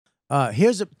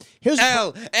Here's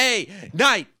L.A.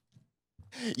 Night.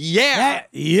 Yeah.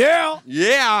 Yeah. Yeah.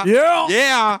 Yeah. Yeah.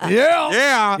 Yeah.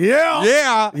 Yeah. Yeah.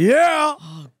 Yeah. Yeah.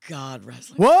 Oh God,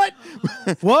 wrestling. What?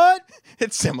 What?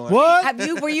 It's similar.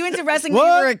 What? Were you into wrestling when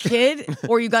you were a kid,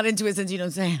 or you got into it since you know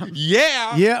Sam?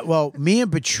 Yeah. Yeah. Well, me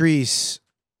and Patrice,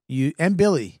 and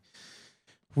Billy,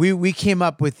 we came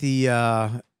up with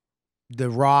the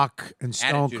Rock and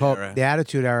Stone Attitude Cold, Era. the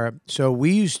Attitude Era. So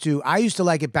I used to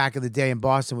like it back in the day in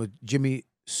Boston with Jimmy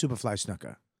Superfly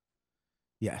Snuka.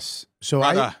 Yes. So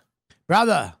Brother.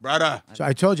 brother. So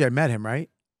I told you I met him, right?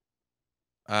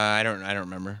 I don't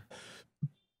remember.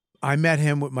 I met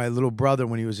him with my little brother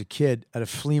when he was a kid at a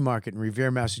flea market in Revere,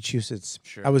 Massachusetts.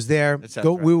 Sure. I was there. That sounds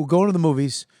right. We were going to the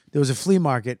movies. There was a flea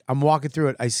market. I'm walking through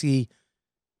it. I see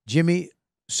Jimmy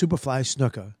Superfly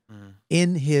Snuka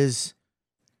in his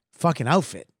fucking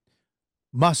outfit.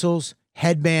 Muscles,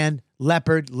 headband,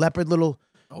 leopard little.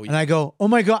 Oh, And I go, oh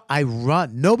my God. I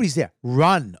run. Nobody's there.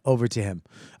 Run over to him.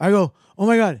 I go, oh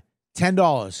my God,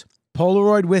 $10.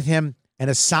 Polaroid with him and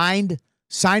a signed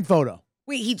photo.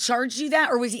 Wait, he charged you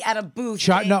that, or was he at a booth?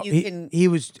 No, he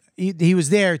was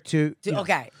there to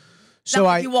Okay.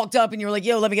 So you walked up and you were like,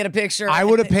 "Yo, let me get a picture." I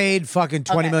would have paid fucking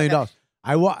 $20 million. Okay.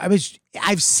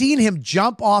 I've seen him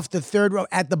jump off the third row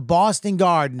at the Boston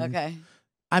Garden. Okay.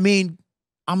 I mean,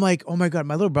 I'm like, oh my God,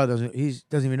 my little brother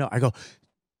doesn't even know. I go,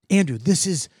 Andrew, this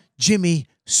is Jimmy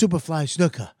Superfly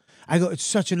Snuka. I go, it's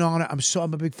such an honor. I'm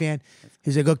a big fan.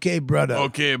 He's like, okay, brother.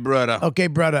 Okay, brother. Okay,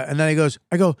 brother. And then he goes,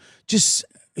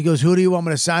 he goes, who do you want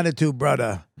me to sign it to,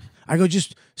 brother? I go,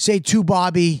 just say to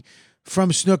Bobby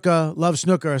from Snuka, love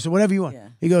Snuka. I said, whatever you want. Yeah.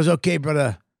 He goes, okay,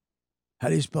 brother. How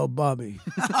do you spell Bobby?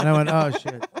 And I went, oh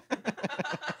shit.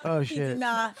 Oh shit.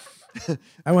 Nah.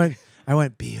 I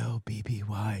went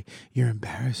B-O-B-B-Y. You're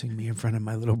embarrassing me in front of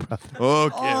my little brother.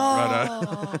 Okay,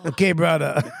 brother. Okay,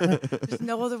 brother. There's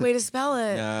no other way to spell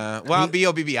it. Well,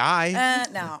 B-O-B-B-I.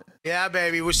 No. Yeah,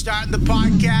 baby. We're starting the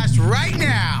podcast right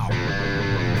now.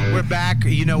 We're back.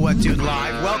 You know what, dude?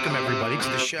 Live. Welcome, everybody, to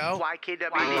the show. I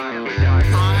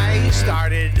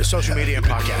started a social media and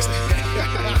podcasting.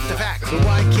 The fact. The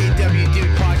YKW Dude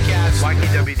podcast.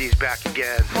 YKWD's back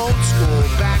again. Old school,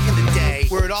 back in the day,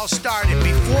 where it all started,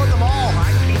 before them all.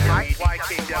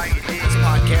 YKWD. This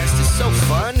podcast is so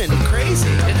fun and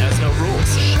crazy. It has no rules.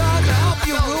 Shut up.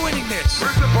 You're ruining this.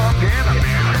 Where's the bandana,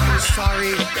 man?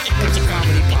 Sorry. It's a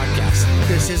comedy podcast.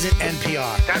 This isn't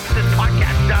NPR. That's what this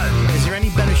podcast does. Is there any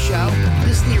better show?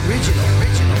 This is the original.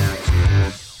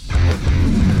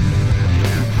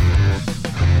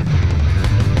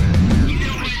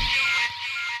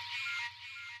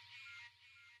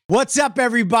 What's up,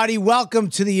 everybody? Welcome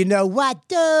to the You Know What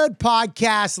Dude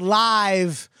podcast,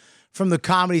 live from the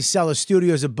Comedy Cellar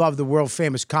studios above the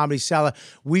world-famous Comedy Cellar.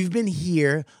 We've been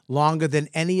here longer than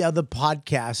any other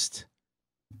podcast,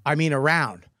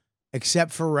 around,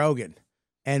 except for Rogan.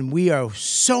 And we are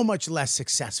so much less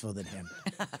successful than him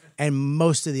and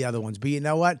most of the other ones. But you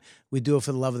know what? We do it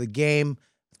for the love of the game.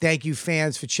 Thank you,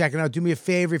 fans, for checking out. Do me a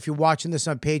favor, if you're watching this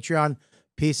on Patreon,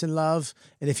 peace and love.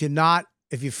 And if you're not,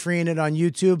 if you're freeing it on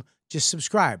YouTube, just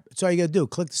subscribe. That's all you got to do.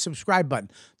 Click the subscribe button.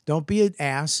 Don't be an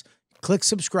ass. Click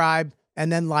subscribe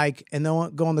and then like, and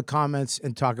then go in the comments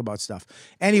and talk about stuff.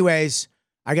 Anyways,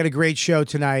 I got a great show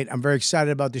tonight. I'm very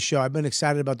excited about the show. I've been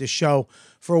excited about this show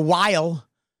for a while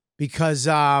because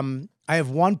I have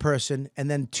one person and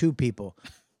then two people.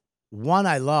 One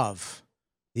I love.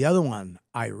 The other one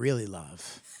I really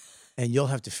love. And you'll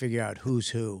have to figure out who's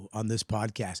who on this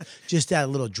podcast. Just to add a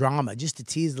little drama, just to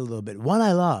tease it a little bit. One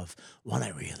I love, one I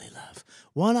really love.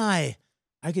 One I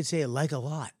could say I like a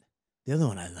lot. The other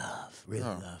one I love, really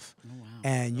love. Oh, wow.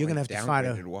 And you're gonna have to find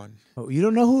out. One. Oh, you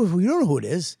don't know who it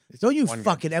is. Don't you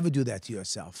fucking ever do that to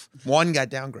yourself. One got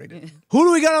downgraded. Who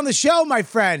do we got on the show, my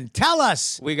friend? Tell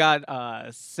us. We got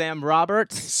Sam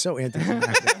Roberts. So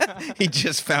anticlimactic. He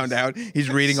just found out.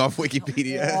 He's reading off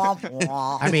Wikipedia.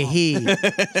 I mean, he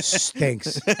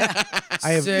stinks.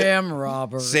 Sam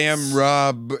Roberts.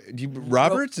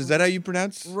 Roberts? Is that how you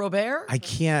pronounce? Robert? I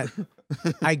can't.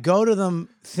 I go to them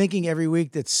thinking every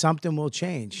week that something will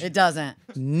change. It doesn't.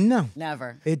 No.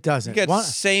 Never. It doesn't. You got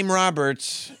Same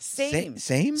Roberts. Same.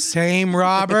 Same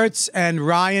Roberts and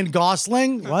Ryan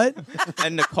Gosling. What?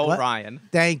 And Nicole What? Ryan.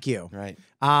 Thank you. Right.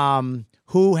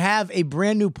 Who have a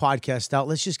brand new podcast out.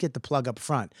 Let's just get the plug up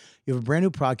front. You have a brand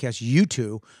new podcast, you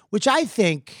two, which I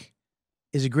think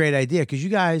is a great idea because you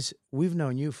guys, we've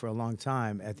known you for a long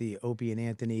time at the Opie and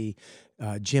Anthony,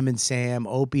 Jim and Sam,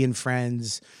 Opie and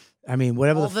Friends. I mean,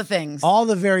 whatever All the things. all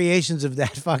the variations of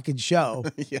that fucking show,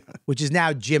 Yeah. which is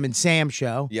now Jim and Sam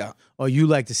show. Yeah. Or you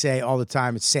like to say all the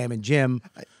time, it's Sam and Jim.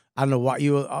 I don't know what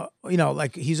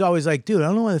like he's always like, dude, I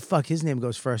don't know why the fuck his name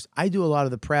goes first. I do a lot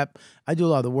of the prep. I do a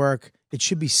lot of the work. It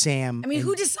should be Sam. I mean,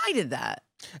 who decided that?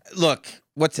 Look,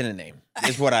 what's in a name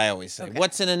is what I always say. Okay.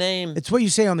 What's in a name? It's what you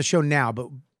say on the show now, but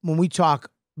when we talk,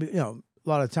 a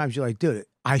lot of times you're like, dude,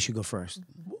 I should go first.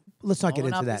 Let's not get Blowing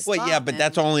into up that. his Well, yeah, spot, but man.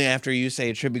 that's only after you say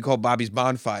it should be called Bobby's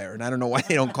Bonfire, and I don't know why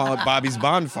they don't call it Bobby's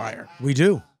Bonfire. We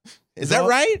do. Is that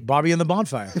right? Bobby and the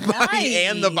Bonfire. Bobby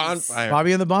and the Nice. Bonfire.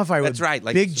 Bobby and the Bonfire. That's with right,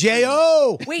 like Big Supreme.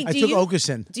 J.O. Wait, I do took you-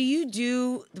 Okerson. Do you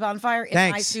do the bonfire in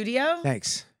Thanks. my studio?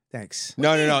 Thanks.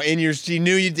 No. She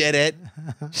knew you did it.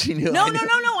 She knew. No. I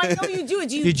know you do it.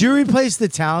 Do you? Did you replace the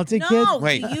talented kid? No.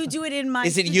 Wait. Do you do it in my?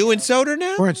 Is it studio? you and Soder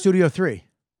now? We're in Studio 3.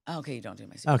 Okay, you don't do it in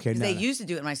my studio. Okay, 'Cause no, they no. used to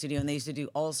do it in my studio, and they used to do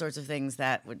all sorts of things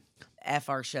that would f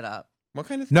our shit up. What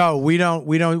kind of? No, we don't.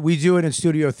 We do it in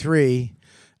Studio 3.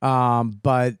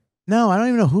 But no, I don't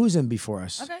even know who's in before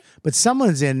us. Okay. But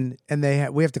someone's in, and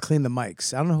we have to clean the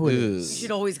mics. I don't know who it You is.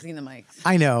 should always clean the mics.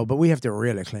 I know, but we have to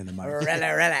really clean the mics.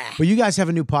 Really. But you guys have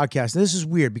a new podcast. And this is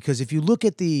weird because if you look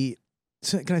at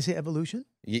can I say evolution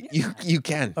You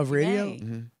can. of radio? Yay.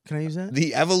 Can I use that?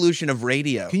 The evolution of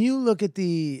radio. Can you look at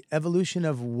the evolution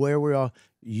of where we're all?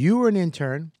 You were an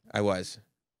intern. I was.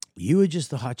 You were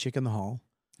just the hot chick in the hall.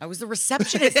 I was the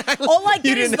receptionist. All I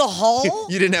get is the hall.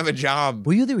 You didn't have a job.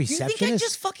 Were you the Do you think I receptionist?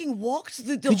 just fucking walked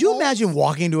through the Could you halls? imagine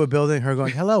walking into a building, her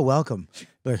going, "Hello, welcome"?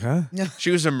 Like, huh? She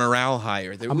was a morale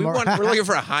hire. We're looking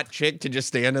for a hot chick to just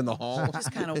stand in the hall.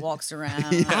 Just kind of walks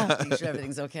around, make sure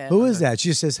everything's okay. Who is that? She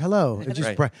just says hello. It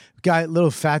just Right. guy,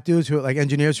 little fat dudes who are like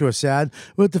engineers who are sad.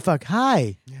 What the fuck?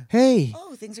 Hi, hey,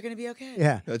 Oh, things are gonna be okay.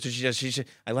 yeah. That's what she does. She said,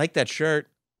 I like that shirt.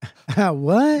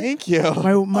 What? Thank you.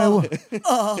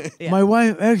 My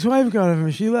wife, ex-wife got it from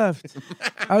me. She left.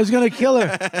 I was gonna kill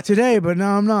her today, but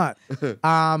now I'm not.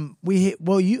 I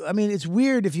mean, it's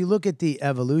weird if you look at the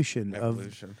evolution.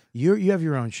 Of you have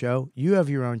your own show. You have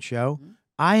your own show.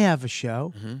 I have a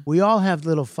show. We all have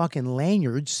little fucking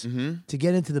lanyards to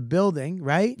get into the building,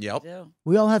 right? Yep. Do.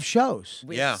 We all have shows.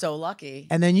 We're Yeah. so lucky.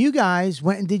 And then you guys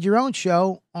went and did your own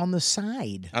show on the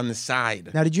side. On the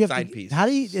side. Now, did you have side to?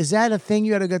 piece? Is that a thing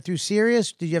you had to go through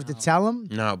serious? Did you have to tell them?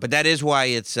 No, but that is why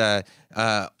it's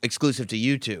exclusive to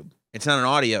YouTube. It's not an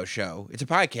audio show. It's a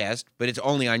podcast, but it's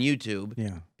only on YouTube.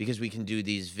 Yeah. Because we can do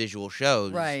these visual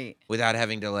shows Right. without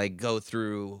having to like go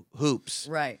through hoops.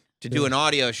 Right. To do an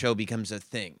audio show becomes a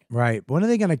thing. Right. When are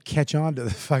they going to catch on to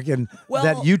the fucking Well-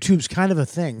 that YouTube's kind of a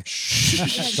thing?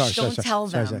 Don't tell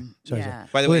sorry, them. sorry. Yeah.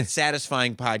 By the way, Wait. it's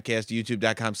Satisfying Podcast,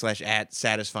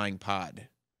 youtube.com/@satisfyingpod.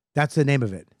 That's the name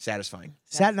of it. Satisfying.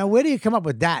 Now, where do you come up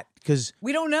with that? Because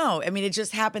We don't know. I mean, it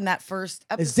just happened that first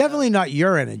episode. it's definitely not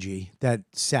your energy that's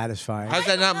satisfying. How's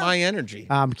that not my energy?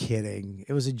 I'm kidding.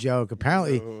 It was a joke.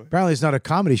 Apparently it's not a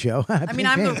comedy show. I mean,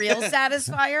 I'm the real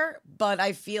satisfier, but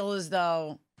I feel as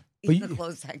though But in you- a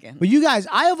close second. But you guys,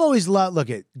 I have always loved. Look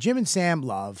at Jim and Sam.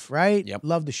 Love, right? Yep.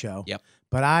 Love the show. Yep.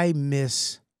 But I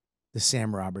miss the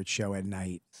Sam Roberts show at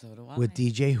night So do I. with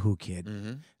DJ Who Kid.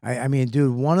 Mm-hmm. I mean,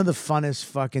 dude, one of the funnest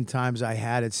fucking times I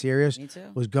had at Sirius Me too.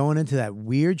 was going into that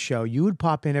weird show. You would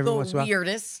pop in every The once in a while.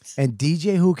 weirdest. And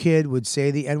DJ Who Kid would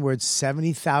say the N word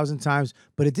 70,000 times,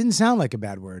 but it didn't sound like a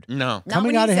bad word. No. Not coming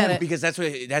when he out of said him- it. Because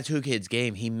that's Who Kid's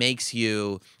game. He makes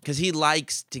you because he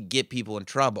likes to get people in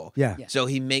trouble. Yeah. Yeah. So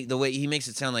he makes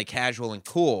it sound like casual and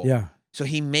cool. Yeah. So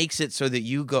he makes it so that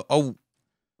you go, oh,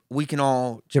 we can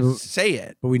all Yeah, just say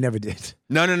it. But we never did.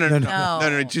 No.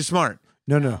 No. Too smart.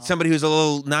 No. Somebody who's a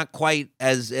little not quite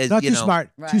as Not you too know, smart,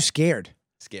 too Right. scared.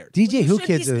 scared. DJ you Who should be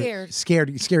Kid's a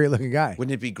scared. scary looking guy.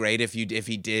 Wouldn't it be great if he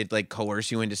did like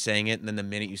coerce you into saying it, and then the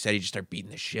minute you said, he just start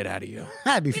beating the shit out of you?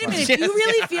 That'd be Wait a fun. minute. Do you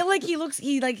really feel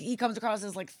like he comes across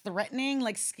as like threatening,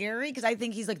 like scary? Because I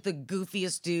think he's like the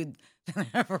goofiest dude that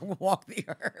ever walked the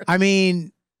earth. I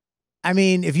mean,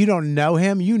 if you don't know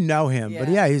him, you know him. But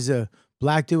Yeah. yeah, he's a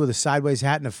black dude with a sideways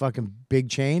hat and a fucking big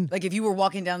chain. Like if you were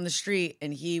walking down the street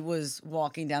and he was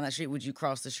walking down that street, would you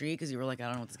cross the street? Because you were like, I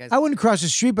don't know what this guy's. I wouldn't cross the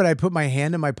street, but I put my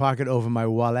hand in my pocket over my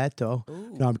walletto.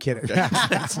 No, I'm kidding.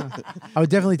 I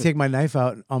would definitely take my knife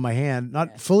out on my hand,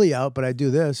 not fully out, but I'd do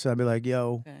this. I'd be like,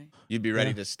 yo. Okay. You'd be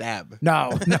ready to stab.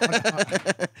 No.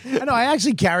 I know. I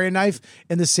actually carry a knife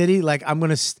in the city. Like I'm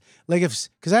gonna,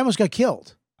 because I almost got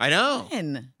killed. I know.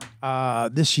 When?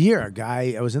 This year, a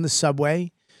guy. I was in the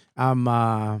subway. I'm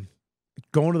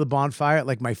going to the bonfire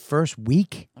like my first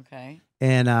week, Okay.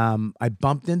 and I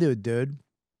bumped into a dude.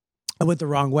 I went the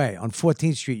wrong way on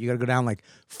 14th Street. You got to go down like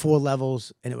 4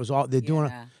 levels, and it was all they're doing.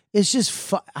 Yeah. It's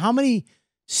just how many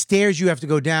stairs you have to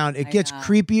go down. It gets know.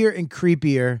 creepier and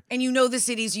creepier. And you know the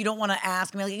cities, you don't want to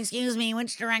ask me, like, excuse me,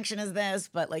 which direction is this?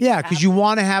 But like, Yeah, because you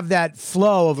want to have that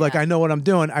flow of like, Yeah. I know what I'm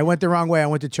doing. I went the wrong way. I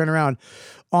went to turn around,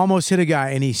 almost hit a guy,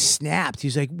 and he snapped.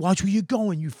 He's like, watch where you're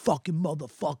going, you fucking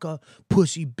motherfucker,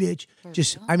 pussy bitch.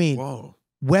 Just, I mean, Whoa.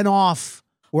 went off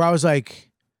where I was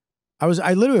like, I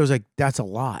literally was like, that's a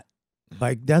lot.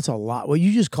 Like, that's a lot. What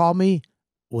you just called me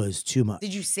was too much.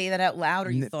 Did you say that out loud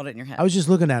or you thought it in your head? I was just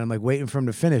looking at him, like waiting for him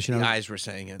to finish. The And, eyes were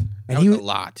saying it. And That he was a w-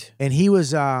 lot. and he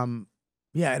was, yeah,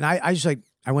 and I just like,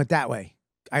 I went that way.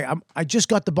 I just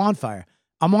got the bonfire.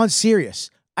 I'm on Sirius.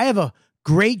 I have a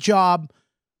great job.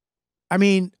 I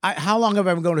mean, how long have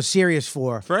I been going to Sirius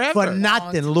for? Forever. For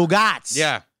nothing. Lugats.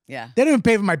 Yeah. yeah. They didn't even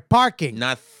pay for my parking.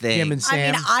 Nothing. Jim and I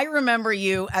mean, Sam. I remember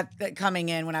you coming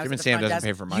in when I was Jim at and the Sam front doesn't desk.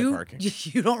 pay for my you, parking.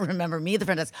 You don't remember me at the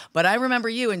front desk, but I remember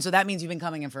you, and so that means you've been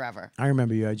coming in forever. I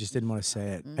remember you. I just didn't want to say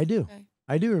it. I do. Okay.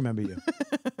 I do remember you.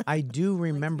 I do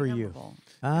remember you. Memorable.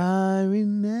 I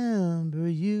remember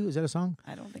you. Is that a song?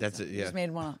 I don't think That's so. it, You yeah. just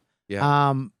made one up.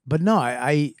 Yeah. But no,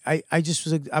 I just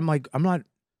was like, I'm not.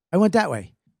 I went that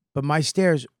way, but my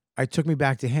stairs, I took me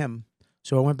back to him.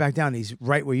 So I went back down. He's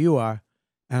right where you are,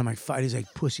 and I'm like, "Fuck." He's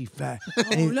like, pussy fat.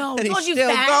 And he, Oh no! and Don't he's you still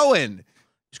fat? going.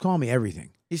 He's calling me everything.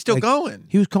 He's still Like- going.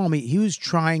 He was calling me. He was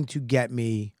trying to get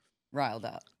me. Riled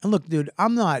up. And look, dude,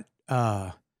 I'm not.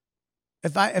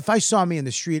 If I saw me in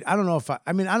the street, I don't know if I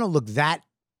mean, I don't look that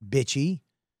bitchy.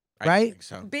 I Right? think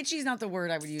so. Bitchy's not the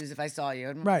word I would use if I saw you.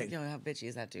 I'm Right. Like, yo, how bitchy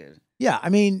is that dude? Yeah, I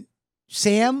mean,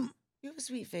 Sam, You have a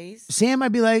sweet face.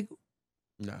 I'd be like,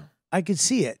 No. I could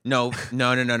see it. No. Because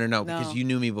No. you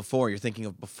knew me before. You're thinking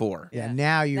of before. Yeah, Yeah.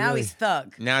 now you Now really. he's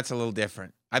thug. Now it's a little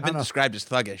different. I've I been don't know. described as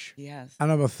thuggish. Yes. I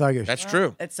don't know about thuggish. That's Well,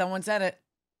 true. It's someone said it.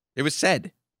 It was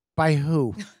said. By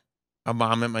who? A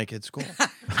mom at my kid's school.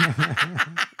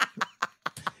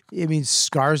 You mean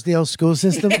Scarsdale school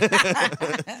system?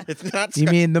 It's not. You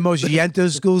mean the most yenta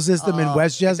school system in Oh, It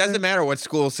Westchester? doesn't matter what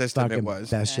school system Fucking it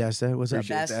was. Bestchester. What's up?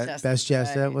 Appreciate that.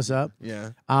 Bestchester. What's up?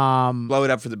 Yeah. Blow Blow it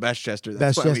up for the Bestchester.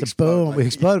 That's why we Bestchester. explode Boom. like- We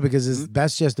exploded because it's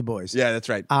Bestchester boys. Yeah, that's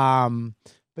right.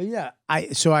 But yeah,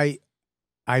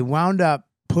 I wound up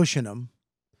pushing him,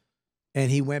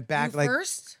 and he went back You like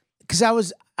first? because I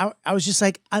was just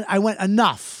like I went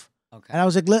enough, Okay. and I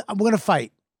was like, I'm gonna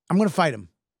fight. I'm gonna fight him.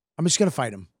 I'm just gonna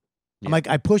fight him. Yeah. I'm like,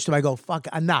 I pushed him. I go, fuck,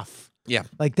 enough. Yeah.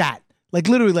 Like that. Like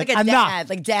literally, like, Like a enough. dad,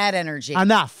 like dad energy.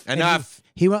 Enough. And Enough.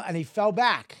 he went and he fell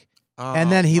back. Oh,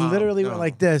 And then he oh, literally no. went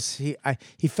like this. He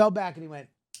fell back and he went,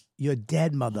 "You're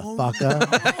dead,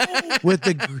 motherfucker." With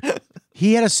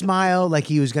he had a smile like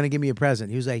he was gonna give me a present.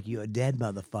 He was like, "You're dead,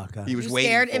 motherfucker." He was You waiting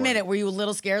scared? for Admit it. it. Were you a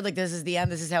little scared? Like this is the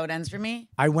end. This is how it ends for me.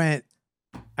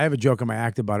 I have a joke on my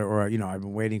act about it, or I've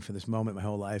been waiting for this moment my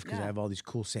whole life because I Yeah. have all these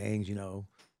cool sayings.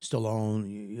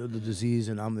 Stallone, you're the disease,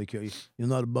 and I'm the cure. You're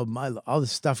not above my. All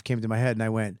this stuff came to my head,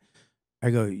 and I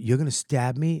go, "You're gonna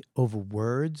stab me over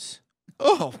words?"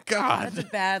 Oh That's a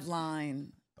God. bad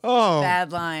line. Oh.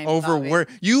 Bad line. Over Bobby. word.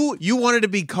 You wanted to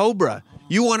be Cobra.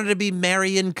 You wanted to be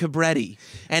Marion Cabretti,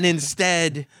 and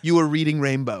instead you were reading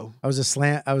Rainbow. I was a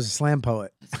slam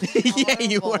poet. Yeah,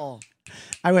 you were. Horrible.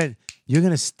 I went, "You're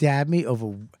gonna stab me over,"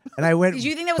 and I went. Did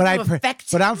you think that was but gonna I,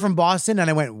 affect But you? I'm from Boston, and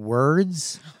I went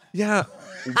words. Yeah.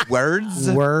 Words.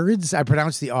 Words. I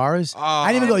pronounced the R's.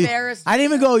 I didn't even go. Embarrassed. I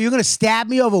didn't even go. You're gonna stab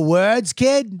me over words,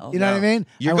 kid. Oh, you know what I No. mean?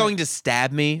 You're I went, going to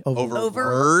stab me over, Over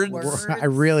words? words. I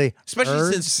really, Especially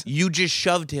words? since you just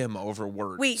shoved him over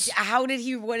words. Wait, how did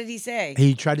he? What did he say?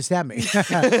 He tried to stab me.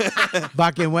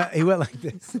 Fucking went. He went like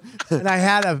this, and I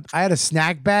had a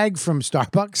snack bag from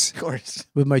Starbucks Of course.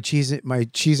 with my cheese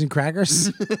and crackers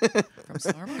From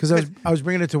Starbucks? because I was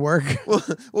bringing it to work.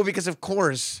 Well, because of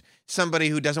course, somebody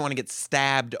who doesn't want to get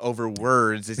stabbed over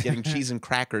words is getting cheese and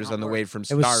crackers on the way from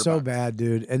Starbucks. It was so bad,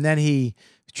 dude. And then he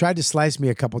tried to slice me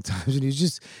a couple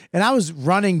times, and I was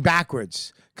running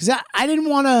backwards because I didn't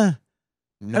want to.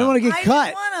 I don't want to get I cut.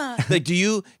 didn't wanna. Like, do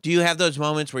you have those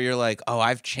moments where you're like, oh,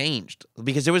 I've changed?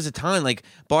 Because there was a time like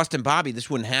Boston Bobby, this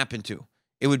wouldn't happen to.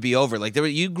 It would be over. Like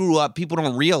you grew up. People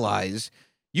don't realize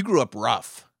you grew up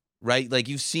rough, right? Like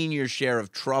you've seen your share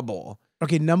of trouble.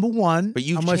 Okay, number one. But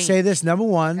you've I'm gonna say changed. this. Number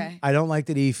one, Okay. I don't like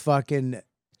that he fucking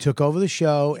took over the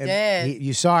show. He did.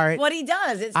 You saw it. What he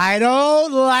does. It's, I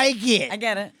don't like it. I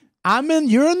get it.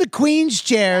 You're in the queen's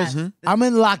chairs. Yes. I'm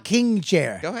in La King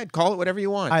chair. Go ahead, call it whatever you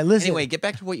want. All right, listen. Anyway, get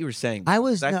back to what you were saying. I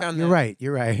was. I no, found you're that- right.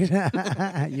 You're right.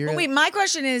 You're But wait, my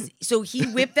question is: so he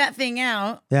whipped that thing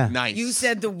out. yeah. Nice. You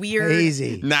said the weird.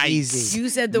 Easy. Nice. Easy. You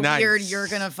said the Nice. weird. You're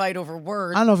gonna fight over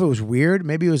words. I don't know if it was weird.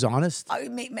 Maybe it was honest.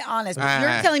 Honest. But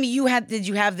you're telling me you had? Did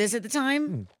you have this at the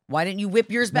time? Why didn't you whip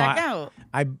yours back out?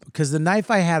 Because the knife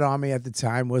I had on me at the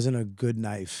time wasn't a good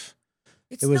knife.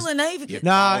 It's It was- still a knife. It's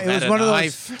Nah, Oh, it was that one a of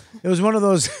those. knife? It was one of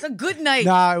those. a good knife.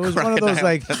 Nah, it was one of those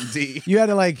like Crocodile Dundee. you had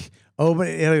to like open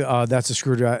it. Oh, that's a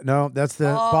screwdriver. No, that's the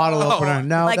bottle opener.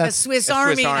 No, like a that's Swiss A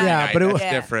Army Swiss knife. Army Yeah, knife, but it that's was-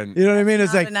 different. you know what I mean.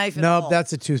 It's not like a knife at no, all.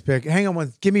 that's a toothpick. Hang on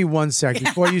one. Give me 1 second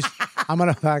before you. I'm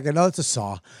gonna pack it. No, it's a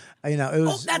saw. You know, it Oh,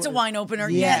 was. that's a wine opener.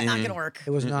 Yeah. Yeah, not gonna work. It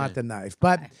was not the knife.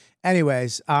 But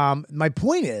anyways, my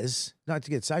point is not to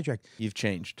get sidetracked. You've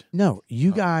changed. No,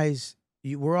 you guys,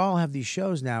 we all have these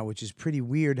shows now, which is pretty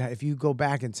weird. If you go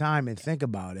back in time and think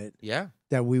about it, Yeah.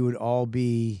 that we would all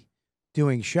be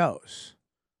doing shows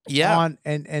Yeah. on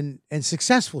and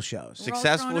successful shows, We're all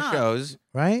Successful grown up. shows.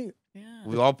 right? Yeah.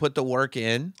 We all put the work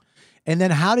in. And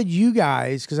then how did you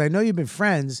guys? Because I know you've been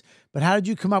friends, but how did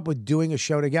you come up with doing a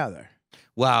show together?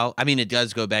 Well, I mean, it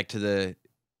does go back to the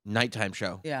nighttime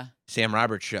show, Yeah. Sam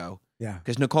Roberts show, Yeah,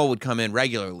 because Nicole would come in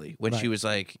regularly when she Right. was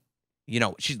like,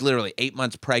 she's literally 8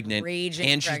 months pregnant, Raging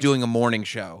and she's pregnant. doing a morning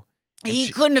show. And He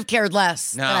she- couldn't have cared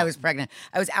less No. that I was pregnant.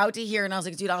 I was out to here and I was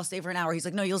like, dude, I'll stay for an hour. He's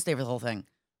like, no, you'll stay for the whole thing.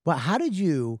 but how did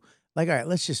you like? All right,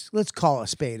 let's call a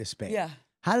spade a spade. Yeah.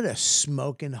 How did a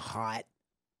smoking hot?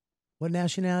 What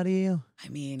nationality are you? I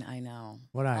mean, I know.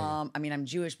 What are you? I mean, I'm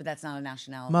Jewish, but that's not a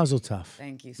nationality. Muzzle tough.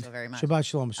 Thank you so very much. Shabbat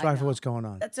shalom. I Sorry for know. what's going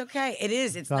on. That's okay. It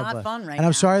is. It's God not bless. fun right And now.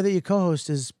 I'm sorry that your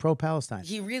co-host is pro-Palestine.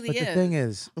 He really but is. the thing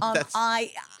is, I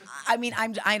mean,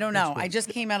 I don't know. I just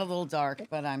came out a little dark,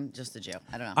 but I'm just a Jew.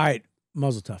 I don't know. all right,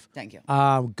 muzzle tough. Thank you.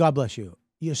 God bless you.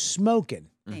 You're smoking.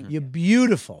 Thank You're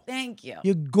beautiful. Thank you.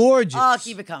 You're gorgeous. Oh,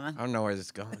 keep it coming. I don't know where this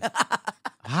is going.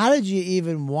 How did you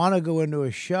even want to go into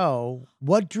a show?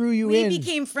 What drew you We in?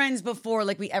 became friends before,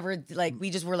 like we ever, like we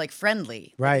just were like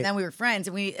friendly. Right. And then we were friends,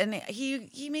 and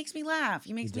he makes me laugh.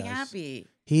 He makes me does. happy.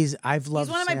 I've loved.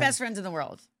 He's one of my Sam. best friends in the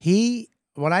world.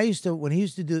 When he used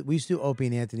to do, we used to do Opie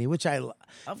and Anthony, which I love.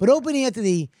 But Opie and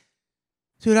Anthony,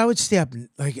 dude, I would stay up,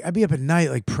 like, I'd be up at night,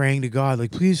 like, praying to God,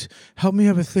 like, please help me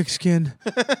have a thick skin.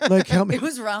 Like, help me. It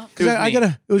was rough. 'Cause It was I me.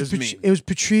 gotta, me. it was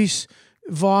Patrice,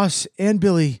 Voss, and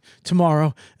Billy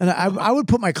tomorrow. And I would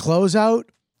put my clothes out.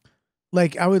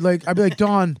 Like, I'd be like,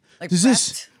 Dawn, Like does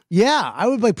this, prepped? yeah, I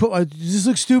would like does this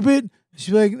look stupid?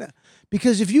 She'd be like, "No."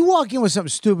 Because if you walk in with something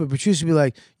stupid, Patrice would be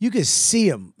like, you could see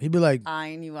him. He'd be like,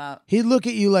 Eyeing you up. he'd look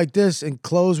at you like this and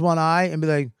close one eye and be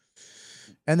like,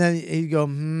 and then he'd go,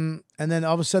 and then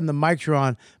all of a sudden the mics are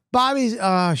on. Bobby's,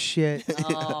 oh shit.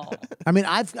 Oh. I mean,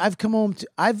 I've come home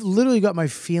I've literally got my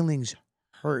feelings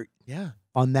hurt Yeah.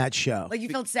 on that show. Like you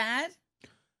felt sad?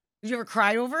 Did you ever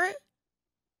cry over it?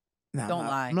 No, don't I'm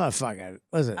not- lie. I'm not fucking.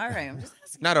 Listen. All right, I'm just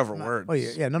asking. Not over words. Oh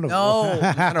yeah, none of No.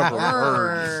 Not over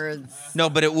Words. No,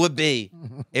 but it would be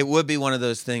one of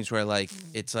those things where like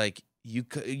it's like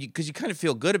because you kind of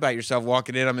feel good about yourself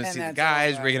walking in. I'm gonna And see the that's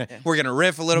guys. all We're right. gonna we're gonna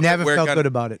riff a little Never bit. We're felt gonna, good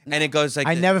about it. and it goes like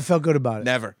I never felt good about it.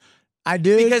 never I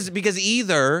did because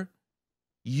either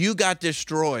you got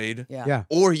destroyed Yeah. Yeah.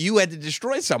 or you had to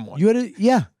destroy someone. You had to,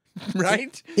 yeah.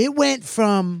 right? It went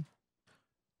from,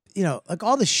 like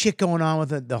all the shit going on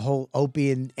with the whole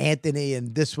Opie and Anthony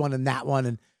and this one and that one,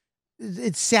 and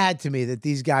it's sad to me that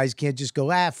these guys can't just go,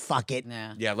 fuck it.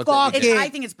 Yeah. Yeah. Look Fuck what we it. did. I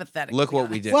think it's pathetic. Look to be what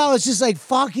we honest. did. Well, it's just like,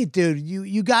 fuck it, dude.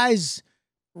 You guys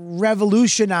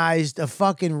revolutionized a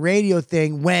fucking radio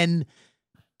thing when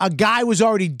a guy was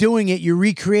already doing it. You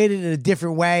recreated it in a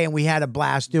different way, and we had a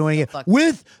blast doing it fuck-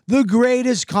 with the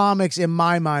greatest comics in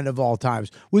my mind of all times,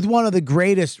 with one of the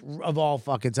greatest of all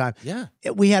fucking time. Yeah.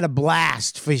 We had a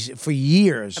blast for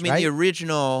years. I mean, right? the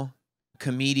original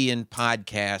comedian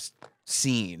podcast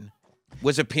scene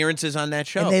was appearances on that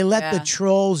show. And they let the Yeah.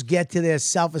 trolls get to their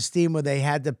self-esteem where they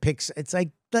had to pick. It's like,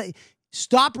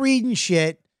 stop reading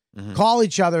shit, call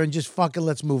each other, and just fucking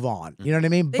let's move on. You know what I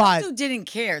mean? They But also didn't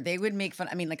care. They would make fun.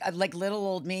 I mean, like little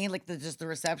old me, like just the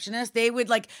receptionist. They would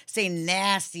like say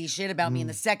nasty shit about me. And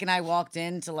the second I walked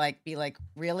in to like be like,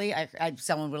 really,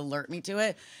 someone would alert me to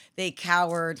it. They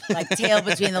cowered, like tail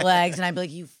between the legs, and I'd be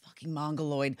like, you fucking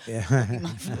mongoloid. yeah.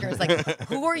 Motherfuckers. Like,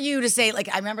 who are you to say? Like,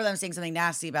 I remember them saying something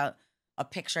nasty about a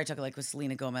picture I took like with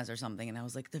Selena Gomez or something, and I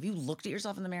was like, have you looked at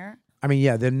yourself in the mirror? I mean,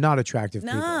 yeah, they're not attractive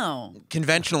people. No,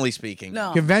 Conventionally speaking.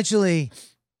 no. Conventionally,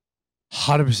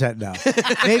 100% no.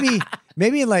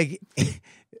 maybe in like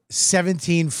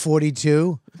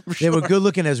 1742, they were good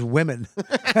looking as women.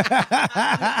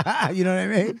 You know what I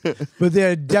mean? But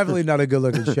they're definitely not a good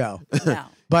looking show. No.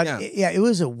 But Yeah. it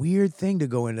was a weird thing to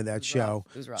go into that show.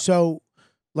 It was rough. So,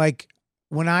 like,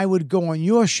 when I would go on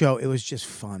your show, it was just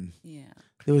fun. Yeah.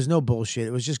 There was no bullshit.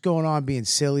 It was just going on being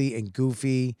silly and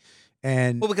goofy.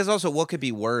 And Well, because also, what could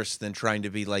be worse than trying to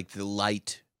be like the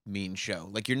light mean show?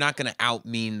 Like, you're not going to out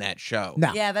mean that show.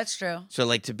 no. Yeah, that's true. So,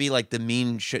 like, to be like the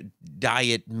mean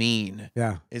diet mean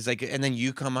Yeah. is like, and then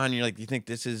you come on, and you're like, you think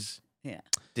this is. Yeah.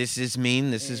 This is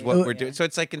mean. This is what we're doing. So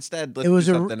it's like instead, let's It was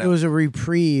do a something it else. was a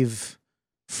reprieve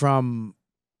from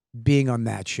being on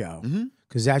that show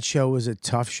because that show was a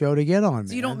tough show to get on.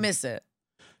 So you don't miss it.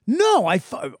 No, I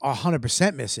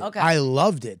 100% miss it. Okay. I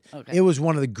loved it. Okay. It was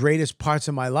one of the greatest parts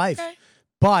of my life, Okay.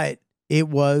 but it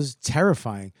was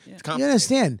terrifying. Yeah. It's You complicated.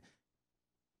 understand?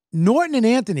 Norton and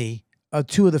Anthony are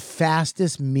two of the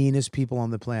fastest, meanest people on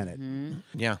the planet. Mhm.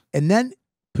 Yeah. And then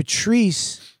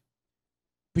Patrice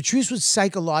would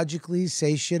psychologically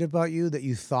say shit about you that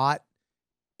you thought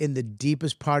in the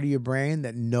deepest part of your brain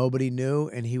that nobody knew,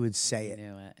 and he would say I it.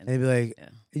 knew it. And he'd be like, Yeah.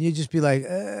 and you'd just be like,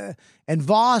 and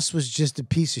Voss was just a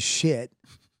piece of shit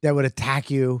that would attack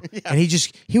you. And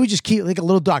he would just keep like a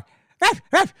little dog. Ruff,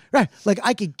 ruff, ruff. Like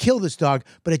I could kill this dog,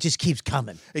 but it just keeps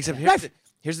coming. Except Ruff.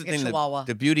 here's the Like a thing: chihuahua.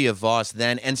 the beauty of Voss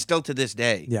then, and still to this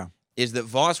day, Yeah. is that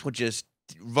Voss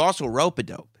will rope a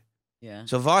dope. Yeah.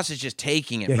 So Voss is just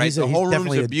taking him, Yeah, right? he's The whole room's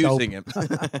definitely a abusing him.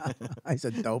 I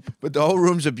said dope. But the whole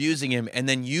room's abusing him, and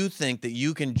then you think that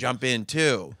you can jump in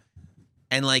too.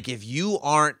 And like if you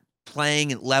aren't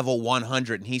playing at level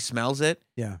 100 and he smells it,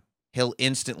 Yeah. he'll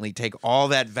instantly take all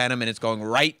that venom and it's going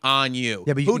right on you.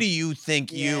 Yeah, but who do you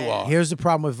think you Yeah. are? Here's the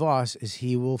problem with Voss is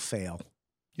he will fail.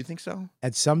 You think so?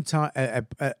 At some time,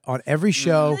 on every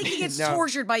show, I think he gets No.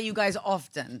 tortured by you guys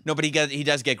often. No, but he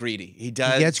does get greedy. He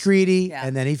does. he gets greedy, Yeah.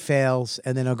 and then he fails,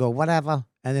 and then he'll go, whatever,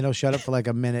 and then he'll shut up for like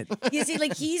a minute. You see,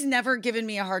 like he's never given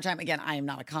me a hard time. Again, I am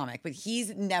not a comic, but he's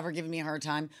never given me a hard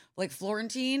time. Like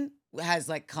Florentine has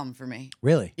like come for me.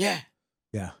 Really? Yeah.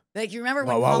 Yeah. Like you remember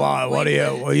when Why? What do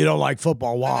you? Well, you don't like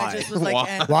football. And I Why? just was like,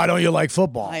 Why? Why don't you like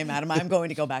football? I am out of my. I'm going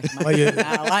to go back to my. Well, you-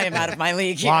 now. I am out of my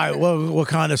league. Here. Why? What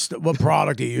kind of what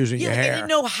product are you using in Yeah, your like, I hair? didn't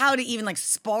know how to even like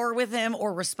spar with him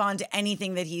or respond to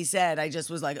anything that he said. I just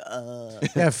was like,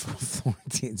 Yeah,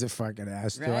 Florentine's a fucking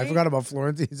ass too. I Right? forgot about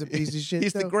Florentine's a piece of shit.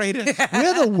 He's the too. greatest.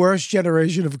 We're the worst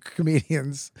generation of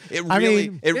comedians. It I really,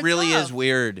 mean, it It's really is tough.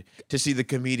 weird to see the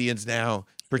comedians now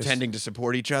pretending to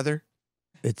support each other.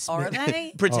 It's are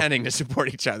they? Pretending to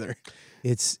support each other.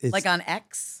 It's Like on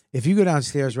X? if you go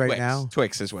downstairs right Twix. now,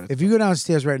 Twix is what it's if you go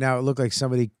downstairs right now, it looked like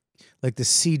somebody, like the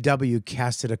CW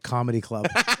casted a comedy club.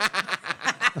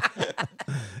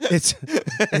 it's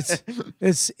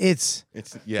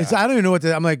yeah. I don't even know what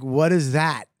I'm like. What is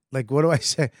that? Like, what do I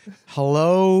say?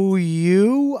 Hello,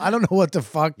 you? I don't know what the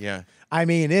fuck. yeah. I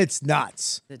mean, it's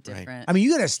nuts. The different. I mean,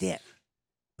 you gotta stand.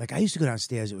 Like I used to go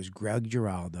downstairs. It was Greg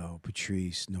Giraldo,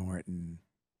 Patrice, Norton,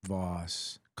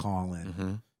 Voss, Colin,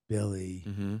 Mm-hmm. Billy.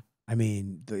 Mm-hmm. I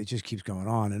mean, it just keeps going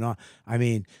on and on. I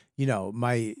mean, you know,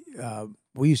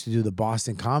 we used to do the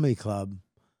Boston Comedy Club.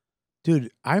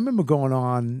 Dude, I remember going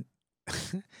on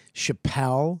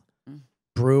Chappelle,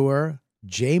 Brewer,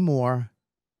 Jay Moore,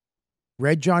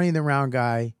 Red Johnny and the Round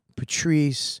Guy,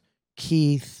 Patrice,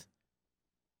 Keith,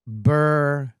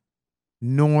 Burr,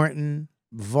 Norton,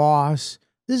 Voss.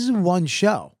 This is one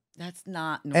show. That's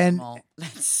not And- normal.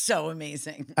 That's so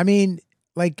amazing. I mean,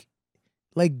 like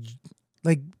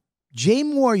Jay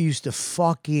Moore used to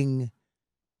fucking,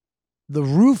 the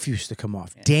roof used to come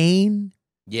off. Yeah. Dane,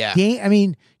 Yeah.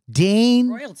 Dane.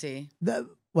 Royalty.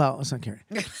 Well, let's not carry.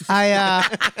 I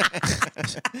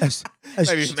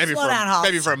maybe Slow down, Hobbs.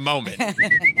 maybe for a moment.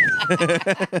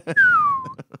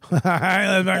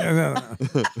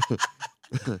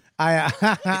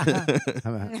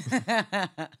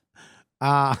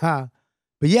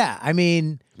 But yeah, I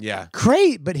mean, yeah.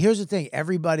 great. But here's the thing: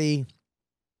 everybody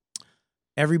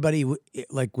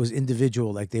like was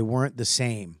individual. Like they weren't the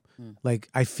same. Like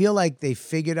I feel like they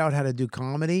figured out how to do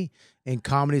comedy, and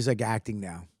comedy's like acting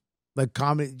now. Like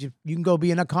comedy, you can go be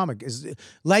a comic. Is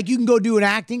like you can go do an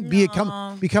acting,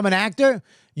 No. become an actor.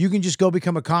 You can just go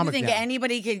become a You comic. think now.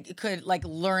 anybody could like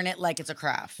learn it like it's a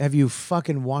craft? Have you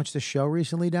fucking watched the show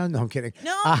recently, Down? No, I'm kidding.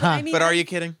 No, but I mean, But are you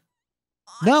kidding?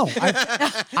 No,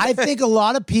 I think a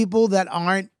lot of people that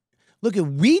aren't. Look,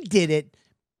 we did it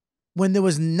when there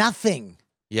was nothing.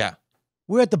 Yeah.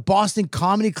 We're at the Boston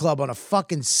Comedy Club on a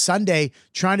fucking Sunday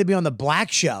trying to be on the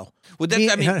Black Show. Well,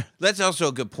 that's also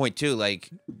a good point too. Like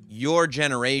your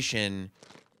generation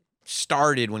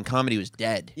started when comedy was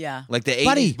dead. Yeah. Like the 80s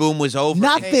Buddy, boom was over. and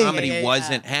nothing. comedy Yeah.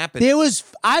 wasn't happening. There was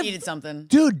needed something.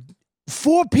 dude,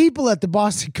 4 people at the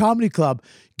Boston Comedy Club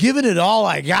giving it all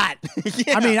I got.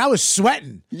 I mean, I was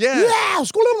sweating. Yeah. Yeah,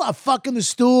 I'm fucking the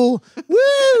stool.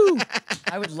 Woo!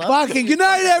 I would love. Fucking good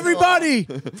night, everybody.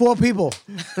 4 people.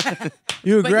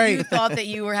 You were But great. you thought that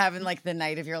you were having like the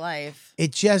night of your life.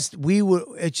 It's just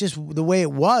the way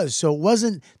it was. So it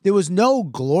wasn't. There was no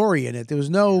glory in it. There was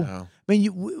no. No. I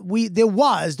mean, there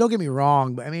was. Don't get me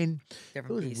wrong, but I mean, it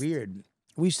Different was beast. weird.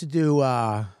 We used to do.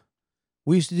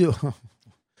 We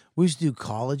used to do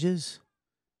colleges.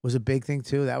 was a big thing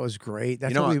too. That was great.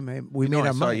 That's You know what we what? made. We You know, made I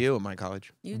our saw money. you at my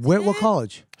college, You What did?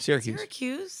 college? Syracuse.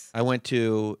 Syracuse. I went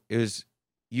to. It was.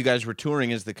 You guys were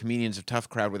touring as the Comedians of Tough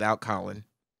Crowd without Colin.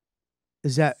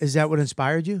 Is that what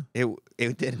inspired you?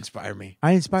 It did inspire me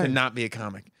I to inspired. not be a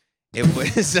comic. It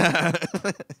was.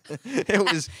 It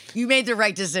was. You made the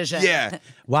right decision. Yeah.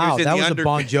 Wow, in that the was under- a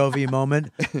Bon Jovi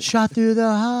moment. Shot through the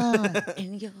heart,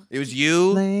 And you, It was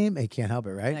you. flame. You can't help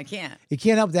it, right? I can't. You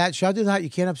can't help that. Shot through the heart. You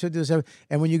can't help shot through the heart.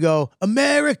 And when you go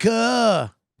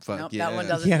America, Fuck Nope, yeah. that one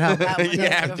doesn't. Can't help that one you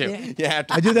doesn't have go to. for you. You have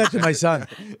to. I do that to my son.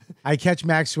 I catch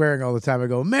Max swearing all the time. I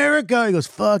go America. He goes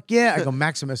fuck yeah. I go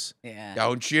Maximus. Yeah.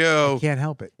 Don't you? Can't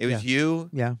help it. It was yeah. you,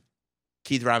 Yeah.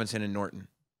 Keith Robinson, and Norton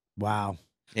Wow.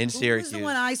 in Who Syracuse. was the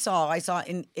one I saw? I saw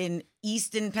in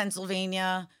Easton,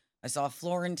 Pennsylvania. I saw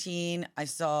Florentine. I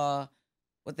saw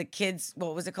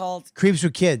what was it called? Creeps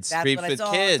with kids. That's Creeps what I with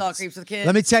saw. Kids. I saw Creeps with Kids.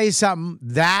 Let me tell you something.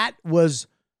 That was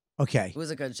okay. It was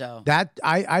a good show. That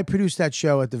I produced that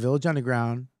show at the Village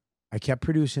Underground. I kept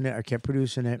producing it.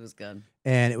 It was good.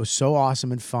 And it was so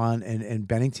awesome and fun. And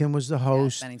Bennington was the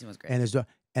host. Yeah, Bennington was great.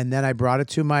 And then I brought it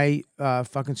to my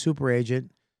fucking super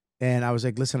agent, and I was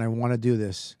like, "Listen, I want to do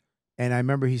this." And I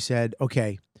remember he said,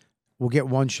 "Okay, we'll get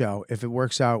one show. If it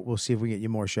works out, we'll see if we get you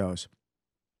more shows."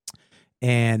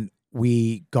 And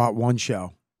we got one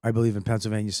show, I believe, in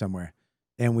Pennsylvania somewhere,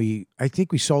 and I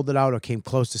think we sold it out or came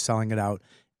close to selling it out,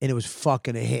 and it was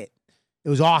fucking a hit. It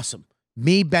was awesome.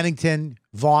 Me, Bennington,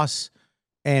 Voss,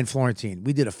 and Florentine.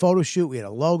 We did a photo shoot. We had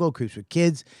a logo, Creeps with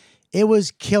Kids. It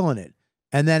was killing it.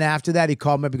 And then after that, he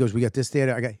called me up. He goes, "We got this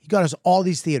theater." He got us all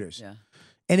these theaters. Yeah.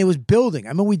 And it was building.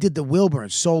 I mean, we did the Wilbur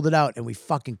and sold it out, and we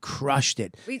fucking crushed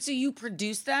it. Wait, so you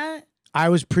produced that? I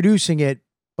was producing it,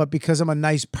 but because I'm a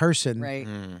nice person, Right.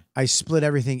 I split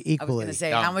everything I was equally. gonna say,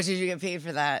 Dumb. how much did you get paid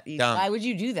for that? Dumb. Why would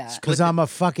you do that? Because I'm a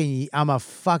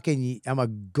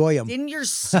goyim. Didn't your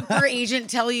super agent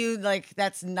tell you like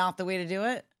that's not the way to do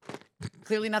it?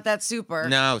 Clearly not that super.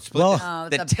 No, split Well- Oh,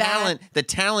 the it's a bad- talent. The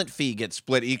talent fee gets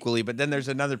split equally, but then there's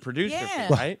another producer Yeah.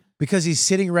 fee, right? Because he's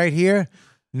sitting right here?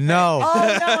 No.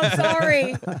 Oh no,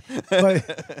 sorry.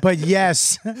 But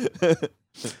yes.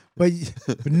 but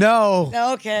no.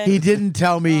 No, okay. He didn't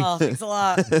tell me. Oh, thanks a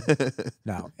lot.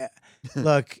 No.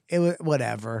 Look, it was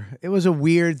whatever. It was a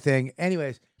weird thing.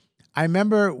 Anyways, I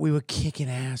remember we were kicking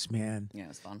ass, man. Yeah, it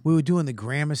was fun. We were doing the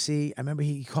Gramercy. I remember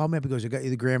he called me up. He goes, "I got you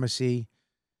the Gramercy."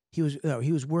 He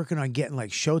was working on getting like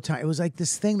Showtime. It was like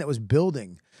this thing that was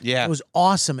building. Yeah. It was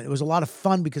awesome. And it was a lot of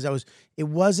fun because I was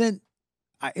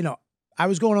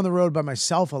going on the road by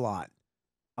myself a lot.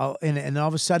 And all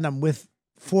of a sudden I'm with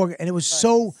four, and it was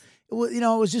it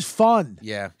was just fun.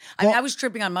 Yeah. I mean, I was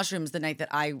tripping on mushrooms the night that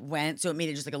I went, so it made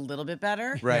it just like a little bit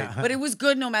better. Right. But it was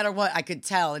good no matter what. I could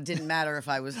tell. It didn't matter if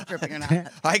I was tripping or not.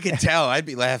 I could tell. I'd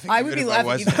be laughing. I would even be if I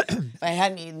laughing wasn't. even if I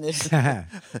hadn't eaten this. Well,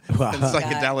 It's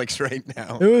psychedelics right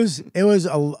now. it was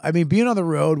I mean, being on the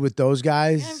road with those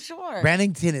guys. Yeah, I'm sure.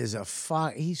 Bennington is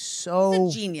he's so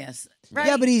He's a genius. Right?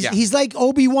 Yeah, but Yeah. he's like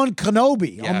Obi-Wan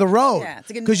Kenobi Yeah. on the road. Yeah, it's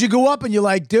like a- Because you go up and you're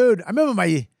like, dude, I remember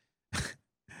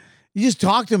you just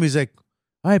talk to him. He's like,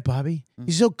 "All right, Bobby."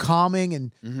 He's so calming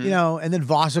and, and then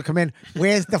Voss will come in.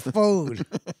 "Where's the food?"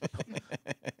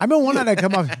 I remember one night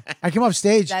I come off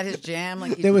stage. Is that his jam?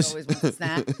 Like he There was- always wants a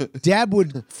snack. Dad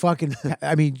would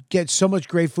get so much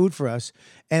great food for us.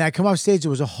 And I come off stage, there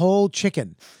was a whole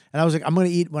chicken. And I was like, "I'm going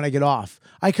to eat when I get off."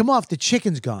 I come off, the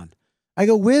chicken's gone. I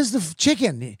go, "Where's the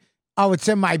chicken?" "Oh, it's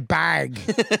in my bag."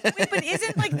 Wait, but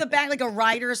isn't like the bag like a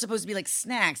rider supposed to be like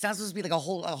snacks? Not supposed to be like a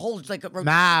whole like a rotisserie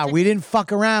Nah, chicken? we didn't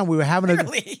fuck around. We were having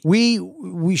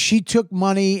Really? she took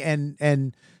money and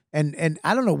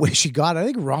I don't know where she got it. I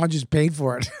think Ron just paid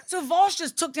for it. So Voss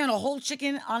just took down a whole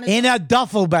chicken on his In a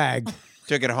duffel bag.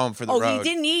 Took it home for the Oh, road. he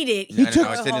didn't eat it. He took-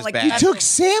 it's in his like, bag. He that's- took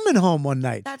salmon home one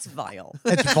night. That's vile.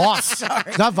 It's Voss.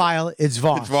 It's not vile. It's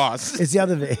Voss. It's Voss. It's the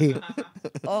other day.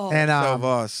 Oh, And So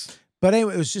Voss. but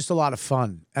anyway, it was just a lot of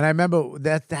fun. And I remember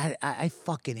that I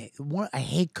fucking I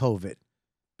hate COVID.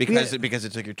 Because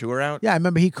it took your tour out? Yeah, I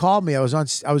remember he called me. I was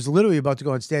literally about to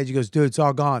go on stage. He goes, "Dude, it's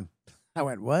all gone." I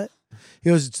went, "What?" He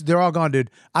goes, "They're all gone, dude.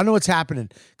 I don't know what's happening."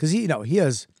 Because he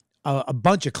has a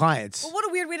bunch of clients. well, what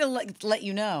a weird way to let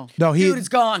you know. No, Dude, it's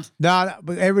gone. No,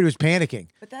 but everybody was panicking.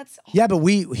 But that's Yeah, but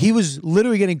he was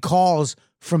literally getting calls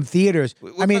from theaters.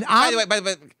 I mean, by the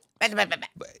way,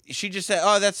 she just said,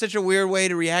 "Oh, that's such a weird way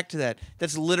to react to that."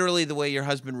 That's literally the way your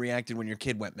husband reacted when your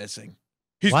kid went missing.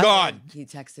 He's What? gone. He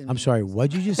texted me. I'm sorry.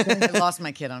 What'd you just say? I lost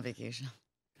my kid on vacation.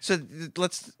 So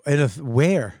let's.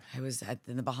 Where? I was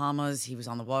in the Bahamas. He was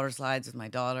on the water slides with my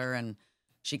daughter, and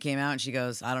she came out and she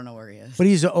goes, "I don't know where he is." But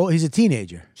he's a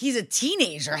teenager. He's a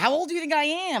teenager. How old do you think I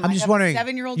am? I'm I just have wondering. a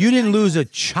 7-year-old. You didn't lose a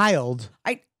child.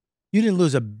 You didn't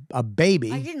lose a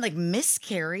baby. I didn't like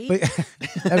miscarry. But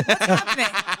What's happening?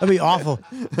 that'd be awful.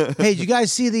 Hey, did you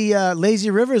guys see the lazy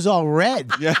river is all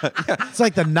red? Yeah. It's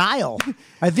like the Nile.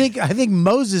 I think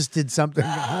Moses did something.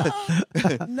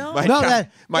 No.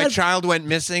 My child went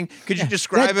missing. Could you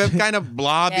describe him? Kind of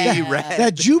blobby, Yeah. red.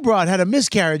 That Jew broad had a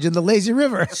miscarriage in the lazy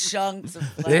river. Chunks of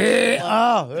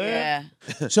Yeah.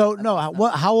 So no,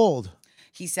 how old?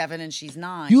 He's 7 and she's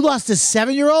 9. You lost a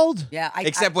 7-year-old? Yeah.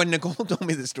 Except when Nicole told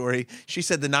me the story, she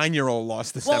said the 9-year-old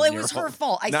lost the well, 7-year-old. it was her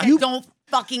fault. I No. said, don't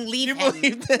fucking leave You him.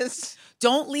 believe this?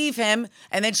 Don't leave him.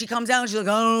 And then she comes out and she's like,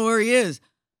 I don't know where he is.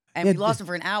 And Yeah, we lost him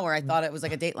for an hour. I thought it was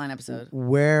like a Dateline episode.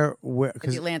 Where? At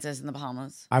Because the Atlantis in the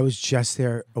Bahamas. I was just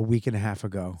there a week and a half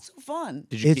ago. So fun.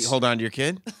 Did you It's- hold on to your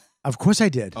kid? Of course I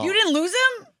did. Oh. You didn't lose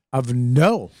him? Of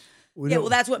no. Yeah, well,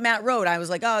 that's what Matt wrote. I was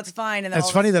like, oh, it's fine. And then That's all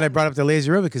of a funny that I sudden- brought up the lazy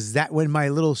river because that when my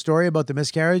little story about the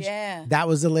miscarriage, Yeah. that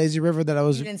was the lazy river that I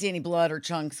was. You didn't see any blood or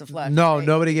chunks of flesh. No, right?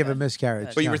 nobody gave a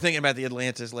miscarriage. But you No. were thinking about the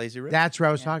Atlantis lazy river? That's where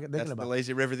I was That's thinking the about.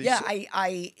 lazy river that you Yeah,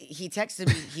 said? he texted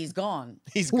me, he's gone.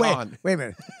 He's Wait, gone. wait a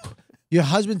minute. Your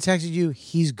husband texted you,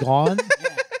 he's gone?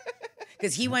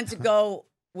 Because he went to go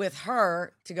with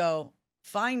her to go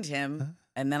find him.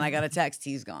 And then I got a text,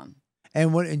 he's gone.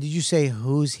 And did you say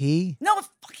who's he? No, I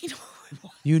fucking knew who it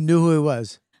was. You knew who he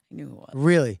was. I knew who it was.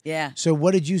 Really? Yeah. So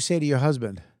what did you say to your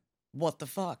husband? What the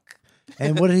fuck?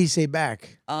 And what did he say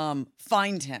back?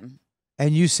 Find him.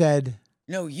 And you said,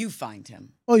 No, you find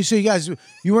him. oh, so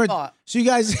you weren't, Thought. so you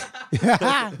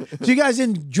guys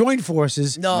didn't join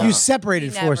forces. No. You We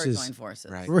separated never forces. joined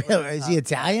forces. Right. Really? Is he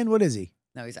Italian? What is he?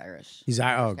 No, he's Irish. He's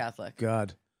oh Catholic.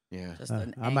 God. Yeah. Just Uh,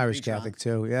 an I'm angry Irish drunk. Catholic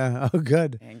too. Yeah. Oh,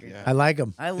 good. Angry. Yeah. I like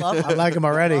him. I love him. I like him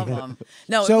already. Love him.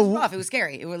 No, So- it was rough. It was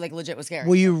scary. It was like legit was scary.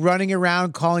 Were you running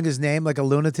around calling his name like a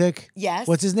lunatic? Yes.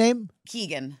 What's his name?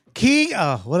 Keegan? Key.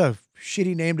 Oh, what a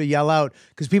shitty name to yell out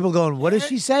because people going, what is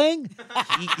she saying?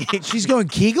 She's going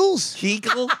Kegels?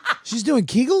 Kegel? She's doing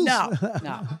Kegels? No,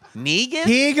 no. Negan?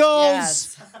 Kegels.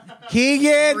 Yes.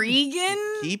 Keegan. Regan?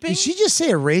 Keeping? Did she just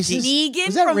say a racist? Negan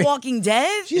Was that from ra- Walking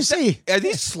Dead? She just say. Are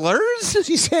these slurs?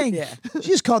 She's saying. Yeah. She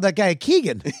just called that guy a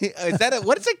Keegan. Is that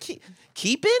what is a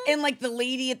keeping? And like the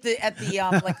lady at the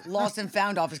like lost and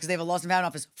found office, because they have a lost and found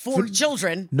office for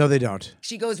children. No, they don't.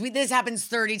 She goes, this happens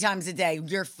 30 times a day.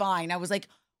 You're fine. I was like,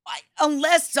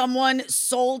 unless someone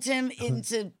sold him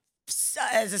into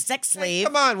as a sex slave.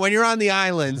 Come on, when you're on the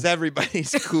islands,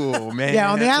 everybody's cool, man.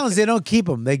 Yeah, on the islands they don't keep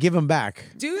them; they give them back.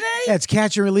 Do they? Yeah, it's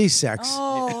catch and release sex.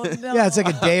 Oh no. Yeah, it's like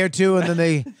a day or two, and then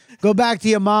they go back to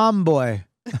your mom, boy.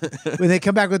 When they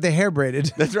come back with their hair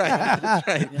braided. That's right. That's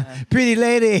right. Pretty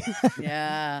lady.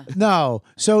 Yeah. No.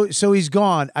 So he's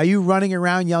gone. Are you running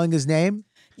around yelling his name?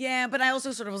 Yeah, but I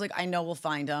also sort of was like, I know we'll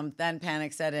find him. Then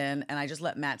panic set in, and I just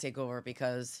let Matt take over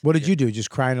because What did you do? Just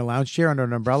cry in a lounge chair under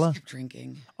an umbrella? kept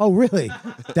drinking. Oh, really?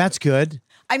 That's good.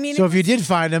 I mean, So it if you was- did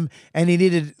find him and he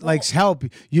needed like help,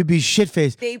 you'd be shit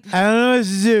faced. I They- don't know what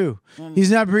to do. He's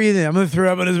not breathing. I'm gonna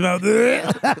throw up in his mouth.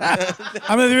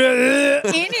 I'm gonna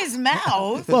throw. in his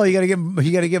mouth. Well, you gotta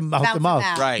give him mouth Mouth to to mouth.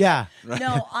 mouth. Right. Yeah.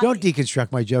 No, Don't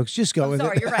deconstruct my jokes. Just go I'm with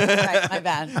sorry, it. you're right. My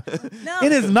bad. No.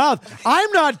 In his mouth.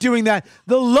 I'm not doing that.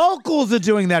 The locals are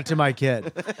doing that to my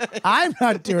kid. I'm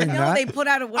not doing No, that. they put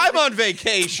out a I'm on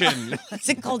vacation. what's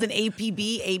it called? An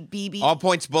APB, ABB. All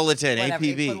points bulletin, whatever.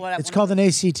 You put APB, whatever- It's called an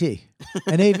ACT,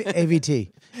 an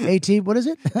AVT. AT, what is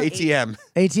it? ATM.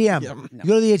 ATM. You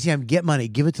go to the ATM, get money,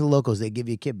 give it to the locals, they give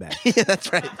you a kid back. Yeah,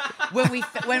 that's right. when we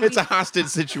It's a hostage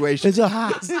situation. It's a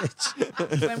hostage.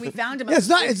 when we found him. Yeah,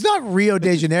 it's not Rio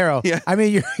de Janeiro. Yeah. I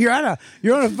mean, you're on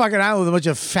a fucking island with a bunch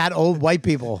of fat old white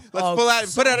people.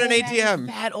 Let's put out an ATM.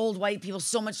 Bad old white people.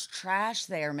 So much trash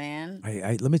there, man.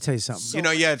 Let me tell you something. So You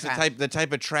know, yeah, much it's trash. the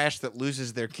type of trash that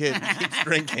loses their kid and keeps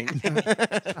drinking.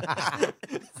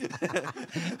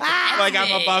 Like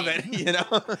I'm above it, you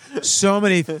know. So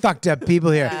many fucked up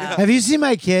people here. Have you seen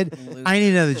my kid? I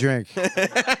need another drink.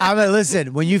 I'm like,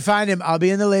 listen, when you find him, I'll be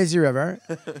in the lazy river,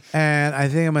 and I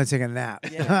think I'm gonna take a nap.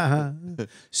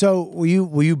 So were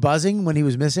you buzzing when he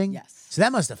was missing? Yes. So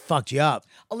that must have fucked you up.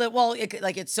 Well,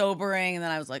 it's sobering, and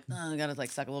then I was like, I gotta like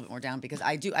suck a little bit more down because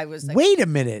I was like, Wait a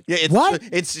minute. Yeah, what?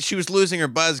 She was losing her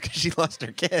buzz because she lost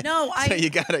her kid. No, So you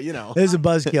gotta, you know. There's a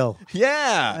buzzkill.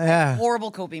 Yeah. Yeah.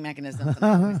 horrible coping mechanisms that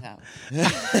I always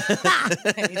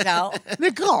have. Can you tell?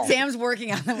 Nicole. Sam's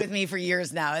working on them with me for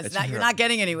years now. It's not. You're not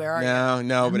getting anywhere, are you?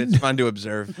 No, but it's fun to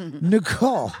observe.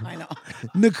 Nicole. I know.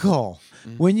 Nicole.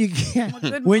 When you get, a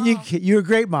good when mom. you're a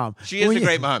great mom. She is When a you-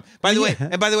 great mom. By the way, Yeah.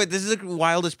 and by the way, this is the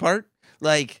wildest part.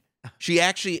 Like, she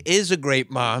actually is a great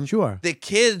mom. Sure. The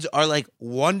kids are like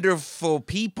wonderful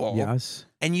people. Yes.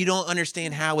 And you don't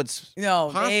understand how it's No,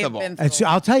 they've possible. been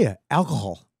I'll tell you,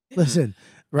 alcohol. Listen,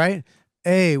 right?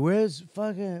 Hey, where is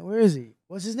he?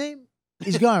 What's his name?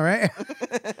 He's gone, right?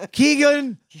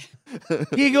 Keegan.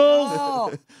 Kegels.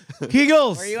 Oh,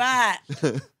 Kegels. where you at?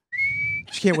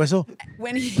 She can't whistle.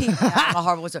 When I'm a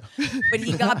horrible whistle. But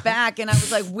he got back and I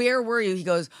was like, where were you? He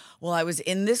goes, well, I was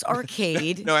in this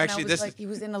arcade. No, And actually, I was this like, he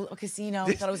was in a casino.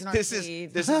 I thought it was an arcade.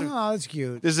 This is Oh, that's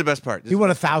cute. the best part. He won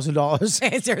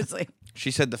 $1,000. Seriously.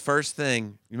 She said the first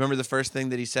thing. You remember the first thing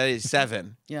that he said? He's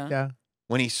 7 Yeah. Yeah.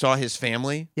 when he saw his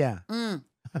family. Yeah.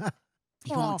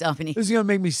 He walked up and he This is gonna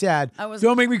make me sad. I was-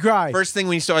 Don't make me cry. First thing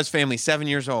when he saw his family, 7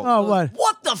 years old. Oh, what?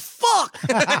 What the fuck?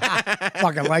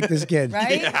 Fucking like this kid.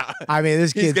 right? Yeah. I mean,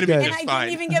 this He's kid's gonna be good. And I Fine.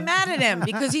 didn't even get mad at him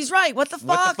because he's right. What the fuck?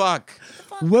 What the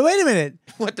fuck? Wait a minute.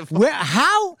 What the fuck? Where?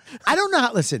 How? I don't know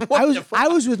how. Listen, I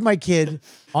was with my kid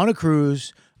on a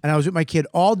cruise, and I was with my kid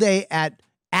all day at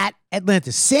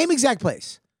Atlantis, same exact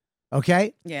place.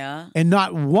 Okay, Yeah. and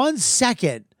not 1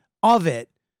 second of it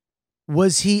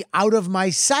was he out of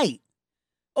my sight.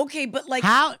 Okay, but like.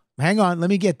 How? Hang on, let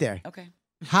me get there. Okay.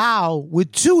 How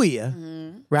with 2 of you,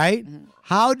 Mhm. right?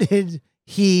 How did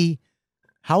he?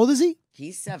 How old is he?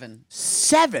 He's 7.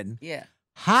 7. Yeah.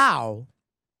 How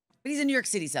But he's in New York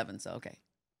City 7, so okay.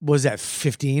 was that?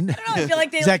 15? I don't know. I feel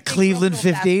like they Is that they Cleveland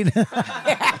grow up 15?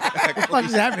 What the fuck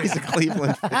does that mean? He's a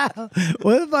Cleveland.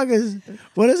 What the fuck is?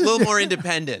 What is A it? little more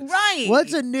independent. Right.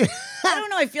 What's a new? I don't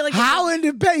know. I feel like How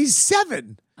independent? He's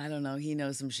 7. I don't know. He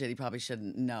knows some shit he probably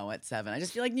shouldn't know at 7. I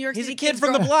just feel like New York He's City a kid kids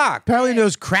from the grow- block. Apparently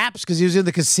knows craps because he was in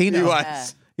the casino. He was. Yeah.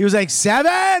 He was like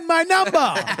 7, my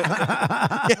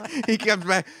number. He comes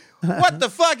back. What the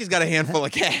fuck? He's got a handful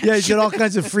of cash. Yeah, he's got all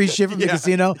kinds of free shit from the Yeah,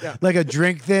 casino, like a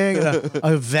drink thing, and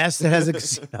a vest that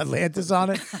has Atlantis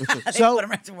on it. So put him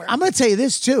right to work. I'm going to tell you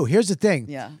this too. Here's the thing.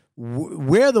 Yeah.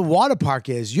 Where the water park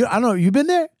is, I don't know. You been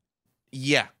there?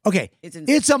 Yeah. Okay, It's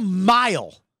it's a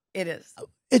mile. It is.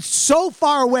 It's so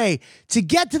far away to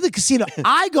get to the casino.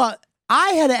 I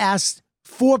had to ask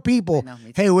 4 people, I know,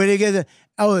 me too. hey, where do you get the,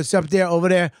 oh, it's up there, over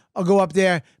there. I'll go up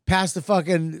there, past the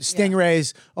fucking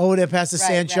stingrays, over there, past the Right,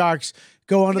 sand right. sharks,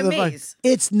 go under Like a the, maze.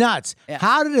 it's nuts. Yeah.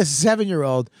 How did a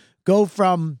 7-year-old go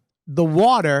from the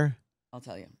water, I'll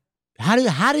tell you. how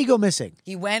do you go missing?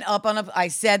 He went up on a. I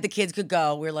said the kids could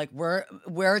go. We're like,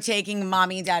 we're taking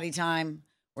mommy and daddy time.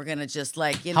 We're gonna just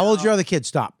like, you know. How old's your other kid?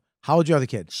 Stop. How old's your other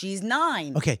kid? She's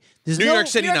 9. Okay. There's New no, York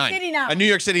City New York 9. City now. A New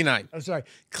York City 9. I'm sorry.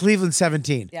 Cleveland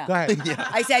 17. Yeah. Go ahead.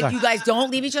 I said, you guys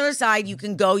don't leave each other's side. You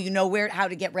can go. You know how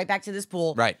to get right back to this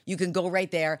pool. Right. You can go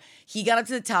right there. He got up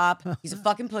to the top. He's a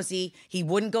fucking pussy. He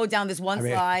wouldn't go down this one I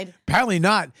mean, slide. Apparently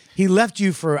not. He left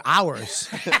you for hours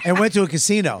and went to a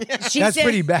casino. She That's said-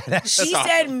 pretty bad. She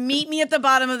said, meet me at the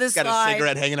bottom of this Got slide. a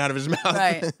cigarette hanging out of his mouth.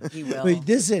 Right. He will. Wait,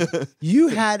 you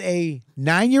had a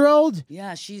 9-year-old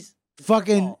Yeah, she's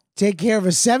fucking take care of a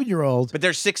 7-year-old. But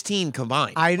they're 16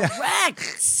 combined.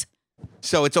 correct.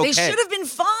 So it's okay. They should have been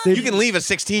fine. You can leave a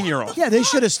 16-year-old. Yeah, they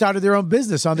should have started their own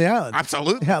business on the island.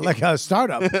 Absolutely. Yeah, like a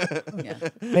startup. Yeah.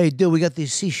 Hey, dude, we got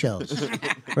these seashells.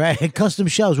 Right? Custom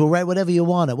shells. We'll write whatever you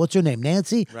want. What's her name?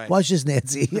 Nancy? Right. Watch this,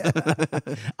 Nancy.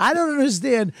 I don't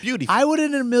understand. Beautiful. I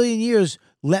wouldn't in a million years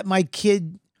let my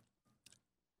kid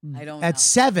I don't at know.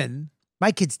 7.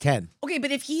 My kid's 10. Okay,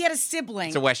 but if he had a sibling,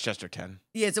 It's a Westchester 10.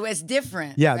 yeah, so it's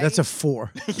different. Yeah, right? that's a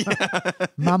 4.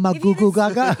 Mama If goo he goo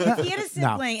had a- gaga. If he had a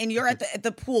sibling and you're at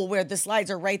the pool where the slides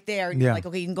are right there, and Yeah. you're like,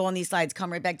 okay, you can go on these slides,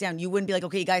 come right back down. You wouldn't be like,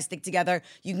 okay, you guys stick together.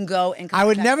 You can go and come I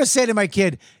would back. never say to my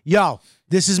kid, yo,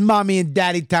 this is mommy and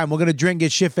daddy time. We're going to drink,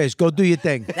 get shit faced. Go do your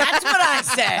thing. That's what I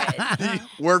said.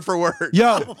 Word for word.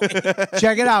 Yo,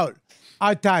 check it out.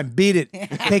 Our time. Beat it.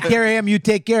 Take care of him. You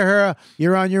take care of her.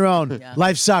 You're on your own. Yeah.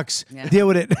 Life sucks. Yeah. Deal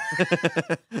with it.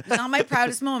 It's not my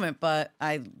proudest moment, but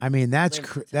I. I mean, that's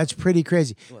Lived that's pretty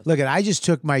crazy. Look, I just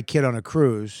took my kid on a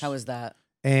cruise, How was that?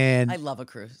 and I love a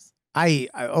cruise. I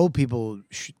old people,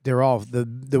 they're all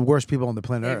the worst people on the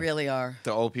planet They Earth. really are.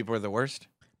 The old people are the worst.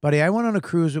 Buddy, I went on a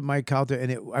cruise with Mike Calter,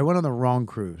 and I went on the wrong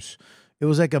cruise. It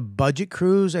was like a budget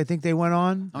cruise, I think they went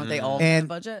on. Aren't they all on And the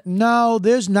budget? no,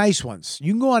 there's nice ones.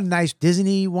 You can go on nice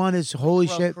Disney one. Is holy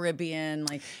Royal shit. Caribbean,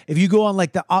 like If you go on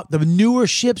like the newer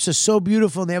ships are so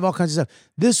beautiful and they have all kinds of stuff.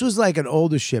 This was like an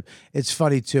older ship. It's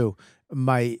funny too.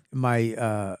 My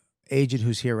agent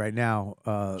who's here right now.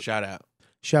 Shout out.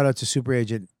 Shout out to super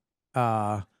agent.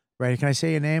 Right? Can I say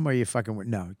your name or you fucking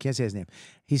no? You can't say his name.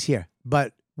 He's here.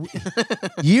 But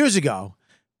years ago,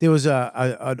 there was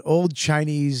an old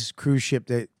Chinese cruise ship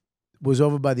that was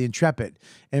over by the Intrepid,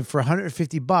 and for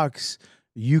 $150,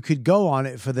 you could go on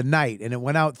it for the night. And it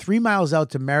went out 3 miles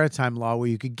out to Maritime Law where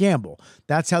you could gamble.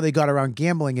 That's how they got around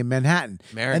gambling in Manhattan.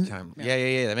 Maritime.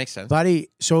 Yeah. That makes sense. Buddy,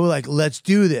 so we're like, let's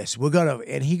do this. We're gonna,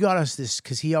 and he got us this,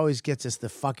 because he always gets us the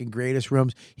fucking greatest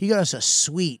rooms. He got us a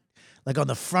suite, like on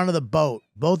the front of the boat.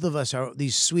 Both of us are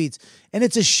these suites. And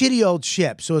it's a shitty old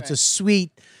ship. So it's a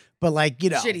suite, but like, you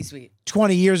know, Shitty suite.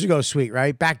 20 years ago suite,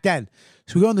 right? Back then.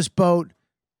 So we go on this boat.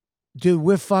 Dude,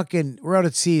 we're out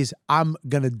at seas. I'm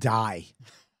gonna die.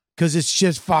 Because it's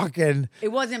just fucking. It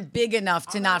wasn't big enough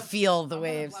to not feel the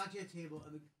waves.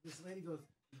 This lady goes,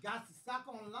 you got to suck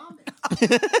on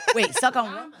lemons. Wait, suck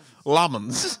on what?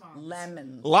 Lemons.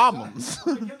 Lemons. Lemons.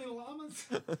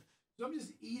 So I'm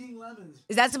just eating lemons.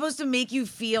 Is that supposed to make you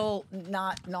feel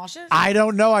not nauseous? I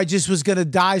don't know. I just was gonna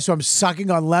die, so I'm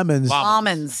sucking on lemons.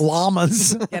 Almonds.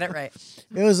 Llamas. Get it right.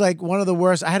 It was like one of the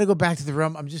worst. I had to go back to the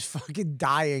room. I'm just fucking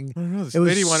dying. I don't know. This It was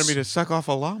lady wanted me to suck off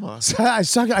a llama.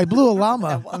 I blew a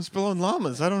llama. I'm spilling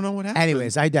llamas. I don't know what happened.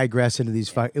 Anyways, I digress into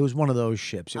these. It was one of those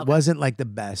ships. It wasn't like the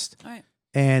best. All right.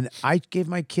 And I gave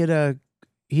my kid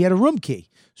he had a room key.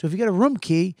 So if you get a room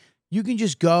key, you can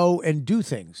just go and do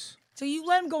things. So you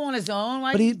let him go on his own?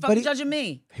 Why But are he- you but fucking he- judging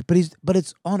me? But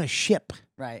it's on a ship.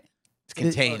 Right. It's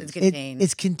contained. It's contained.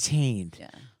 It's contained. Yeah.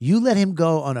 You let him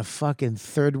go on a fucking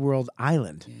third world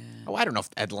island. Oh, I don't know if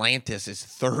Atlantis is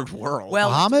third world. Well,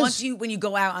 Bahamas? when you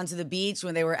go out onto the beach,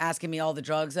 when they were asking me all the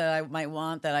drugs that I might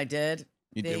want, that I did.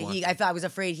 You did one. I was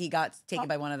afraid he got taken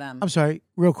by one of them. I'm sorry,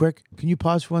 real quick. Can you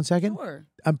pause for 1 second? Sure.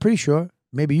 I'm pretty sure.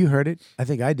 Maybe you heard it. I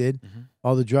think I did.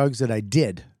 All the drugs that I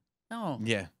did. No.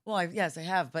 Yeah. Well, yes, I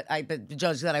have, but the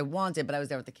judge that I wanted, but I was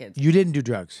there with the kids. You didn't do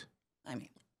drugs. I mean,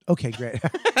 Okay, great.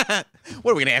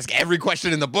 What are we gonna ask every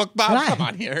question in the book, Bob? Come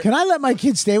on here. Can I let my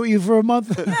kid stay with you for a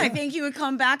month? yeah, I think he would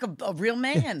come back a real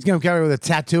man. He's gonna come with a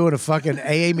tattoo and a fucking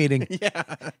AA meeting.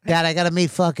 Dad, I gotta meet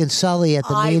fucking Sully at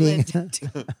the meeting.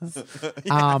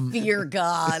 Fear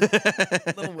God,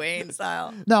 Little Wayne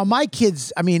style. No, my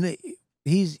kids. I mean,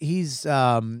 he's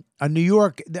a New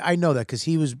York. I know that because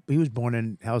he was born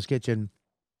in Hell's Kitchen,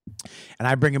 and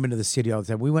I bring him into the city all the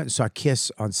time. We went and saw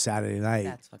Kiss on Saturday night,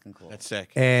 That's fucking cool. That's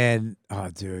sick. and oh,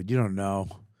 dude, you don't know.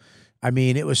 I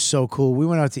mean, it was so cool. We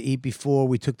went out to eat before.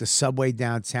 We took the subway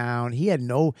downtown.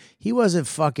 He wasn't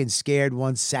fucking scared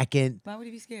 1 second. Why would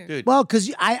he be scared? Dude. Well,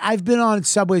 because I've been on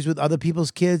subways with other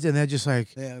people's kids, and they're just like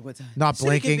Yeah, what's not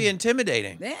City can be blinking.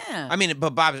 intimidating. Yeah. I mean,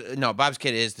 but Bob's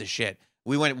kid is the shit.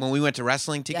 When we went to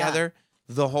wrestling together.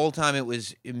 The whole time it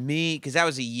was me, because that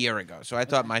was a year ago. So I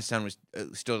thought my son was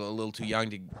still a little too young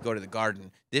to go to the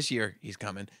garden. This year he's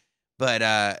coming, but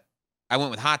I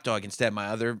went with Hot Dog instead. My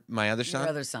other son, Your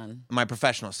other son. my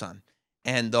professional son,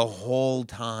 and the whole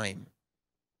time,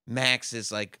 Max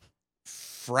is like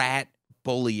frat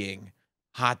bullying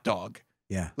Hot Dog.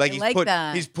 Yeah. Like, I like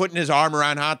that. he's putting his arm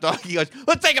around Hot Dog. He goes,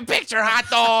 "Let's take a picture, Hot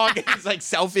Dog." And he's like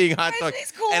selfieing Hot Dog.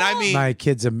 He's cool. And I mean, My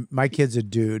kid's a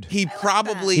dude. he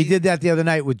probably He did that the other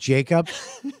night with Jacob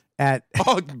at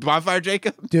Oh, Bonfire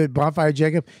Jacob. dude Bonfire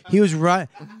Jacob. He was run.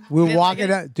 We were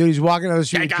walking out. Dude, he's walking down the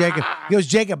street with Jacob. He goes,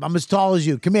 Jacob, I'm as tall as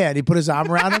you. Come here. And he put his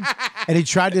arm around him, and he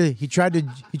tried to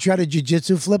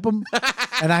jujitsu flip him.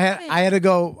 And I had to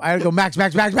go. Max,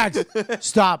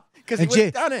 stop. 'Cause he And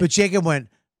would've done it. But Jacob went,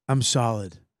 I'm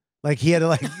solid. Like he had to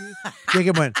like.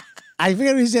 Jacob went. I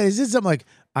forget what he said. He said something like,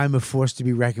 I'm a force to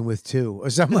be reckoned with too, or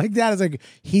something like that. It's like,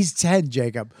 he's 10,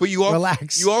 Jacob. But you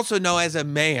relax. You also know, as a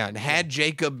man, had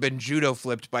Jacob been judo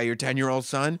flipped by your 10-year-old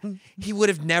son, he would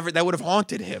have never. That would have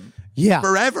haunted him. Yeah.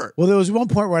 Forever. Well, there was one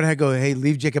point where I had to go, hey,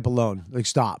 leave Jacob alone. Like,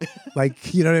 stop.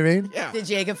 Like, you know what I mean? Yeah. Did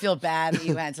Jacob feel bad that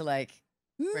you had to like?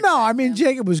 No, I mean, him.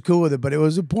 Jacob was cool with it, but it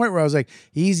was a point where I was like,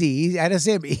 easy. I had to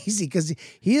say him easy because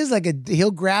he is like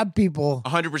he'll grab people.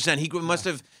 100%.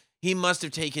 He must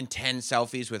have taken 10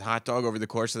 selfies with Hot Dog over the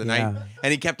course of the Yeah. night,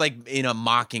 and he kept like in a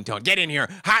mocking tone. Get in here,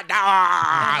 Hot Dog.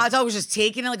 Hot Dog was just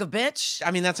taking it like a bitch. I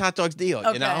mean, that's Hot Dog's deal,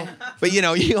 you know. Okay. But you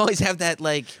know, you always have that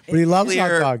like. But he loves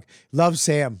clear- Hot Dog. Loves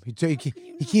Sam. He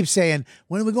keeps saying,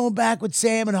 when are we going back with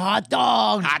Sam and Hot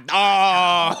Dog? Hot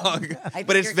Dog. I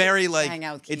But it's figured very he'd like hang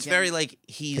out with it's Keegan. very like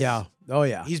he's Yeah. Oh,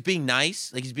 yeah. he's being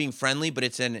nice, like he's being friendly, but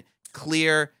it's an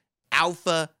clear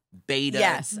alpha beta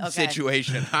Yes, okay.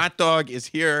 situation. Hot Dog is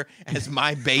here as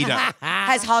my beta.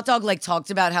 Has Hot Dog like talked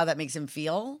about how that makes him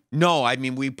feel? No, I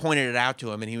mean, we pointed it out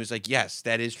to him, and he was like, yes,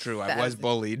 that is true. I That was is-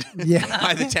 bullied Yeah.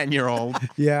 by the 10-year-old.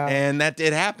 Yeah. And that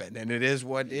did happen, and it is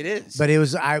what it is. But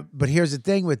but here's the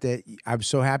thing with it. I'm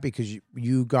so happy because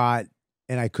you got,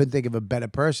 and I couldn't think of a better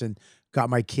person, got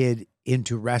my kid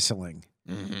into wrestling,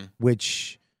 Mhm.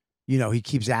 which he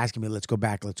keeps asking me, let's go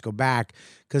back.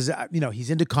 Because, he's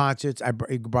into concerts. I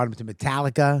brought him to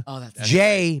Metallica. Oh, that's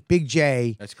Big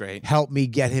J, That's great. helped me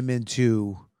get him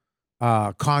into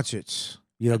concerts.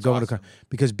 That's going awesome.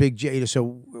 because Big J. So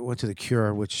we went to The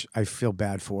Cure, which I feel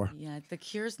bad for. Yeah, The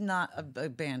Cure's not a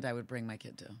band I would bring my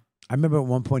kid to. I remember at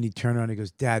one point he turned around and he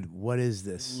goes, "Dad, what is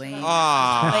this?" Lame,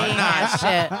 Aw. lame ass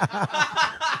shit.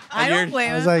 I you're- don't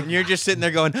blame I was him. like, And you're just sitting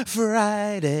there going,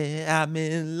 Friday, I'm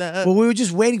in love. well, we were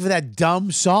just waiting for that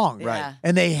dumb song, Yeah.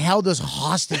 and they held us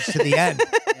hostage to the end.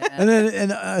 Yeah. And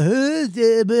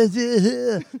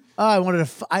I wanted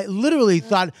to. I literally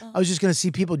thought I was just gonna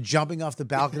see people jumping off the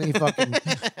balcony, fucking.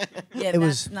 Yeah, It that's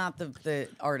was- not the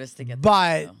artist to get.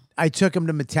 But Though. I took him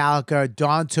to Metallica.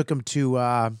 Dawn took him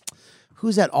to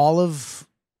who's that? Olive?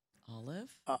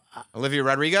 Olive, Olivia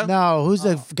Rodrigo? No, who's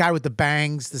the guy with the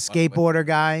bangs? The skateboarder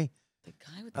guy. the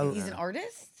guy with he's an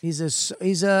artist. He's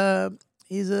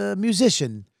a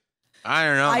musician. I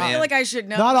don't know, I man. feel like I should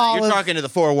know. Not Olive. You're talking to the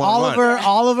 411.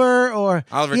 Oliver, or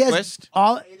Oliver he has- Twist?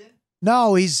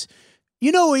 No, he's.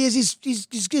 You know who he is?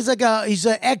 He's like he's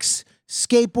an ex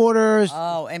skateboarder.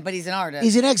 Oh, but he's an artist.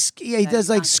 He's an ex. Yeah, he No, does he's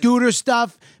like not gonna- scooter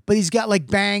stuff, but he's got like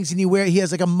bangs and he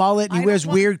has like a mullet. And I he don't wears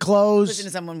want weird Listen clothes. to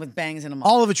someone with bangs in a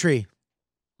Oliver Tree.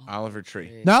 Oliver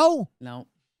Tree. No, No.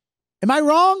 am I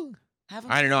wrong? Have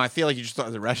him. I don't know. I feel like you just thought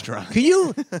of the restaurant. Can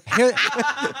you?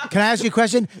 Can I ask you a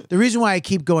question? The reason why I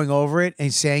keep going over it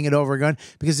and saying it over again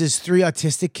because there's 3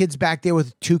 autistic kids back there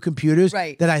with 2 computers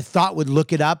Right. that I thought would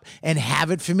look it up and have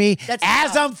it for me That's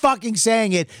as tough. I'm fucking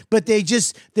saying it, but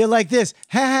they're like this,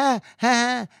 ha ha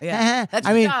ha Yeah. ha. That's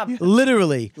I your mean, job.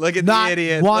 literally, Look at not the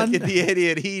idiot. One, Look at the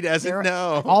idiot. He doesn't They're-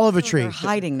 know. Oliver They're Tree.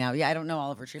 hiding now. Yeah, I don't know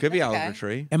Oliver Tree. Could be but that's Oliver okay.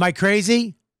 Tree. Am I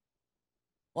crazy?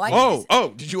 Well, I Oh, just- oh,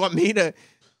 did you want me to?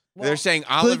 well, They're saying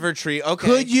Oliver Tree. Okay.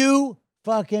 Could you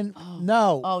fucking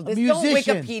no? Oh, a this don't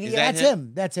musician. Wikipedia. Is that That's him?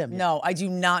 him. That's him. No, I do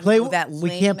not Play- know that we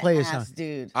lame can't play his ass song.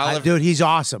 dude. Oliver. Dude, he's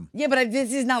awesome. Yeah, but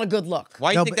this is not a good look.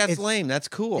 Why do No, you think but that's it's- lame? That's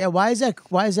cool. Yeah, why is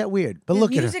that weird? But His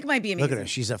look at her. music might be Look at her. amazing.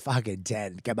 She's a fucking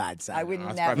 10. Come on, son. I would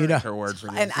That's never. probably You know- her word for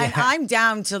you. And I'm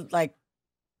down to like,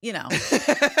 no.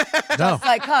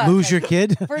 like her. Lose your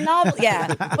kid? For novel, yeah,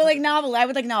 but like novel, I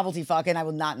would like novelty fuck, and I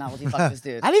will not novelty fuck this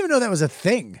dude. I didn't even know that was a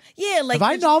thing. Yeah, like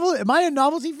Am I a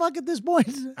novelty fuck at this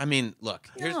point? I mean, look.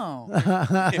 Here's, No,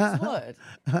 would.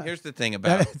 here's the thing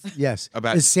about. Yes.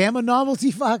 About- Is Sam a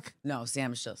novelty fuck? No,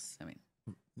 Sam's just. I mean,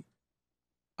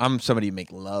 I'm somebody you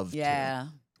make love. yeah.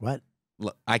 What?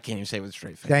 To. I can't even say it with a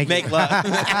straight face. Thank you. make love.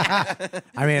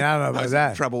 I mean, I don't know I about was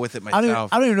that. in trouble with it I myself.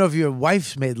 don't even know if your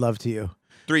wife's made love to you.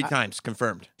 3 times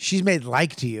confirmed. She's made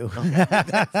like to you.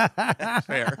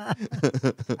 Fair.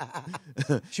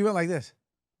 She went like this.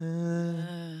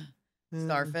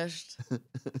 Starfished.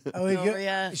 Are we Over good?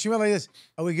 yet? She went like this.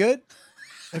 Are we good?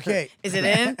 Okay. Is it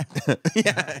in?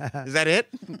 Yeah. Is that it?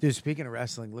 Dude, speaking of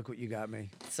wrestling, look what you got me.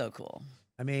 So cool.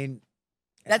 I mean,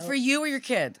 That's for you or your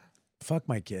kid? fuck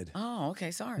my kid. Oh, okay.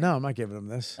 Sorry. No, I'm not giving him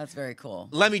this. That's very cool.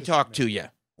 Let me talk to you.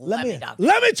 Let me talk.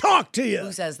 Let me talk to you.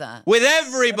 Who says that? With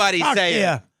everybody Talk to saying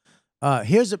ya.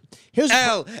 Here's a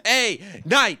L.A.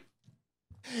 Night.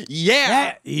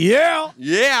 Yeah. yeah. Yeah.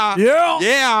 Yeah. Yeah.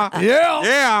 Yeah.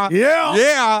 Yeah. Yeah.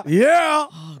 Yeah. Yeah.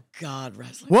 Oh God,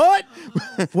 wrestling. What?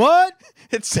 What?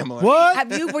 It's similar.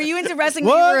 What? Were you into wrestling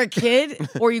when you What? were a kid,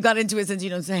 or you got into it since you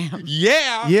know Sam?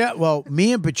 Yeah. Yeah, well,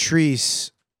 me and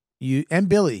Patrice, and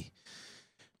Billy,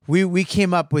 we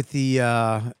came up with the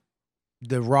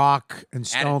Rock and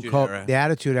Stone Attitude Cold, Era. the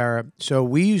Attitude Era. So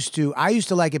I used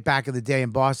to like it back in the day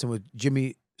in Boston with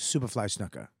Jimmy Superfly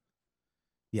Snuka.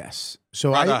 Yes.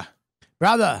 So Brother.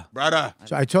 brother.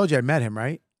 So I told you I met him,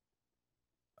 right?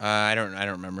 I don't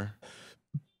remember.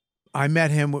 I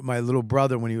met him with my little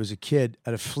brother when he was a kid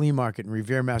at a flea market in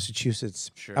Revere,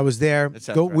 Massachusetts. Sure. I was there. That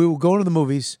sounds right. We were going to the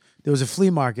movies. There was a flea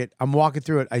market. I'm walking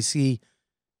through it. I see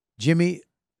Jimmy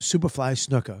Superfly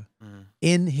Snuka Mhm.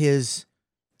 in his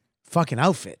fucking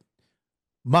outfit.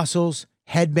 Muscles,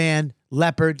 headband,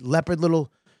 leopard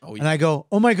little. Oh, And I go,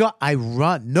 oh my God. I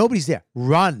run. Nobody's there.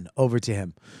 Run over to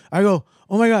him. I go,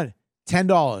 oh my God.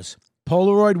 $10.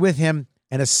 Polaroid with him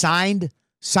and a signed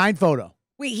photo.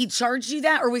 Wait, he charged you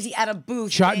that, or was he at a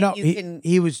booth? and No, you he, can,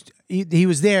 he was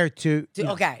there to. you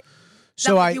know. okay.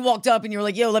 So you walked up and you were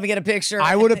like, "Yo, let me get a picture."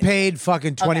 I would have paid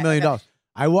fucking $20 million. okay.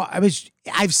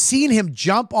 I've seen him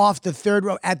jump off the third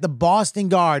row at the Boston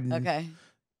Garden. Okay.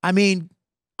 I mean,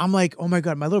 I'm like, oh my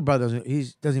God, my little brother doesn't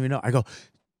even know. I go,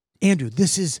 Andrew,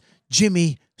 this is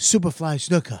Jimmy Superfly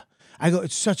Snuka. I go,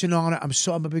 it's such an honor. I'm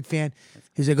a big fan.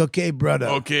 He's like, okay, brother.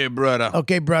 Okay, brother.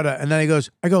 Okay, brother. And then he goes,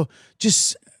 he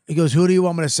goes, who do you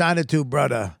want me to sign it to,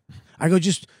 brother? I go,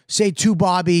 just say to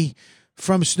Bobby,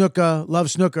 from Snooker,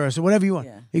 love Snooker. I said, whatever you want.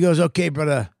 Yeah. He goes, okay,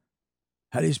 brother.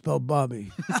 How do you spell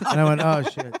Bobby? And I went, oh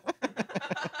shit.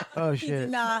 Oh shit.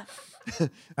 Nah.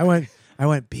 I went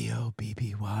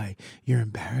Bobby. You're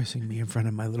embarrassing me in front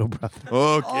of my little brother.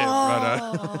 Okay, brother.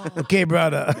 Oh, Okay,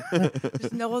 brother.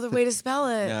 there's no other way to spell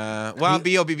it. Well,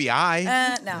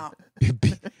 Bobbi. No.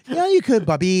 Yeah, you could,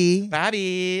 Bobby.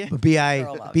 Bobby.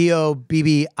 Girl Bobby.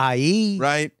 Bobbie.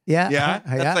 Right? Yeah. Yeah.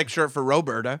 Yeah. That's like short for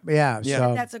Roberta. Yeah. Yeah.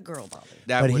 So, That's a girl Bobby.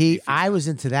 That but would be I was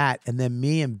into that, and then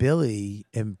me and Billy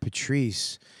and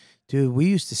Patrice, dude, we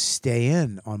used to stay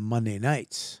in on Monday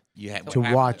nights you had, to what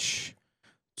happened? watch.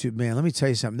 Man, let me tell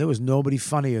you something. There was nobody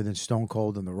funnier than Stone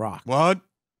Cold and The Rock. What?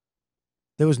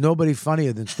 There was nobody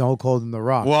funnier than Stone Cold and The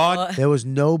Rock. What? There was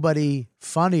nobody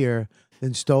funnier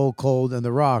than Stone Cold and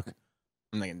The Rock.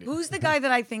 I'm not gonna do Who's the guy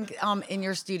that I think in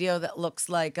your studio that looks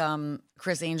like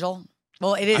Chris Angel?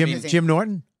 Well, it is Chris Angel. Jim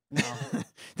Norton? No.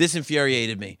 This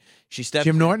infuriated me. She stepped.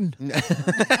 Jim Norton?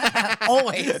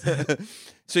 Always.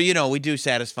 So we do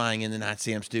Satisfying in the Not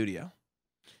Sam studio,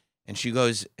 and she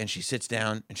goes and she sits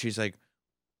down and she's like,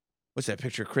 "What's that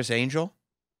picture of Chris Angel?"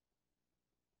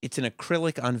 It's an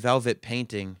acrylic on velvet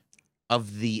painting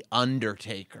of the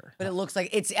Undertaker. But it looks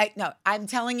like no. I'm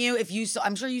telling you, if you saw,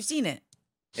 I'm sure you've seen it.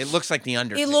 It looks like the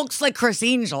Undertaker. It looks like Chris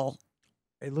Angel,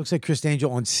 It looks like Chris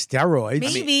Angel on steroids.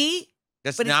 maybe,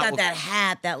 That's but it's not got what- that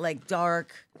hat, that like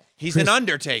dark. He's Chris- an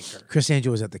Undertaker. Chris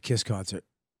Angel was at the Kiss concert.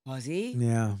 Was he?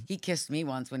 Yeah. He kissed me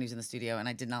once when he was in the studio, and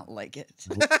I did not like it.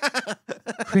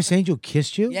 Chris Angel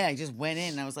kissed you? Yeah, he just went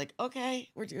in, and I was like, okay,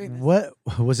 we're doing this. What?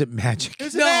 Was it magic? It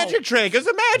was No. a magic trick. It was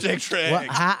a magic trick. What,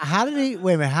 how did he,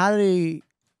 wait a minute, how did he,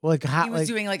 like, how, He was like,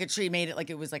 doing like a tree, made it like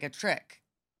it was like a trick.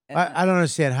 And I don't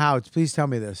understand how. Please tell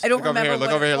me this. I don't Look over remember here, look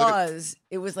what over it here, look at- was.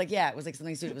 It was like, yeah, it was like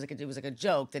something stupid. It was like a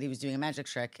joke that he was doing a magic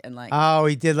trick, and like Oh,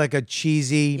 he did like a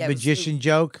cheesy Yeah, it was- magician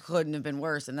joke. couldn't have been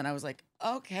worse. And then I was like,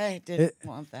 okay, didn't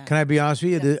want that. Can I be honest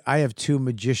with you? I have two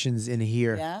magicians in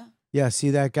here. Yeah, Yeah,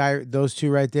 see that guy, those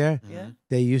two right there? yeah,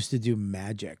 They used to do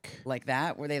magic. like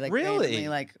that, where they like Really? randomly,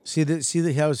 like See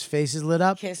how his face is lit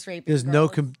up? kiss rape. There's no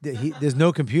there's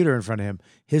no computer in front of him.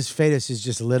 His face is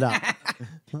just lit up.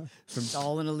 It's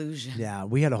all an illusion. Yeah,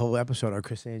 we had a whole episode on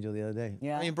Chris Angel the other day.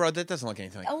 Yeah, I mean, bro, that doesn't look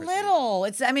anything like a Chris little.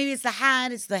 It's maybe it's the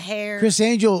hat, it's the hair. Chris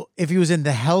Angel, if he was in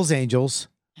the Hell's Angels,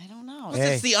 I don't know.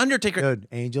 Hey. It's the Undertaker. good.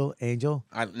 Angel.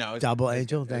 No, Double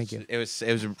Angel, thank you. It was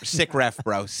a sick ref,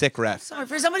 bro. Sick ref. Sorry,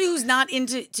 for somebody who's not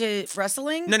into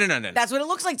wrestling. No. That's what it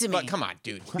looks like to me. But come on,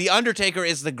 dude. The Undertaker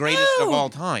is the greatest of No. all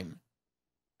time.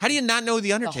 How do you not know the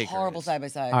It's Undertaker? a horrible is? side by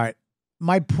side. All right.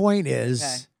 My point is,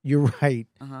 Okay. you're right.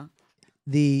 Uh huh.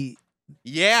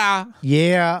 Yeah.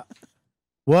 Yeah.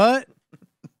 What?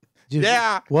 Just-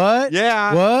 Yeah. What?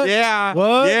 Yeah. What? Yeah.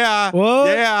 What? Yeah. What?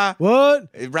 Yeah. What?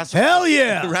 Wrestling. Hell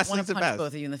yeah. I want Wrestling's to the punch best.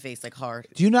 both of you in the face like hard,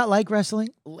 Do you not like wrestling?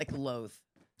 like loathe.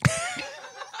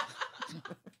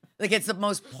 Like it's the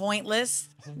most pointless,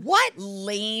 What?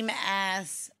 lame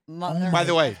ass mother. By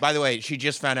the way, she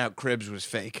just found out Cribs was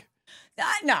fake.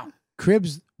 No,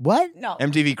 Cribs? What? no.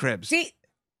 MTV Cribs. See,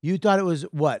 You thought it was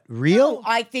what? Real? no,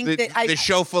 I think The, that I. the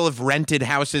show full of rented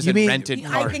houses You and mean- rented I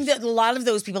cars. think that a lot of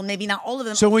those people, maybe not all of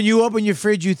them. So when you open your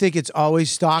fridge, you think it's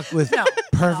always stocked with No.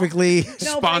 perfectly.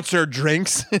 No, Sponsored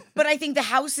drinks. but I think the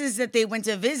houses that they went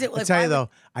to visit. I'll Like, tell you why would- though,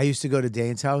 I used to go to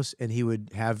Dane's house and he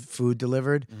would have food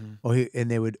delivered, or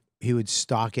he would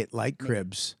stock it like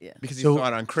Cribs. Yeah. Because he So- saw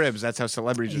it on Cribs. That's how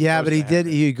celebrities are Yeah, supposed but he to have did.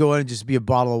 it. He'd go in and just be a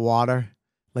bottle of water,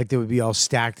 like they would be all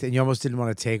stacked, and you almost didn't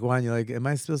want to take one. You're like, "Am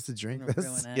I supposed to drink Ruin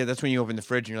this?" it. Yeah, that's when you open the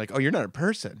fridge and you're like, oh, you're not a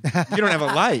person. You don't have a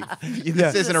life. Yeah.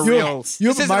 This isn't a You- real. you This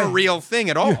open isn't my- a real thing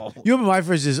at all. You open my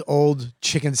fridge is old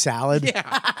chicken salad. Yeah.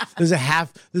 There's a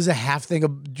half thing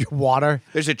of water.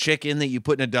 There's a chicken that you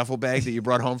put in a duffel bag that you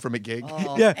brought home from a gig.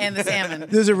 Oh, Yeah. and the salmon.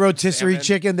 There's a rotisserie Salmon.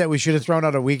 chicken that we should have thrown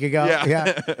out a week ago.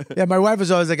 Yeah. Yeah. My wife was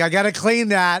always like, I gotta clean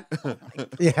that.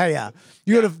 Yeah.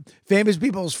 You go to famous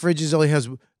people's fridges only has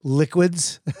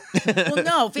liquids. Well,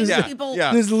 no, famous Yeah, people.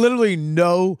 yeah. There's literally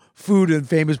no food in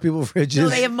famous people fridges. No,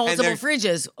 they have multiple they're-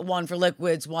 fridges. One for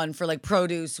liquids, one for like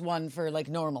produce, one for like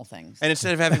normal things. And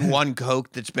instead of having one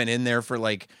Coke that's been in there for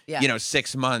like, Yeah.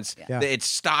 6 months, Yeah. it's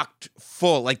stocked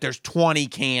full. Like there's 20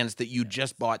 cans that you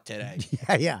just bought today.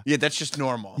 Yeah. Yeah, that's just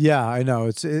normal. Yeah, I know.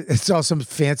 It's all some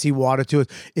fancy water to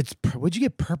it. Where'd you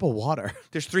get purple water?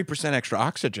 There's 3% extra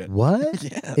oxygen. What?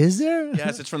 Is there?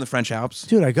 Yes, it's from the French Alps.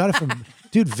 Dude, I got it from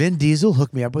Vin Diesel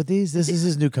hook me up with these? This is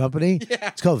his new company. Yeah.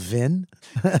 It's called Vin.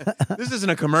 This isn't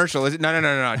a commercial, is it? No.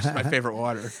 It's just my favorite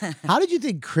water. How did you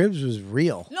think Cribs was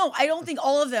real? No, I don't think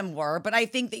all of them were, but I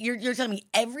think that you're telling me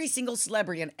every single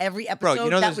celebrity in every episode Bro, you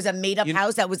know that there's- was a made up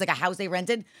house, that was like a house they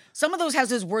rented. Some of those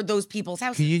houses were those people's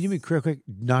houses. Can you give me quick,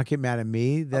 not get mad at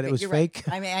me that Okay, it was you're fake?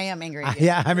 Right. I mean, I am angry. At you.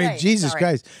 Yeah, I mean, Right, Jesus sorry.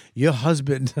 Christ, your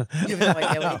husband. You have no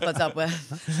idea what's up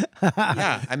with.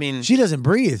 Yeah, I mean, She doesn't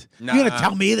breathe. Nah. You're gonna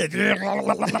tell me that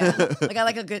Like I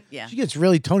like a good she gets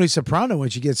really Tony Soprano when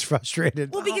she gets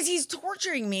frustrated. Well, because he's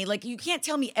torturing me. Like you can't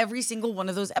tell me every single one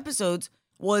of those episodes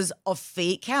was a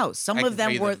fake house. Some I of can tell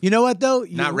them you were. that. You know what though?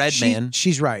 Not Red Man.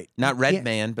 She's right. not You Red can't-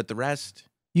 Man, but the rest.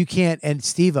 You can't. And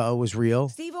Steve-O was real.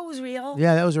 Steve-O was real.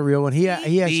 Yeah, that was a real one. He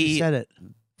actually The- said it.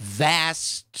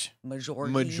 Vast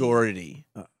majority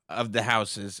of the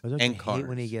houses Don't you and hate cars.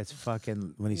 when he gets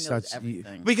fucking when he He knows starts.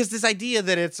 everything. Because this idea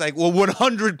that it's like, well,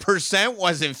 100%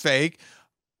 wasn't fake.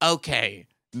 Okay,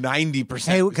 90%.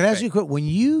 Hey, was can I ask you a fake. quick? When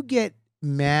you get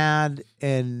mad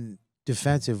and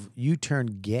defensive, you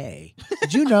turn gay.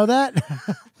 Did you know that?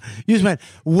 You just went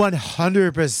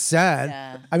 100%.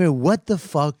 Yeah. I mean, what the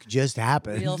fuck just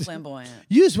happened? Real flamboyant.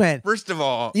 You just went. First of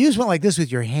all, You just went like this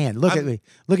with your hand. Look at I'm- me.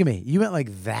 Look at me. You went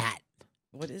like that.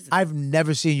 What is it? I've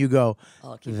never seen you go.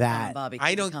 Oh, keep it that. coming, Bobby.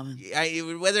 I Keep it don't.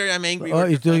 coming. Whether I'm angry Oh, or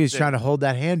he's doing. He's defensive, trying to hold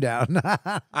that hand down.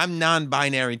 I'm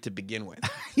non-binary to begin with.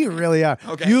 You really are.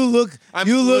 Okay. You look. I'm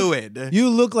you fluid. Look, you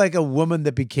look like a woman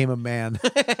that became a man. A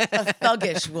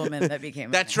thuggish woman that became.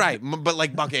 a That's man. right, but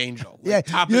like Buck Angel. Like Yeah,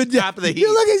 top, you top of the heat.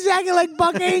 You look exactly like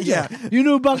Buck Angel. Yeah. You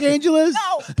know who Buck Angel is?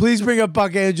 No. Please bring up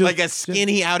Buck Angel. like a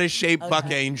skinny, out of shape Buck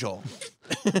Angel.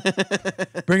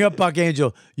 Bring up Buck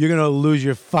Angel. You're gonna lose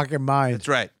your fucking mind. That's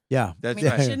right. Yeah. That's I mean,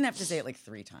 right. you shouldn't have to say it like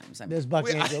 3 times. I mean, There's Buck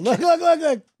Wait, Angel.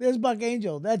 Look. There's Buck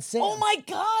Angel. That's Sam. oh my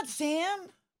God, Sam!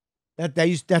 That's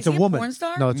Is a he a woman. porn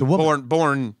star? No, it's a woman.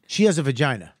 Born. She has a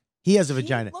vagina. He has a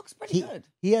vagina. looks pretty good.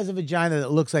 He has a vagina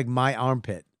that looks like my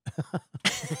armpit.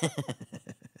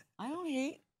 I don't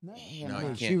hate. No, him.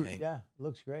 you She- can't hate. yeah,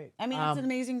 looks great. I mean, it's an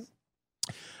amazing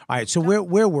All right, so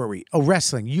where were we? Oh,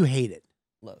 wrestling. You hate it.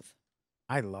 love.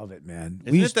 I love it, man.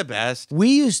 Isn't it the best? we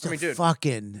used to I mean, dude.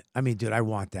 fucking. I mean, dude, I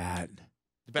want that.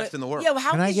 The best But- in the world. Yeah, well,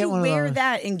 how Can I could get you one of wear those?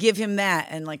 that and give him that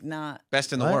and like not?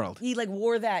 Best in the What? world. He like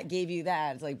wore that, gave you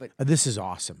that. It's like, but, This is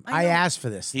awesome. I I know. asked for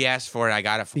this. He asked for it. I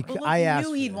got it for him. Because but look, I you asked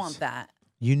knew for he'd this. want that.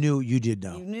 You knew. You did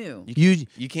know. You knew. You.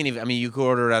 You can't even. I mean, you could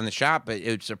order it on the shop, but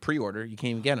it's a pre-order. You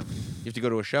can't even get them. You have to go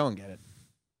to a show and get it.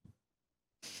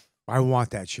 I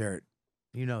want that shirt.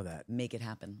 You know that. Make it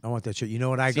happen. I want that shirt. You know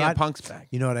what I CM got? Punk's back.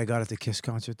 You know what I got at the Kiss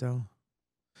concert though?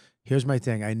 Here's my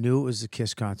thing. I knew it was the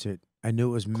Kiss concert. I knew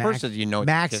it was Of course, you know it's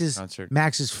a Kiss Max's concert.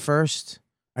 Max's first.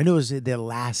 I knew it was their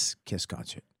last Kiss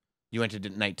concert. You went to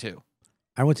night 2.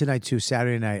 I went to night 2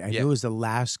 Saturday night. I Yeah. knew it was the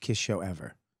last Kiss show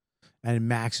ever, and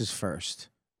Max's first.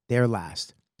 Their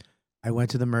last. I went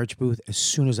to the merch booth as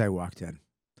soon as I walked in,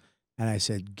 and I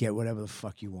said, "Get whatever the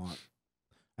fuck you want."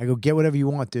 I go, "Get whatever you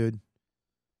want, dude."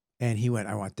 And he went,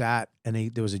 "I want that."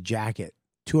 And there was a jacket,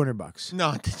 $200.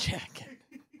 Not the jacket.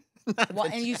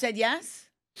 What, and you said yes?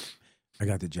 I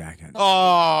got the jacket.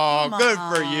 Oh, Come good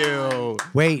for you.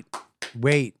 Wait.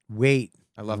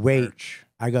 I love Wait. merch.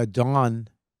 I got Dawn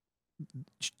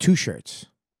 2 shirts.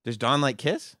 Does Dawn like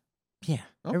Kiss? Yeah.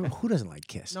 Okay. Who doesn't like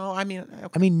Kiss? No, I mean,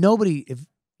 I mean, nobody.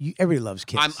 Everybody loves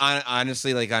Kiss. I'm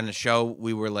honestly like on the show.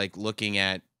 We were like looking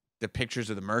at the pictures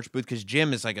of the merch booth because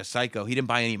Jim is like a psycho. He didn't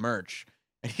buy any merch,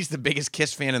 and he's the biggest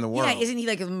Kiss fan in the world. Yeah, isn't he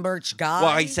like a merch guy?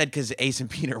 Well, he said because Ace and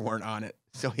Peter weren't on it,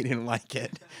 so he didn't like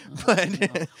it.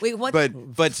 But Wait, what?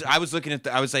 but I was looking at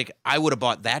I was like, I would have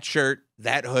bought that shirt,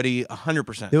 that hoodie,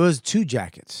 100%. There was 2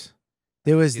 jackets.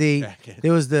 There was the Jacket.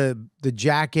 there was the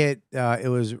jacket. It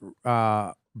was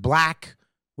black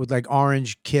with like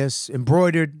orange Kiss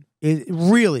embroidered.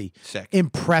 Really Sick.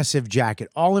 impressive jacket,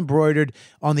 all embroidered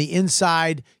on the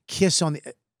inside. Kiss on the.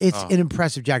 It's Oh. an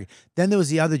impressive jacket. Then there was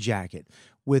the other jacket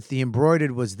with the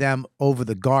embroidered was them over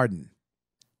the garden.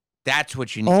 That's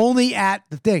what you need. Only at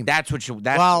the thing. That's what you.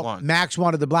 That's well, the one. Max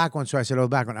wanted the black one, so I said, "Oh, the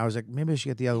black one." I was like, maybe I should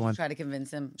get the other one. Try to convince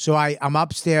him. So I'm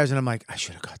upstairs and I'm like, I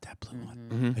should have got that blue one.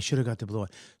 Mhm. I should have got the blue one.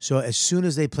 So as soon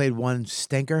as they played one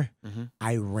stinker, Mhm.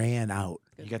 I ran out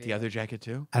You got the other jacket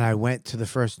too? and I went to the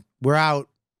first. We're out.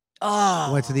 Oh,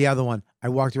 I went to the other one. I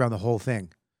walked around the whole thing.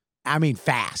 I mean,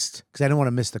 fast because I didn't want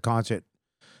to miss the concert.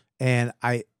 And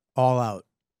I all out.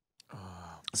 Oh,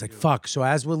 It's like fuck. So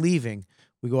as we're leaving,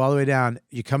 we go all the way down.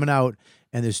 You're coming out,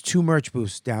 and there's 2 merch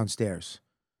booths downstairs.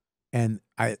 And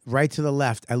I right to the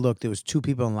left, I looked. There was 2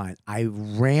 people in line. I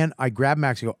ran. I grabbed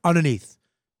Max. I go underneath.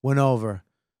 Went over,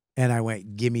 and I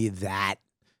went, "Give me that."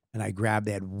 and I grabbed.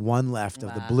 They had one left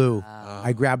of the blue.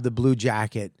 I grabbed the blue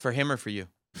jacket. For him or for you?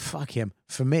 Fuck him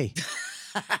for me.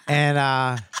 and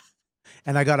I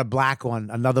got a black one,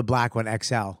 another black one,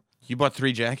 XL. You bought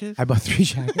 3 jackets? I bought 3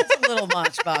 jackets. That's a little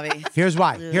much, Bobby. Here's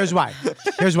why.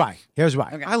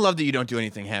 I love that you don't do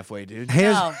anything halfway, dude.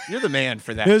 No. You're the man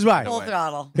for that. Here's why. Full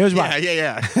throttle. Here's why.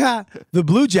 Yeah. The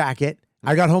blue jacket,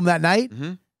 I got home that night.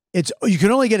 Mm-hmm. You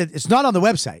can only get it. It's not on the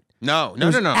website. No. It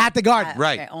was at the garden.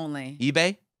 Right. Okay, only.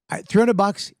 eBay?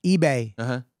 $300, eBay,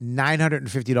 Uh-huh.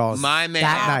 $950. My man.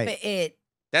 That Stop night. it.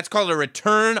 That's called a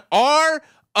return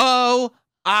ROI.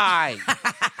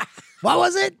 What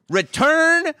was it?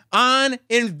 Return on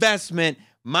investment.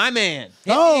 My man.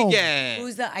 Hit Oh. me again.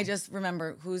 Who's the? I just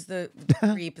remember who's the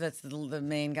creep. That's the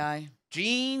main guy.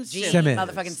 Gene Gene. Simmons.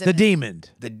 Motherfucking The Simmons. demon.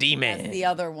 The That's demon. the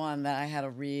other one that I had a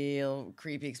real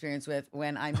creepy experience with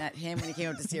when I met him when he came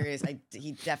up to Sirius.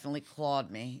 He definitely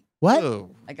clawed me. What?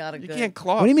 Ooh. I got a You good, can't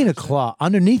claw. What do you mean a claw?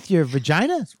 Underneath your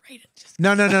vagina? right, just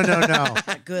No.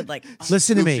 a good like.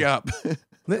 Listen to Scoop me. you up.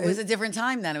 It was a different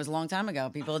time then. It was a long time ago.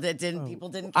 People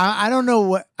didn't. I don't know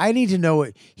what. I need to know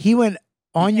what. He went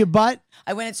on your butt?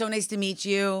 I went. It's so nice to meet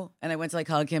you, and I went to like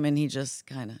hug him, and he just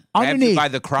kind of. Grabbed you Underneath. by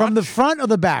the crotch? From the front or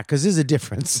the back? Because there's a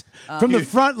difference. From the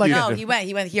front, like. No, he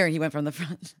went here. He went from the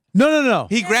front. No.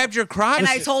 He grabbed your crotch? And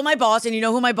I told my boss, and you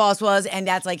know who my boss was, and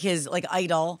that's like his like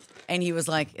idol, and he was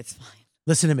like, "It's fine."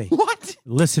 Listen to me. What?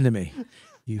 Listen to me.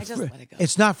 I just let it go.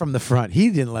 It's not from the front. He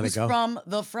didn't let It it was go. from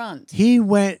the front. He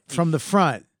went from the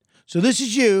front. So this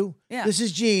is you. Yeah. This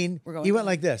is Gene. We're going He went down.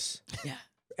 like this Yeah,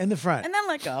 in the front. and then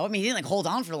let go. I mean, he didn't like hold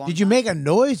on for a long. Did you time. make a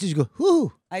noise? Did you go,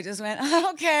 whoo? I just went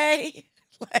okay.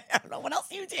 I don't know what else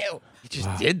you do. You just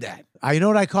did that. You know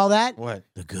what I call that? What?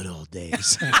 The good old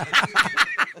days.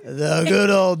 The good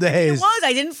old It days. was.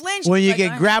 I didn't flinch. When you Like,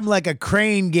 get I- grabbed like a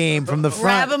crane game from the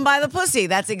grab front. him by the pussy.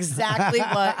 That's exactly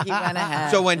what he went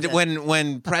ahead. So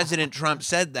when President Trump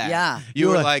said that, Yeah. you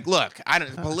were Look. like, look,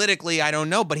 politically I don't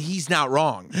know, but he's not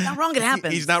wrong. not wrong. It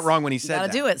happens. He's not wrong when he You said gotta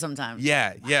that. do it sometimes.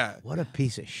 Yeah. What a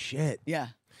piece of shit. Yeah.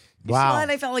 Wow. But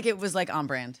I felt like it was like on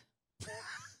brand.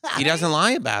 He doesn't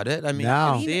lie about it. I mean,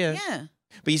 No. you see it. Yeah.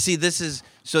 But you see, this is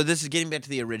getting back to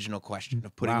the original question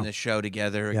of putting Wow. the show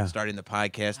together Yeah. and starting the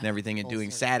podcast and everything and Full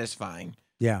doing circle. satisfying.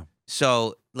 Yeah.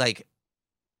 So, like,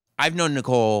 I've known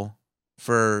Nicole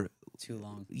for, Too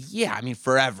long. yeah, I mean,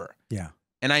 forever. Yeah.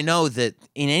 And I know that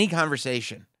in any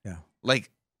conversation, Yeah. like,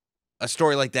 a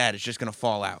story like that is just going to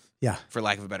fall out, Yeah. for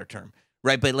lack of a better term.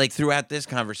 Right? But, like, throughout this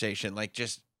conversation, like,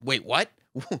 just, wait, what?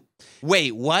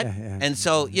 Wait, what? Yeah. And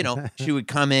so, you know, she would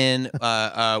come in when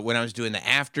I was doing the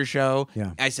after show.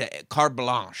 Yeah. I said, carte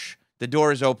blanche. The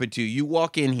door is open to you. You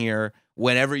walk in here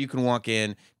whenever you can walk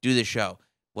in, do the show.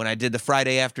 When I did the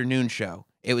Friday afternoon show,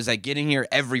 it was like getting here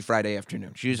every Friday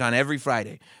afternoon. She was on every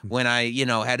Friday. When I,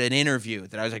 had an interview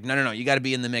that I was like, no, you got to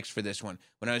be in the mix for this one.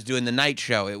 When I was doing the night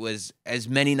show, it was as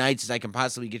many nights as I can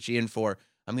possibly get you in for.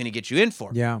 I'm going to get you in for.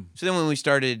 Yeah. So then when we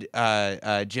started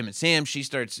Jim and Sam, she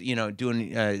starts, doing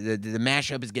the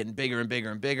mashup is getting bigger and bigger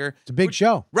and bigger. It's a big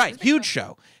show. Right, huge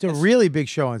show. It's a really big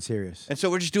show on Sirius. And so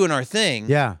we're just doing our thing.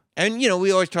 Yeah. And,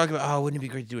 we always talk about, oh, wouldn't it be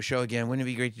great to do a show again? Wouldn't it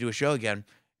be great to do a show again?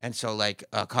 And so, like,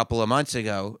 a couple of months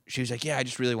ago, she was like, yeah, I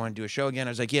just really want to do a show again.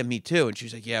 I was like, yeah, me too. And she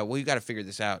was like, yeah, well, you got to figure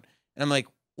this out. And I'm like,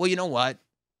 well, you know what?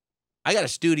 I got a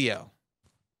studio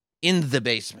in the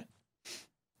basement.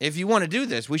 If you want to do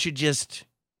this, we should just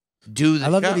do the I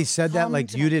love show. that he said that Come like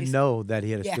to you my didn't basement. know that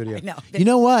he had a Yeah, studio. I know. You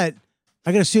know what?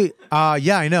 I got to see.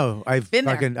 Yeah, I know. I've Been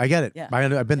there. fucking, I get it. Yeah.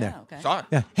 I've been Yeah, there. okay. Saw it.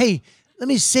 Yeah. Hey, let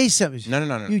me say something.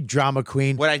 No. You drama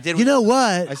queen. What I did You was- know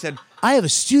what? I said, I have a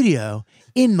studio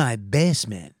in my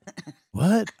basement.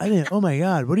 What? I didn't. Oh my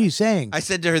God. What are you saying? I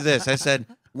said to her this. I said,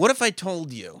 what if I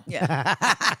told you Yeah.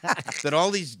 that all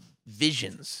these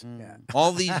visions,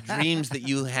 all these dreams that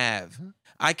you have,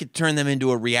 I could turn them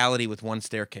into a reality with one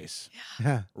staircase.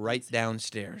 Yeah. Right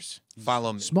downstairs.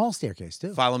 Follow me. Small staircase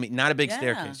too. Follow me. Not a big Yeah.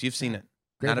 staircase. You've seen it.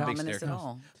 Great Not a big Ominous at staircase.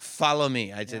 all. Follow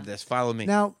me. I did this. Follow me.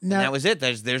 Now, And that was it.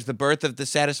 There's the birth of the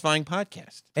Satisfying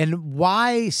podcast. and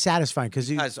why satisfying?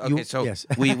 Because you. Okay, so yes.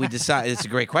 we decided. It's a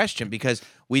great question because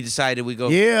we decided we go.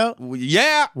 Yeah.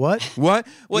 Yeah. What? What?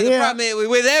 Well, the Yeah. problem is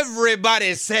with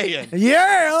everybody saying.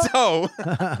 Yeah. So,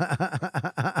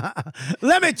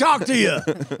 Let me talk to you.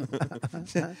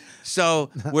 so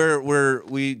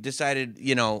we decided,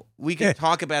 we can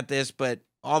talk about this, but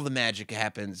all the magic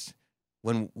happens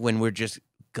when we're just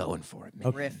going for it,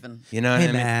 man. Riffing. You know what Hey,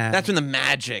 I mean? man. That's when the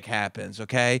magic happens,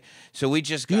 okay? So we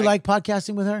just Do you like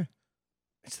podcasting with her?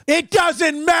 It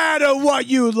doesn't matter what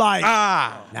you like.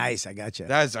 Ah, Nice, I got you.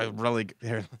 that's a really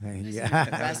good. Yeah.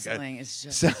 Wrestling is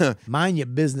just. So, Mind your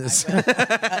business.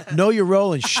 Know your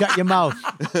role and shut your mouth.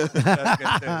 that's good too.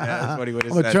 Yeah, that's what he would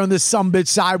have I'm gonna said. turn this sumbitch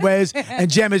sideways and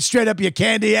jam it straight up your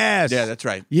candy ass. Yeah, that's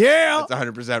right. Yeah. That's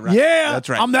 100% right. Yeah. That's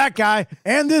right. I'm that guy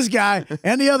and this guy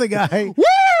and the other guy.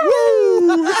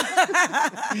 Woo!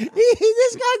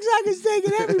 This cocksucker's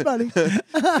taking everybody.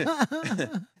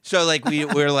 So like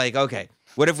we're like, okay,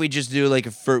 what if we just do like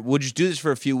we'll just do this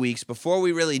for a few weeks before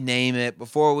we really name it,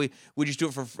 before we just do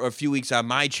it for a few weeks on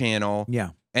my channel. Yeah.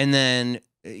 And then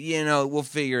we'll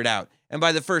figure it out. And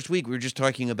by the first week we were just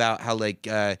talking about how like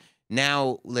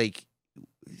now like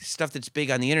stuff that's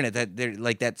big on the internet, that they're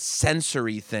like that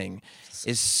sensory thing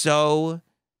is so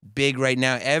big right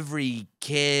now. Every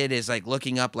kid is like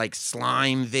looking up like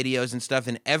slime videos and stuff,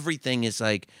 and everything is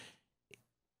like,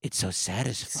 it's so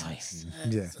satisfying.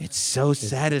 Yeah. It's so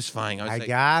satisfying. I like,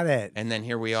 got it. and then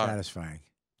here we are. Satisfying.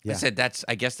 I Yeah. said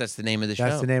I guess that's the name of the show.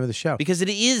 That's the name of the show. Because it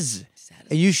is.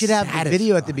 And you should have the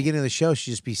video at the Satisfying. beginning of the show should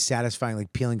just be satisfying,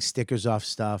 like peeling stickers off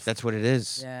stuff. That's what it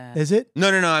is. Yeah. Is it? No.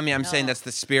 I mean, I'm saying that's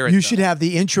the spirit. You though. should have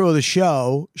the intro of the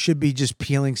show should be just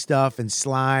peeling stuff and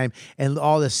slime and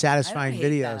all the satisfying hate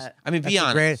videos. that. I mean, be That's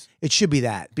a honest. it should be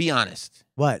that. Be honest.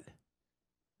 What?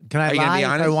 Can I Are you gonna lie be if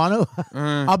I honest? want to?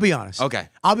 Mm, I'll be honest. okay.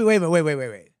 I'll be wait.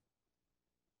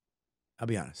 I'll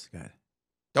be honest. Go ahead.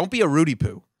 Don't be a Rudy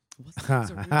Poo.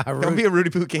 Don't be a Rudy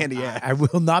Poo candy ass. I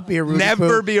will not be a Rudy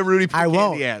Never Poo. be a Rudy Poo I candy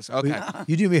won't. ass. Okay.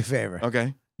 You do me a favor.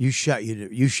 Okay. You shut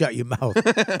your mouth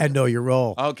and know your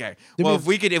role. Okay. Do Well,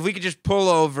 me a if we could just pull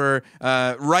over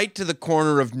right to the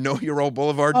corner of Know Your Old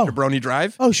Boulevard, Oh. Jabroni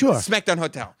Drive. Oh, sure. Smackdown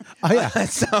Hotel. Oh, yeah.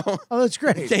 So Oh, that's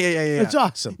great. yeah. That's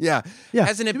awesome. Yeah. Yeah.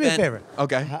 Hasn't it do me been a favor.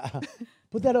 Okay.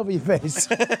 Put that over your face.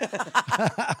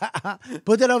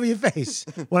 Put that over your face.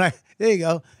 There you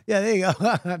go. Yeah, there you go.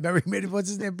 Remember he made it. What's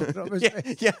his name? Put it over his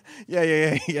face. Yeah.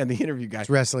 The interview guy. It's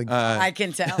wrestling. I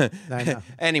can tell. I know.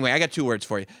 Anyway, I got 2 words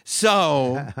for you.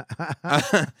 So,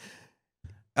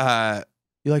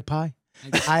 You like pie?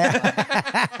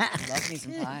 Love me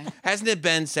some pie. hasn't it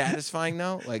been satisfying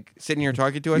though? Like sitting here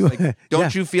talking to us, You- like, don't yeah.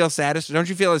 you feel satisfied? Don't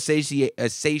you feel a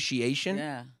satiation?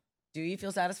 Yeah. Do you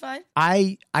feel satisfied?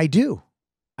 I do.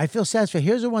 I feel satisfied.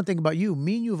 Here's the one thing about you.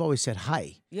 Me and you have always said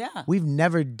hi. Yeah. We've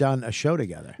never done a show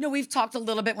together. No, we've talked a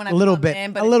little bit when I A little come bit.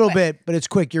 in, but A it's little quick. bit, but it's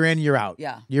quick. You're in, you're out.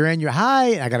 Yeah. You're in, you're hi,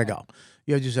 and I gotta go.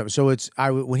 You have to do something. So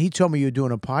when he told me you were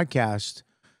doing a podcast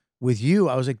with you,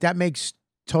 I was like, that makes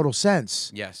total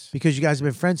sense. Yes. Because you guys have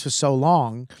been friends for so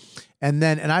long. And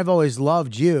I've always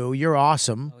loved you. You're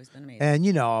awesome. Always been amazing.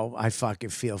 And I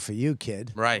fucking feel for you,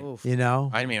 kid. Right. Oof. You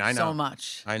know? I mean, I know. So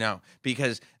much. I know.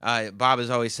 Because Bob has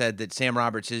always said that Sam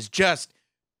Roberts is just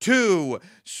too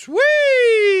sweet.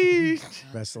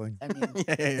 Wrestling. I mean,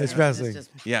 It's wrestling. It's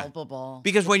just Yeah. palpable.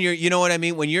 Because when you know what I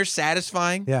mean? When you're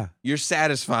satisfying, Yeah. you're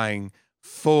satisfying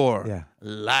for Yeah.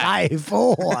 life. Life.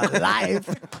 Oh, life.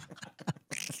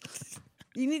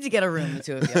 You need to get a room, the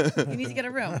two of you. You need to get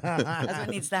a room. That's what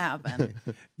needs to happen.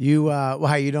 You,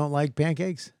 why, you don't like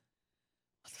pancakes?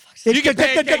 You can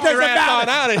pancake your ass on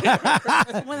out of here.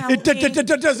 Someone help It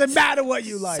me. doesn't matter what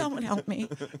you like. Someone help me.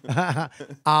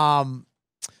 All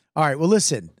right. Well,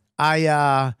 listen.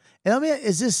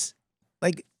 Is this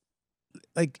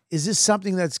is this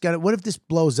something that's gonna? What if this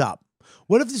blows up?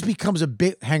 What if this becomes a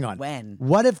big? Hang on. When?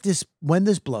 What if when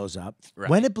this blows up? Right.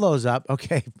 When it blows up,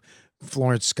 okay.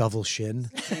 Florence Scovel shin.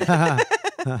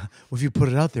 If you put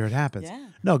it out there, it happens. Yeah.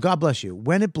 No, God bless you.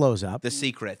 When it blows up, The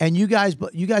secret. and you guys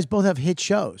both have hit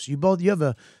shows. You got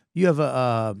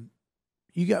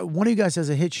one of you guys has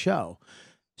a hit show.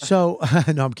 So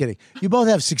no, I'm kidding. You both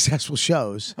have successful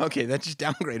shows. Okay, that just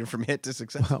downgraded from hit to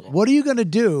successful. What are you gonna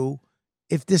do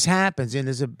if this happens and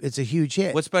it's a huge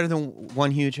hit? What's better than one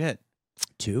huge hit?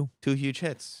 2? 2 huge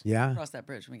hits. Yeah. Cross that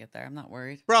bridge when we get there. I'm not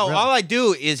worried. Bro, Really? all I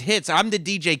do is hits. I'm the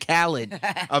DJ Khaled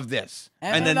of this.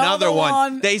 And And another another one.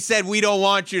 one. They said, we don't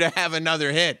want you to have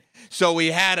another hit. So we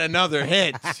had another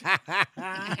hit.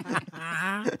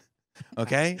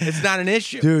 Okay? It's not an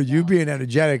issue. Dude, you being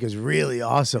energetic is really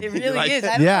awesome. It really like is.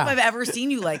 that? I don't Yeah. know if I've ever seen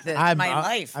you like this in my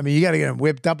life. I mean, you got to get him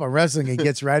whipped up on wrestling and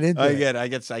gets right into I it.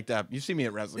 get psyched up. You see me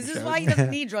at wrestling This shows. is why he doesn't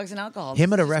need drugs and alcohol.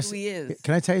 Him This at a is just wrestling. who he is.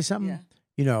 Can I tell you something?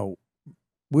 Yeah.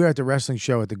 We were at the wrestling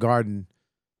show at the Garden.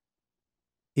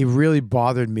 It really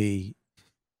bothered me.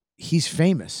 He's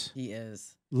famous. He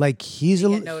is. Like he's He a.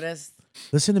 get noticed.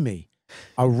 Listen to me.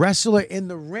 A wrestler in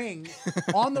the ring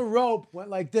on the rope went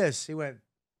like this. He went.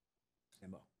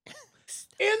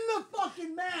 In the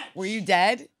fucking match. Were you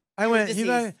dead? I You were went.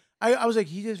 deceased. I was like,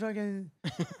 he just fucking.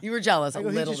 You were jealous I a go,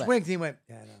 he little just bit. winked. He went.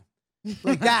 Yeah, I know.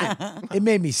 like that. It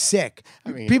made me sick.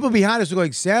 mean- People behind us were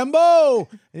going, Sambo!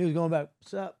 And he was going back,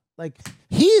 what's up? Like,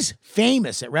 he's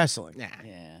famous at wrestling. Nah.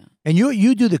 Yeah. And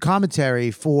you do the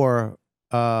commentary for,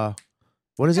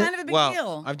 what is Kind it? of a big Well,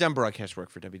 deal. I've done broadcast work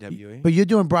for WWE. But you're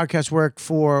doing broadcast work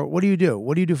for, what do you do?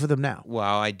 What do you do for them now?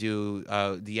 Well, I do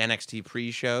the NXT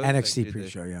pre-show. NXT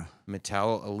pre-show, yeah.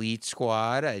 Mattel Elite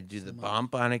Squad. I do the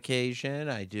Bump on occasion.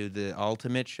 I do the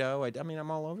Ultimate Show. I mean, I'm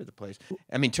all over the place.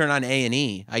 I mean, turn on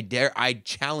A&E. I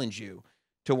challenge you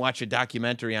to watch a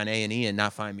documentary on A&E and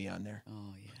not find me on there. Oh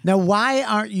yeah. Now, why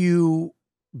aren't you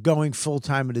going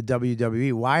full-time into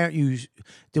WWE? Why are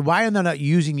they not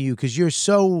using you? Because you're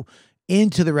so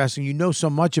into the wrestling, you know so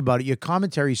much about it. Your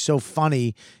commentary is so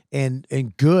funny and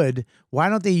good. Why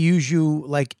don't they use you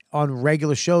like on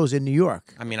regular shows in New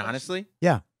York? I mean, honestly,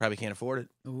 Yeah, probably can't afford it.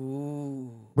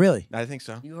 Ooh. really. I think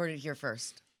so. You heard it here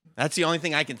first. That's the only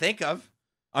thing I can think of.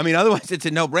 I mean, otherwise it's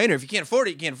a no-brainer. If you can't afford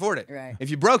it, you can't afford it. Right. If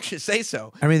you broke, just say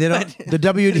so. I mean, they don't. But- The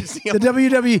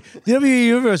WWE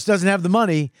universe doesn't have the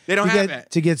money. They don't to have get,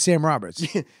 it. to get Sam Roberts.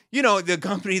 You know, the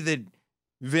company that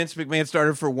Vince McMahon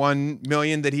started for $1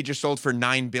 million that he just sold for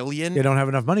 $9 billion. They don't have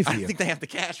enough money for I you. think they have the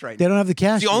cash right They now. don't have the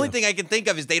cash. The for only you. thing I can think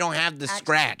of is they don't have the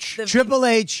scratch. The- Triple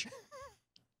H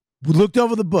looked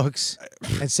over the books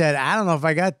and said, "I don't know if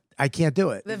I can't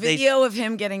do it." The They- video of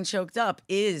him getting choked up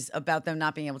is about them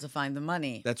not being able to find the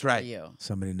money. That's For right. you.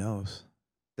 Somebody knows.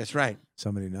 That's right.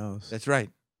 Somebody knows. That's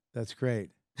right. That's great.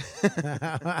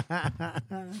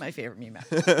 My favorite meme.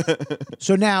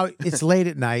 So now it's late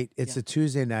at night. It's a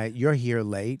Tuesday night. You're here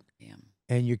late, Damn.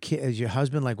 and your kid, is your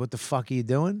husband like, "What the fuck are you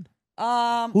doing?"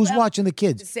 Well, Who's watching the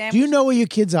kids? Sam Do you was- know where your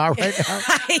kids are right now?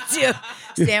 I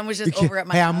do. Sam was just Your kid- over at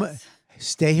my Hey, house.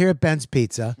 Stay here at Ben's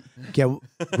Pizza. Get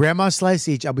grandma a slice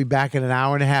each. I'll be back in an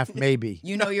hour and a half, maybe.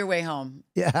 You know your way home.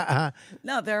 Yeah.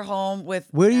 No, they're home with.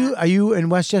 Where are you? Are you in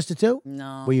Westchester too?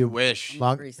 No. Were you Wish.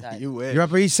 long? Upper East Side. You wish. You're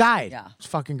Upper East Side. Yeah. It's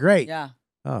fucking great. Yeah.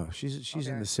 Oh, she's in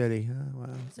there. the city. Oh,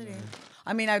 wow. City.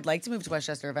 I mean, I'd like to move to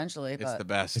Westchester eventually, It's but the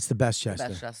best. It's the best, best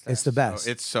Chester. Chester. It's the best.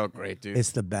 It's so great, dude.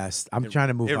 It's the best. I'm trying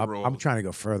to move it up. rules. I'm trying to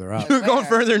go further up. You're going Where?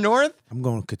 further north? I'm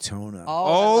going Katona.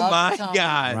 Oh, I love my Katona.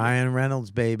 God. Ryan Reynolds,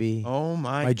 baby. Oh,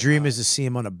 my My dream God. is to see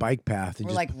him on a bike path. And Or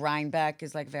just, like Rhinebeck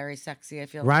is like very sexy. I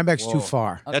feel. Rhinebeck's too Whoa.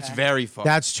 far. That's Okay. very far.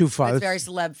 That's too far. Like, it's very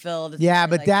celeb filled. Yeah,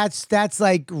 but that's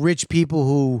like rich people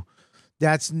who.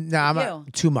 That's no, I'm You.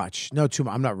 not too much. No, too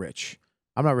much. I'm not rich.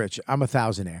 I'm not rich. I'm a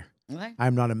thousandaire. Okay.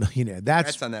 I'm not a millionaire.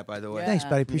 That's Congrats on that, by the way. Yeah. thanks,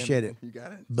 buddy. Appreciate it. You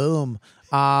got it. Boom.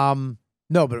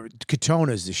 No, but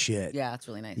Katona's the shit. Yeah, it's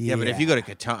really nice. Yeah, but if you go to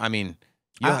Katona, I mean,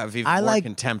 you'll have even I more like-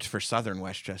 contempt for Southern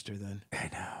Westchester then. I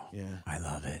know. Yeah. I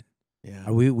love it.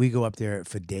 Yeah. We go up there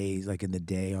for days, like in the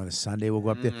day on a Sunday. We'll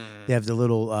go up there. Mm. They have the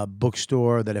little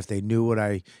bookstore that if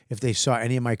they saw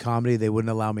any of my comedy, they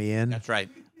wouldn't allow me in. That's right.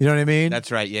 You know what I mean?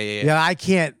 That's right. Yeah, yeah, yeah. yeah. I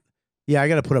can't. Yeah, I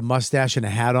got to put a mustache and a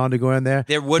hat on to go in there.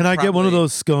 There would Can I get one of probably-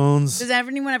 those scones? Does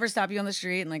anyone ever stop you on the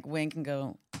street and like wink and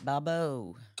go,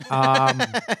 Babo?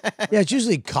 Yeah, it's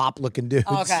usually cop-looking dudes.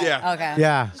 Okay. Yeah. Okay.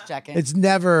 Yeah. Just checking. It's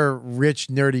never rich,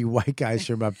 nerdy white guys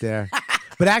from up there.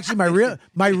 But actually,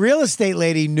 my real estate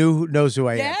lady knows who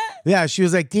I am. Yeah? Yeah, she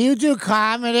was like, "Do you do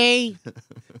comedy?"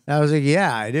 I was like,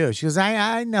 "Yeah, I do." She goes,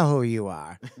 "I know who you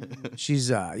are." She's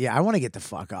yeah, I want to get the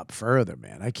fuck up further,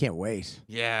 man. I can't wait.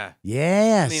 Yeah.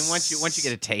 Yes. I mean, once you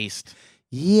get a taste,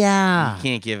 yeah, you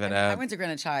can't give it I up. went to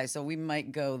Greenwich High, so we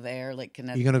might go there, like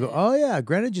Connecticut. you're gonna go. Oh yeah,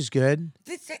 Greenwich is good.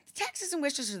 The taxes in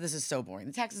Worcester, this is so boring.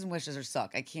 The taxes in Worcester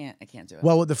suck. I can't do it.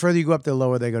 Well, the further you go up, the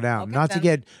lower they go down.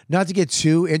 Okay, Not to get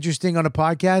too interesting on a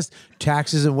podcast.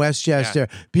 Taxes in Westchester.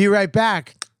 Be right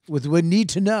back with what need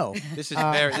to know. This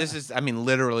is I mean,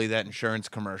 literally that insurance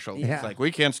commercial. Yeah. It's like, we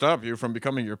can't stop you from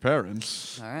becoming your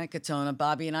parents. All right, Katona,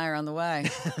 Bobby, and I are on the way.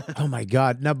 Oh my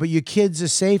God! No, but your kids are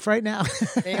safe right now.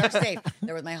 They are safe.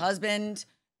 They're with my husband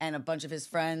and a bunch of his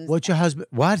friends. What's your husband?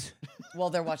 What? Well,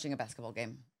 they're watching a basketball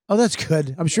game. Oh, that's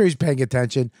good. I'm sure he's paying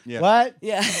attention. Yeah. What?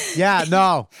 Yeah. Yeah,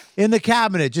 no. In the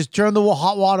cabinet. Just turn the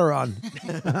hot water on.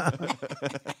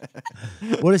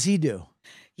 What does he do?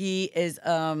 He is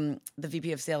the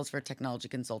VP of sales for a technology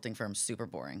consulting firm. Super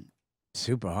boring.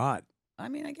 Super hot. I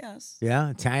mean, I guess. Yeah,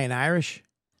 Italian, Irish.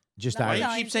 Just No, Why do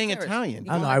Irish. you keep saying Irish. Italian?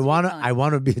 I don't know. wants I to be want to. Italian. I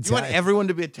want to be You want Italian. everyone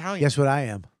to be Italian. Guess what I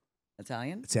am?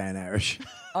 Italian? Italian, Irish.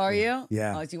 Are you?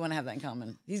 Yeah. Oh, so you want to have that in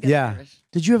common? He's got Yeah. Irish.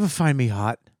 Did you ever find me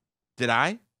hot? Did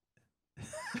I?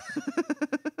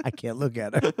 I can't look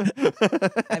at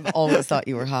her. I've always thought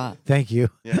you were hot. Thank you.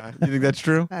 Yeah. You think that's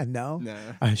true? I know.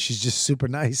 Nah. She's just super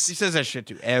She nice. says that shit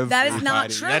to everybody. That is not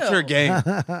true. That's her game.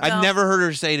 I've No. never heard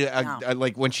her say to No.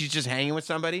 like when she's just hanging with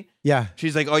somebody. Yeah.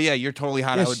 She's like, "Oh yeah, you're totally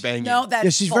hot. Yes. I would bang No, you." that's Yeah,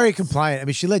 she's very false. compliant. I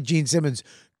mean, she let Gene Simmons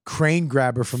crane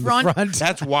grabber from Front- the front.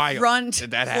 That's wild. Front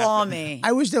Did that claw happen? me.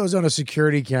 I wish that was on a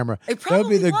security camera. It That would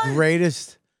be probably the was.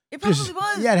 greatest. It probably Just-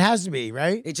 was. Yeah, it has to be,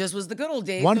 right? It just was the good old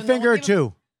days. One so no finger or gave a-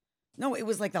 two? No, it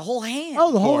was like the whole hand.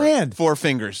 Oh, the whole Four. hand. 4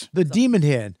 fingers. The demon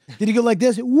hand. Did he go like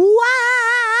this?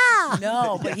 Wow!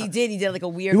 No, but he did. He did like a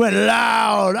weird. He went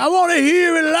loud. I want to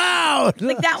hear it loud.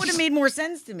 Like that would have made more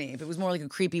sense to me if it was more like a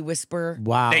creepy whisper.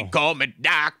 Wow. They call me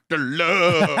Dr.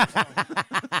 Love.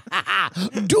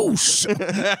 Deuce.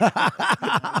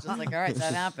 I was just like, all right,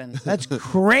 that happened. That's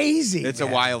crazy. It's a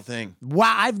man. wild thing.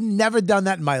 Wow, I've never done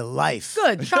that in my life.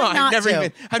 Good. Try No, not I've to.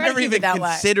 I've Try to never keep even it that way.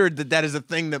 considered that is a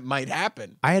thing that might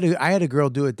happen. I had a girl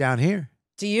do it down here.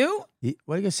 To you?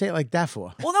 What are you gonna say it like that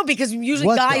for? Well, no, because usually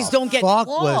What guys the don't get fuck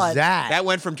clawed. was that? That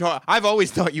went from I've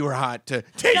always thought you were hot to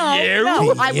No, you.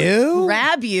 no, To I you? would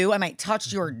grab you. I might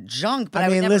touch your junk, but I, I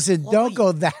would mean, never listen, claw don't you.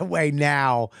 go that way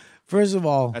now. First of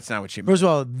all, That's not what she meant. first of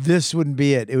all, this wouldn't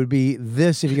be it. It would be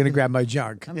this if you're gonna grab my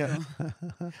junk. Yeah.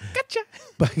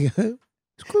 Gotcha.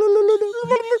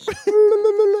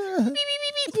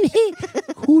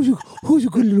 Who's a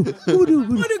good little boy?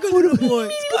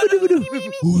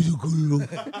 Who's a good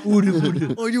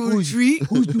little? Oh, you want a treat?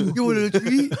 You want a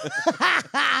treat?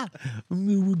 Come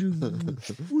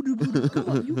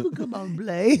on, you can come on,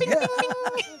 play.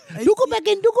 You go back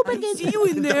in. You go back in. See you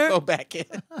in there. Go back in.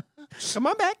 Come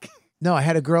on back. No, I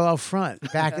had a girl out front.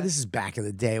 This is back in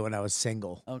the day when I was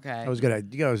single. Okay. I was gonna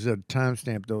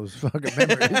timestamp those fucking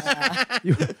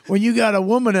memories. When you got a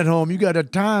woman at home, you got to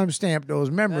timestamp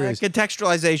those memories.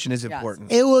 Contextualization is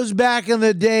important. It was back in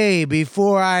the day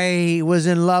before I was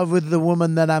in love with the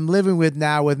woman that I'm living with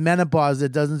now with menopause that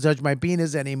doesn't touch my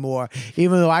penis anymore.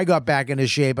 Even though I got back into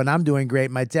shape and I'm doing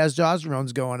great, my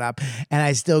testosterone's going up and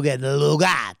I still get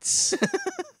lugats.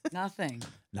 Nothing.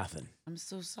 Nothing. I'm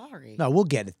so sorry. No, we'll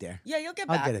get it there. Yeah, you'll get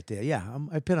back. I'll get it there. Yeah,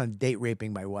 I've been on date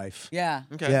raping my wife. Yeah.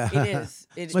 Okay. Yeah. It is.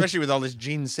 It is. Especially with all this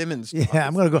Gene Simmons. Yeah, stuff.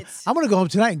 I'm gonna go. It's- I'm gonna go home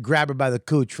tonight and grab her by the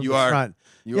cooch from You the are. front.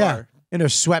 You yeah, are. in her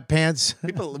sweatpants.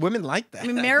 Women like that. I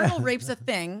mean, marital rape's a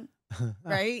thing,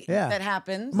 right? Yeah. That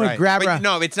happens. I'm gonna grab But her.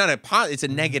 no, it's not it's a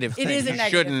negative thing. It is a You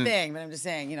negative shouldn't- thing, but I'm just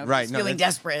saying, if Right, he's no, feeling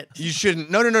that's- desperate. You shouldn't.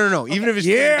 No. Even if he's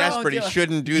feeling Yeah. desperate, he Don't do it.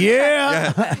 shouldn't do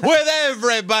Yeah. that. With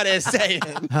everybody saying.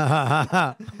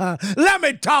 Let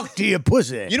me talk to you,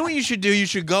 pussy. You know what you should do? You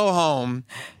should go home,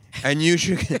 and you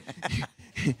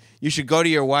should go to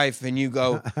your wife and you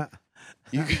go,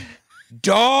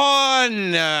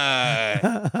 Dawn,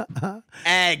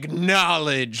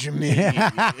 acknowledge me.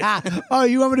 Oh,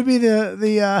 you want me to be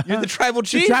the You're the tribal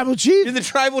chief. tribal chief? You're the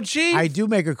tribal chief. I do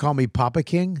make her call me Papa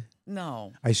King.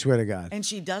 No. I swear to God. And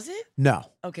she does it? No,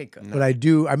 Okay, good. but I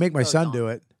do. I make my son Dawn. do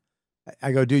it.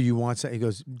 I go, dude, you want something? He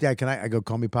goes, Dad, can I? I go,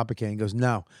 call me Papa King. He goes,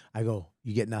 no. I go,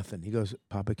 you get nothing. He goes,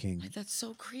 Papa King. That's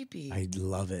so creepy. I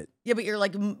love it. Yeah, but you're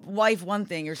like wife one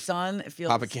thing, your son it feels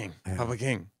Papa King. Papa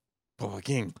King. Papa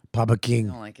King. Papa I King.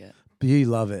 don't like it. You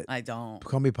love it. I don't.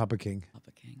 Call me Papa King.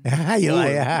 Papa King. You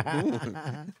like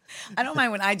I don't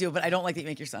mind when I do it, but I don't like that you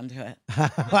make your son do it.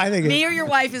 I think Me or your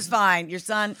wife is fine. Your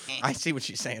son, I see what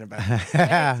she's saying about it.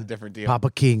 It's a different deal.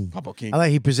 Papa King. Papa King. I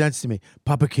like he presents to me.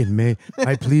 Papa King, may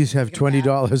I please have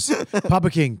 $20? Papa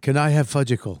King, can I have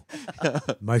fudgicle?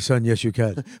 My son, yes, you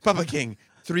can. Papa King.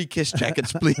 3 kiss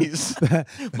jackets, please.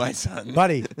 My son.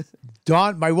 Buddy,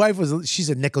 Dawn, my wife she's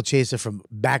a nickel chaser from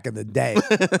back in the day.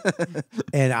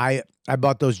 And I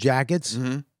bought those jackets.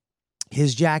 Mm-hmm.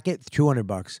 His jacket,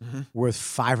 $200, worth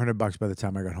 $500 by the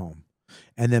time I got home.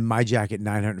 And then my jacket,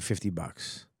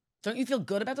 $950. don't you feel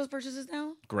good about those purchases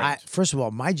now? Great. First of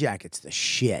all, my jacket's the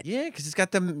shit. Yeah, because it's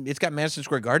got Madison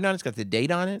Square Garden on it. It's got the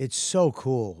date on it. It's so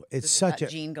cool. It's Is such that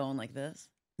a Gene going like this?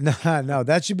 no.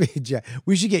 That should be a jacket.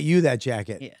 We should get you that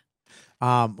jacket.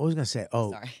 Yeah. What was I gonna say?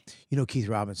 Oh, Sorry. you know Keith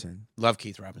Robinson. Love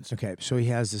Keith Robinson. Okay, so he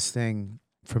has this thing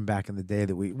from back in the day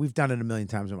that we've done it a million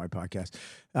times on my podcast,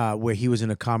 where he was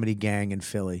in a comedy gang in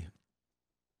Philly.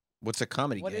 What's a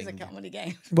comedy What gang? is a comedy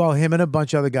game? Well, him and a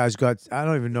bunch of other guys got. I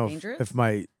don't even know Dangerous? if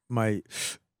my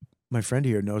friend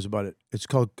here knows about it. It's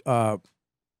called.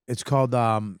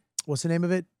 What's the name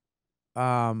of it?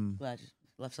 Glad you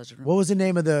left such a room. What was the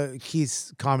name of the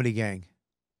Keith's comedy gang?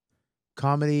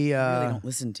 Comedy. They really don't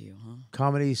listen to you, huh?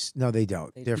 Comedies. No, they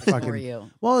don't. They They're ignore fucking. you.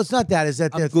 Well, it's not that. It's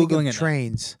that I'm they're thinking Googling it now.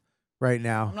 trains right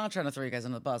now. I'm not trying to throw you guys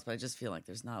under the bus, but I just feel like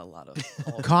there's not a lot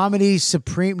of Comedy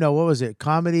Supreme. No, what was it?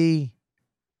 Comedy.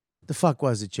 The fuck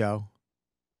was it, Joe?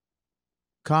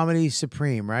 Comedy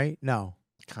Supreme, right? No.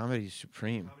 Comedy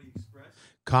Supreme.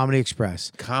 Comedy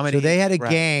Express. Comedy. So they had a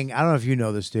Express. gang. I don't know if you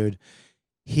know this, dude.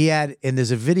 He had, and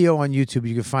there's a video on YouTube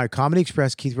you can find. Comedy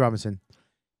Express, Keith Robinson.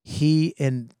 He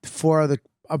and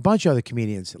a bunch of other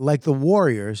comedians, like the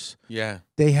Warriors. Yeah.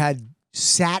 They had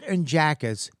satin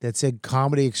jackets that said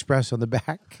Comedy Express on the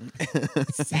back.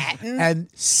 Satin. And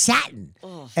satin.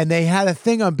 And they had a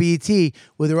thing on BET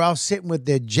where they're all sitting with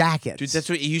their jackets. Dude, that's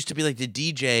what it used to be like the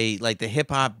DJ, like the hip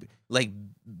hop, like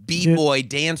B-boy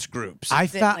dance groups. I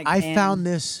Sit found like I bands. found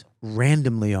this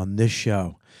randomly on this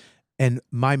show, and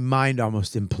my mind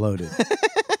almost imploded.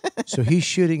 So he's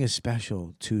shooting a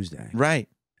special Tuesday Right.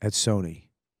 at Sony.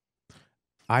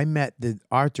 I met the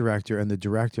art director and the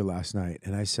director last night,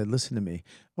 and I said, "Listen to me.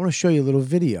 I want to show you a little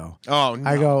video." Oh, no.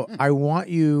 I go, "I want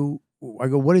you." I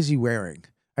go, "What is he wearing?"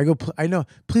 I go, "I know.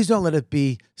 Please don't let it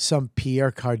be some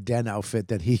Pierre Cardin outfit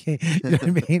that he, you know what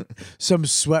I mean? Some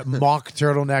sweat mock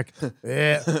turtleneck.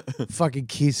 Fucking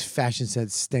Keith's fashion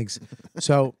sense stinks.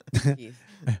 So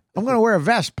I'm going to wear a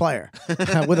vest, player,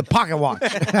 with a pocket watch.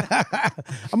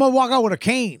 I'm going to walk out with a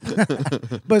cane,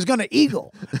 but it's going to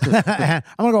eagle. I'm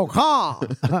going to go caw."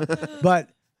 But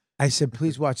I said,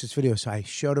 "Please watch this video." So I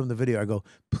showed him the video. I go,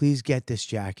 "Please get this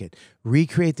jacket.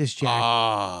 Recreate this jacket."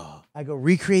 Oh. I go,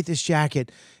 "Recreate this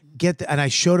jacket. And I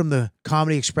showed him the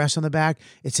Comedy Express on the back.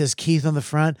 It says Keith on the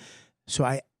front. So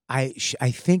I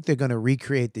think they're going to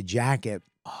recreate the jacket.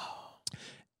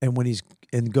 And when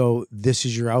go, "This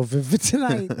is your outfit for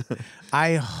tonight."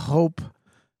 I hope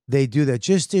they do that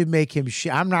just to make him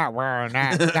I'm not wearing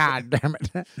that. God damn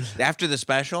it. After the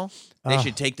special, they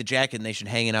should take the jacket and they should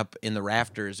hang it up in the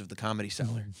rafters of the Comedy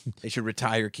Cellar. They should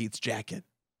retire Keith's jacket.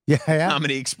 Yeah.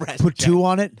 Comedy Express. Put jacket. 2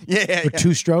 on it. Yeah. With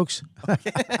 2 strokes.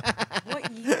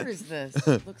 What year is this?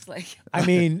 It looks like. I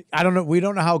mean, I don't know. We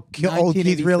don't know how old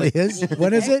Keith really is.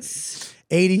 When is it?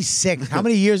 86. How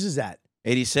many years is that?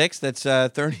 86, that's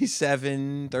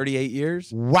 37, 38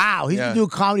 years. Wow. He's Yeah. been doing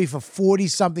comedy for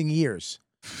 40-something years.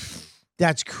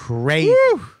 That's crazy.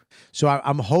 So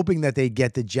I'm hoping that they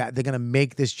get the jacket. They're going to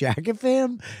make this jacket for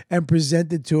him and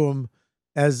present it to him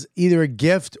as either a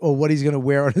gift or what he's going to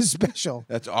wear on his special.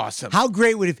 That's awesome. How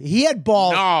great would it if he had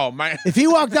balls? No, my. If he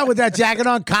walked out with that jacket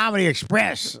on Comedy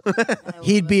Express,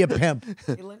 he'd be a pimp.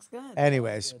 It looks good.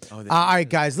 Anyways. All right,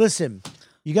 guys, listen.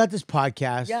 You got this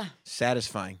podcast. Yeah.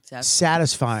 Satisfying.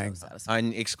 Satisfying.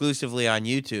 Exclusively on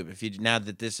YouTube. If you now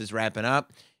that this is wrapping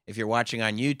up, if you're watching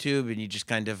on YouTube and you just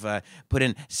kind of put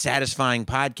in Satisfying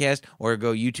Podcast or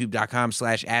go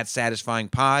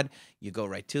youtube.com/@satisfyingpod, you go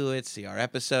right to it, see our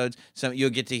episodes. You'll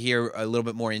get to hear a little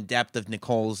bit more in depth of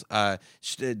Nicole's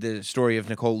the story of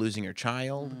Nicole losing her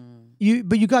child.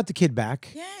 But you got the kid back.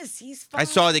 Yes, he's fine. I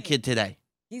saw the kid today.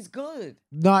 He's good.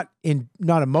 Not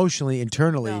emotionally,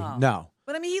 internally. No.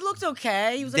 But I mean, he looked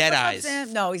okay. He was like, Dead "What's up, eyes.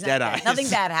 Sam?" No, he's not Dead dead. eyes. Nothing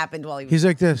bad happened while he was. He's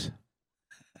like this.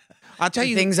 I'll tell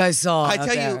you. things I saw. I out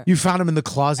tell you- there. You found him in the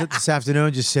closet this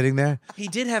afternoon, just sitting there. He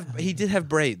did have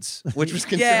braids, which was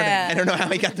concerning. Yeah. I don't know how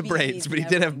he got the braids, but he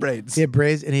did have braids. He had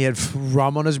braids and he had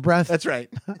rum on his breath. That's right.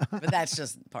 But that's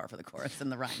just par for the course in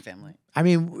the Ryan family. I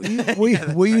mean,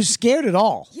 were you scared at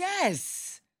all?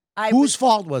 Yes. I Whose was,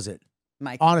 fault was it?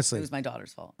 my, honestly? It was my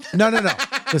daughter's fault. No.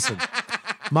 Listen,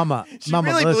 Mama, She Mama,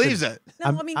 really listen. believes it.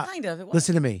 No, I mean, kind of. It was.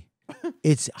 Listen to me.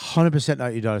 It's 100%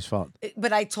 not your daughter's fault.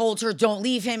 But I told her, don't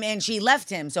leave him, and she left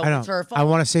him. So I it's know. her fault. I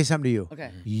want to say something to you.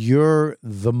 Okay. You're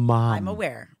the mom. I'm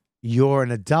aware. You're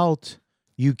an adult.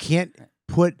 You can't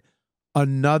put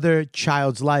another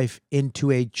child's life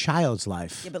into a child's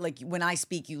life. Yeah, but like when I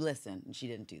speak, you listen. And she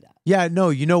didn't do that. Yeah, no,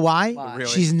 you know why? Why? Really?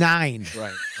 She's 9.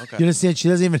 Right. Okay. You understand? She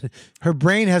doesn't even, her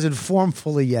brain hasn't formed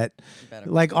fully yet. better.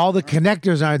 Like all the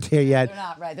connectors aren't there yet. They're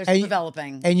not right. They're still And-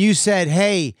 developing. And you said,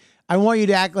 hey, I want you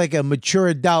to act like a mature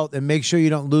adult and make sure you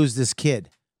don't lose this kid.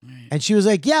 And she was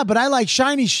like, yeah, but I like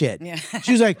shiny shit. Yeah.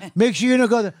 She was like, make sure you don't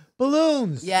go,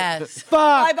 balloons. Yes.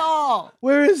 Fuck. My ball.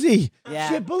 Where is he? Yeah.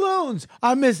 Shit, balloons.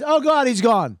 I miss. Oh God, he's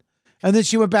gone. And then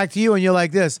she went back to you, and you're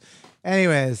like this.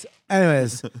 Anyways,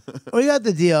 we got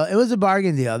the deal. It was a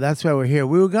bargain deal. That's why we're here.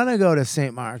 We were gonna go to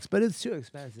St. Mark's, but it's too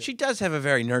expensive. She does have a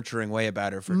very nurturing way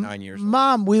about her for 9 years.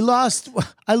 Mom,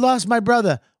 I lost my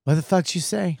brother. What the fuck you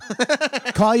say?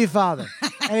 Call your father.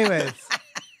 Anyways,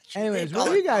 where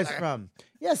are you guys from?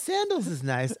 Yeah, Sandals is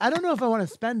nice. I don't know if I want to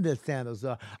spend the Sandals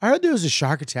though. I heard there was a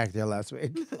shark attack there last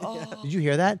week. Did you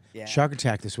hear that? Yeah. Shark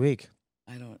attack this week.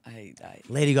 I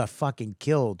Lady got fucking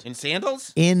killed In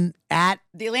sandals? at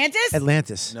the Atlantis?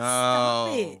 Atlantis. No.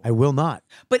 I will not.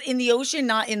 But in the ocean,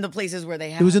 not in the places where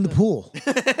they have It was in the pool.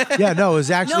 Yeah, no, it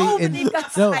was actually No, but in. they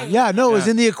got No, sight. yeah, no, it was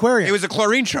in the aquarium. It was a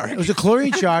chlorine shark. It was a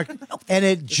chlorine shark, and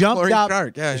it jumped chlorine up.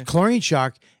 shark, yeah. It was a chlorine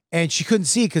shark, and she couldn't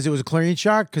see because it was a chlorine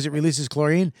shark because it releases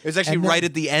chlorine. It was actually And then- right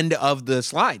at the end of the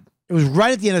slide. It was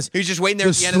right at the end of He was just waiting there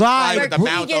The at the end of the slide- slide Where with the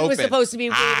mouth Keegan was open. supposed to be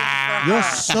waiting for You're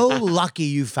her. so lucky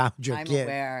you found your I'm kid.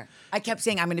 aware. I kept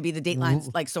saying I'm going to be the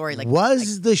Dateline like story. Like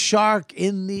Was the shark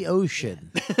in the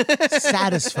ocean?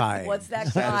 Satisfying. what's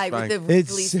that guy with the It's-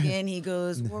 wrinkly skin? He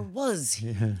goes, or was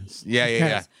he?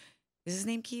 Yeah. Is his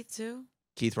name Keith too?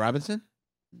 Keith Robinson?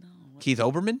 No. Keith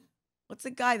Oberman? What's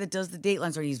the guy that does the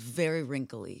Dateline story? He's very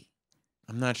wrinkly.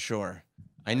 I'm not sure.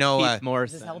 I know. Keith Does this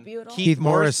Morrison. help you at all? Keith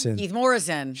Morrison. Keith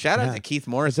Morrison. Shout out Yeah. to Keith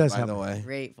Morrison, does by help. the way.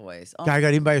 Great voice. Oh, Guy got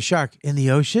eaten by a shark in the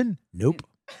ocean? Nope.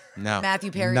 No,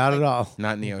 Matthew Perry. Not at all.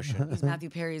 not in the ocean. He's Matthew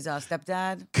Perry's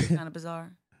stepdad. Kind of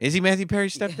bizarre. Is he Matthew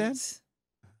Perry's stepdad? Yes.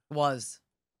 Was.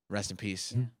 Rest in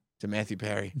peace Yeah. to Matthew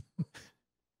Perry.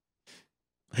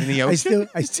 In the ocean?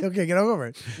 I still can't get over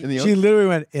it. In the She ocean? literally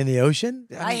went, in the ocean?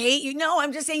 I hate you. No,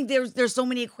 I'm just saying there's so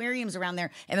many aquariums around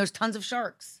there and there's tons of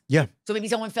sharks. Yeah. So maybe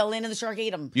someone fell in and the shark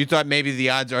ate him. You thought maybe the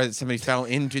odds are that somebody fell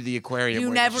into the aquarium. You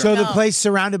where never the So shark- the No. place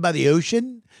surrounded by the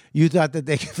ocean, you thought that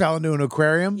they fell into an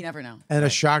aquarium? You never know. And a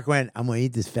shark went, I'm going to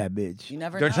eat this fat bitch. You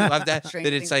never Don't know. you love that? Strange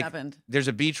That it's things like happened. there's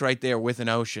a beach right there with an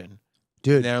ocean. And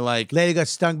Dude, they're like, lady got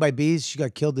stung by bees. She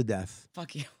got killed to death.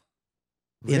 Fuck you.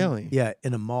 really? Yeah,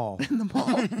 in a mall. In the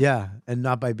mall. Yeah, and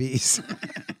not by bees.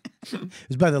 It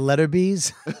was by the letter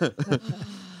bees.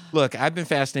 Look, I've been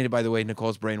fascinated by the way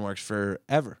Nicole's brain works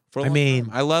forever. For a I long mean,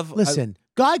 time. I love. Listen,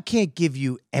 God can't give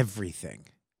you everything.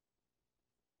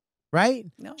 Right?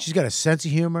 No. She's got a sense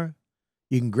of humor.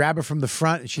 You can grab her from the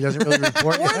front and she doesn't really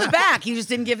report Or in the back. You just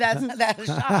didn't give that a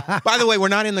shot. by the way, we're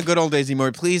not in the good old days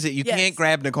anymore. Please, you Yes. can't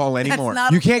grab Nicole anymore. That's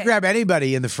not You okay. can't grab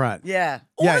anybody in the front. Yeah.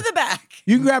 Or Yeah. the back.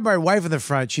 You can grab my wife in the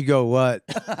front. She'd go, what?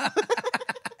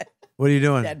 What are you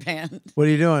doing? Deadpan. What are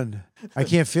you doing? I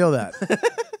can't feel that.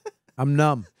 I'm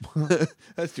numb.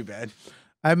 That's too bad.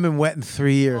 I haven't been wet in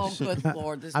 3 years. Oh, good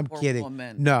Lord. This I'm poor kidding.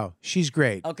 woman. No, she's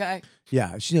great. Okay.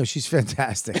 Yeah, she's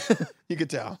fantastic. You could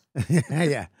tell.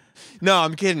 Yeah. No,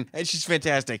 I'm kidding. And she's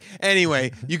fantastic.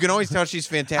 Anyway, you can always tell she's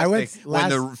fantastic when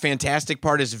the fantastic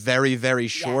part is very, very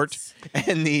short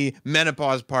and the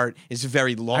menopause part is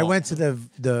very long. I went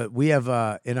to we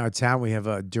have in our town we have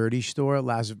a dirty store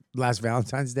last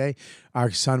Valentine's Day.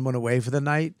 Our son went away for the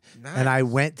night, and I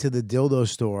went to the dildo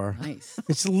store. Nice.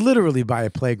 It's literally by a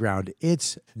playground.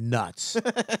 It's nuts.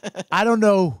 I don't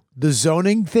know the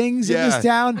zoning things in this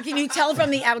Yeah. town. Can you tell from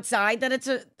the outside that it's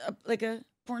like a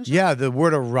porn shop? Yeah, the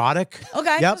word erotic. Okay.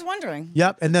 I Yep. was wondering.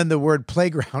 Yep, and then the word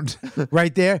playground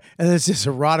right there, and then it's just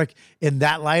erotic in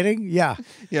that lighting. Yeah,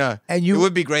 Yeah. And you- It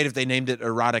would be great if they named it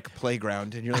Erotic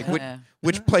Playground. And you're like, Yeah.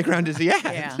 which playground is he at?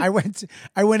 Yeah. I went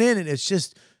in, and it's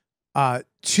just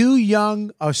two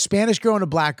young, a Spanish girl and a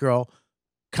black girl,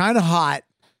 kind of hot,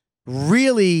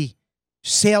 really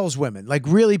saleswomen, like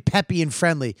really peppy and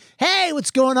friendly. Hey,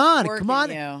 what's going on? Working Come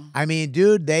on. you. I mean,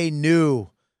 dude, they knew.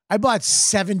 I bought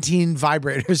 17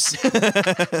 vibrators.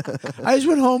 I just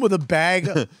went home with a bag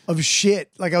of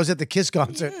shit like I was at the Kiss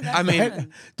concert. I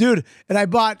mean, Dude, and I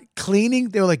bought cleaning.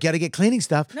 They were like, gotta get cleaning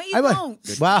stuff. No, you I bought,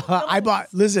 don't. Well, You I bought,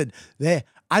 listen,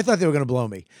 I thought they were gonna blow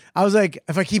me. I was like,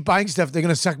 if I keep buying stuff, they're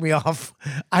gonna suck me off.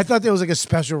 I thought there was like a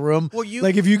special room. Well, you-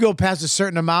 like if you go past a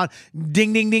certain amount,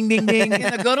 ding, ding, ding, ding, ding. In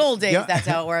the good old days, Yeah. that's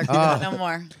how it worked. Oh. No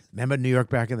more. Remember New York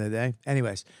back in the day?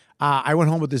 Anyways, I went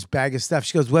home with this bag of stuff.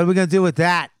 She goes, what are we gonna do with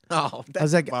that? oh, that's I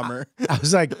was like, a bummer. I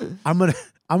was like, I'm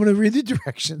gonna read the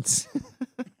directions.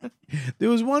 There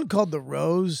was one called the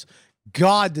Rose.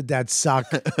 God, did that suck?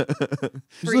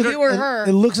 For you or her?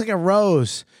 It looks like a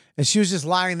rose. And she was just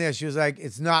lying there. She was like,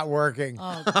 it's not working.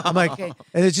 Oh, I'm like, okay.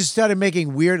 and it just started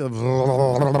making weird. That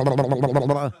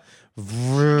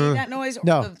noise or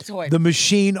No, the toy? the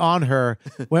machine on her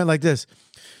went like this.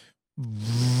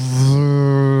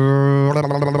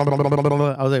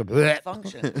 I was like, bleh.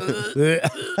 function.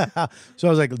 So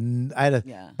I was like, I had a.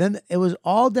 Yeah. Then it was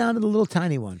all down to the little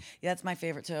tiny one. Yeah, that's my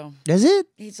favorite too. Is it?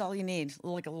 It's all you need,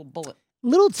 like a little bullet.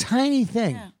 Little tiny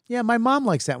thing. Yeah. Yeah, my mom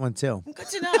likes that one too. Good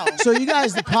to know. So you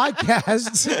guys, the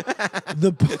podcast,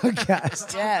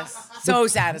 Yes, so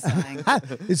satisfying.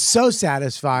 it's so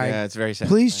satisfying. Yeah, it's very sad.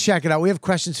 Please check it out. We have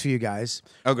questions for you guys.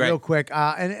 Oh, great. Real quick.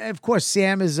 And of course,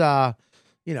 Sam is, he's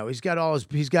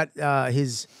got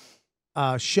his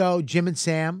show, Jim and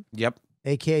Sam, Yep.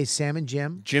 aka Sam and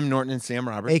Jim, Jim Norton and Sam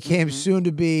Roberts. aka soon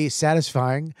to be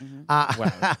satisfying. Wow.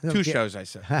 No, Two kid- shows, I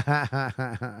said.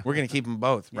 We're going to keep them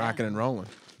both rocking and rolling.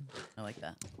 I like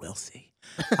that. We'll see.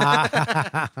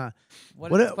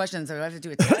 What What are the a- questions? Do I have to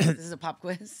do a test? This is a pop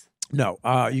quiz. No,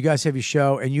 you guys have your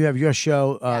show, and you have your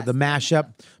show, Yes, the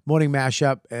mashup, morning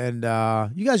mashup, and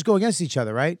you guys go against each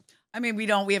other, right? I mean, we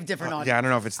don't. We have different audiences. Yeah, I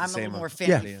don't know if it's the I'm a same little more one.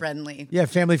 family friendly. Yeah,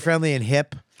 family friendly and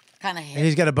hip. Kind of And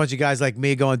he's got a bunch of guys like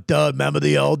me going, duh, remember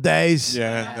the old days?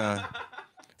 Yeah.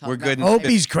 We're good.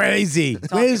 Opie's crazy.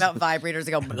 Talking Where's- about vibrators.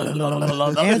 They go.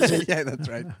 Yeah, that's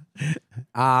right.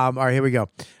 All right, here we go.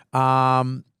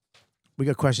 We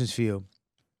got questions for you.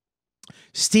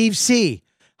 Steve C.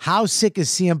 How sick is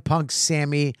CM Punk's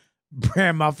Sammy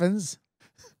Brer Muffins?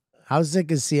 How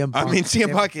sick is CM Punk? I mean,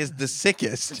 CM Punk is the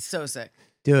sickest. So sick.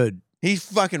 Dude, He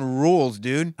fucking rules,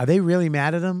 dude. are they really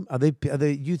mad at him? Are they?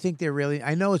 You think they're really?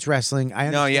 I know it's wrestling. No, yeah, I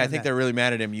understand think that. they're really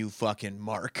mad at him. You fucking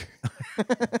Mark.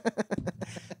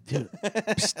 It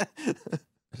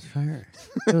was for her.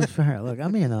 It was for her. Look,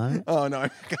 I'm in on it. Oh no,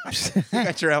 gosh, you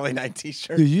got your LA Knight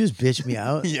T-shirt. Dude, you just bitched me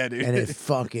out. Yeah, dude. And it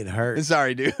fucking hurt.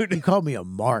 Sorry, dude. You called me a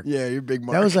mark. Yeah, you're big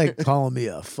Mark. That was like calling me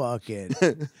a fucking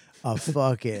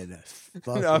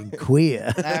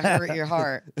queer. That hurt your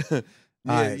heart. yeah,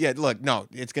 Alright. yeah. Look, no,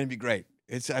 it's gonna be great.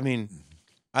 I mean,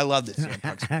 I love this. CM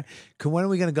Punk's- When are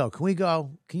we gonna go? Can we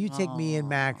go? Can you take me and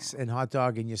Max and Hot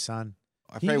Dog and your son?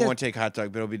 I You probably got- won't take hot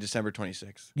dog, but it'll be December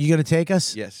 26th. You gonna take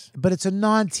us? Yes, But it's a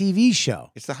non-TV show.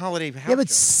 it's the holiday house Yeah, but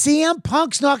show. CM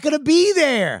Punk's not gonna be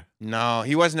there. No,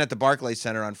 he wasn't at the Barclays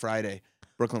Center on Friday.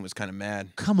 Brooklyn was kind of mad.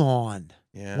 Come on.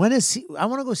 Yeah, When is he? I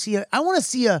want to go see a. I want to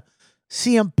see a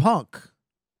CM Punk.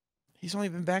 he's only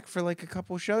been back for like a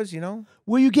couple of shows. You know.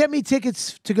 Will you get me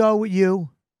tickets to go with you?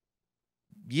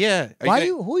 Yeah. Are Why gonna-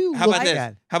 you? Who you How about looking this?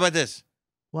 at? How about this?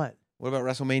 What? What about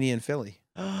WrestleMania in Philly?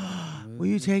 Will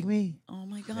you take me? Oh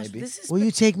my gosh, Maybe. this is. Will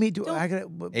you take me? Do Don't- I gotta?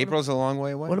 What, April's a long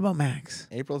way away. What about Max?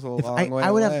 April's a If long way I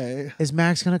would away. have. Is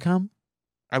Max gonna come?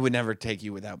 I would never take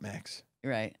you without Max.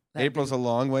 right? April's a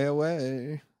long way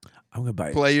away. I'm gonna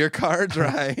buy. Play your cards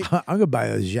right. I'm gonna buy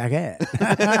a jacket.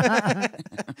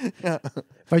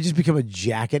 If I just become a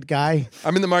jacket guy,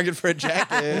 I'm in the market for a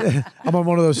jacket. I'm on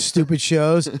one of those stupid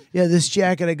shows. Yeah, this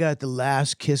jacket I got at the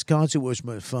last Kiss concert was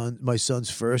my son's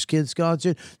first Kiss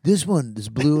concert. This one, the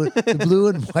blue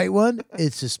and white one,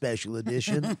 it's a special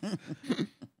edition.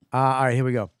 All right, here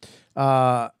we go.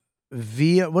 What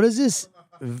is this?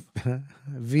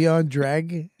 Vion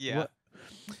Drag? Yeah.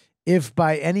 If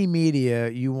by any media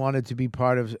you wanted to be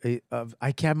part of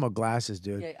I can't have my glasses,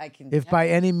 dude. Yeah, I can. If by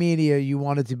any media you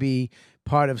wanted to be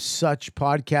part of such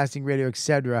podcasting, radio,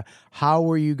 etc., how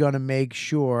were you going to make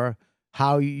sure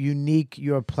how unique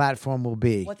your platform will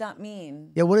be? What that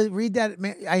mean? Yeah, read that.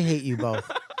 Man, I hate you both.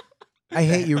 I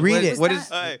hate you. Read it. What that? is?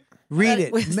 Hey, Read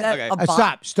it. Was that Okay. a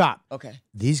bot? Stop. Okay.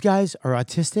 These guys are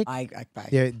autistic.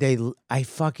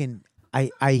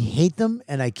 I hate them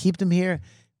and I keep them here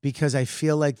because I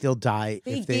feel like they'll die.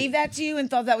 They if gave that to you and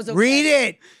thought that was okay. Read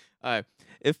it. all right.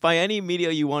 If by any media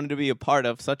you wanted to be a part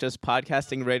of, such as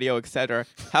podcasting, radio, etc.,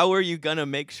 how are you gonna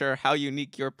make sure how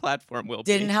unique your platform will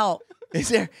Didn't be? help. Is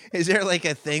there like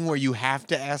a thing where you have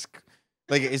to ask?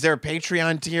 Like, is there a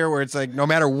Patreon tier where it's like no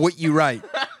matter what you write,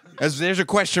 there's a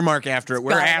question mark after it?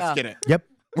 We're Gotta go. asking it. Yep.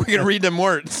 We're gonna read them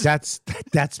words. That's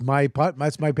my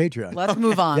Patreon. Let's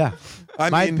move on. Yeah.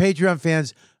 My Patreon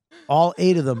fans, all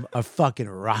 8 of them are fucking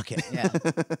rocking. Yeah.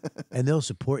 And they'll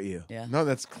support you. Yeah. No,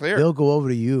 that's clear. They'll go over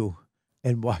to you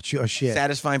and watch your shit.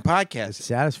 Satisfying podcast. It's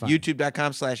satisfying.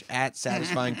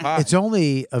 YouTube.com/@satisfyingpod. It's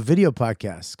only a video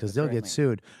podcast because they'll get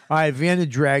Certainly. sued. All right, Vander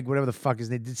Drag, whatever the fuck his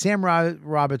name. Did Sam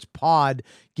Roberts' pod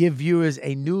give viewers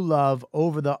a new love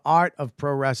over the art of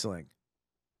pro wrestling?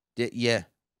 Yeah.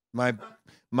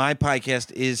 My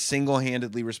podcast is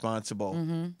single-handedly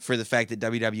responsible for the fact that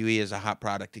WWE is a hot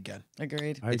product again.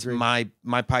 Agreed. I It's agree. my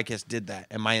podcast did that,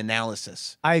 and my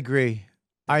analysis. I agree.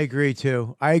 I agree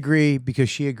too. I agree because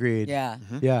she agreed. Yeah.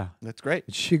 Yeah. That's great.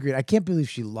 She agreed. I can't believe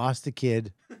she lost a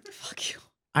kid. Fuck you.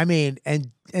 I mean,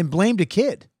 and blamed a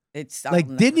kid. It's Like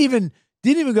I'll didn't even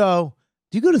go,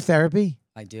 do you go to therapy?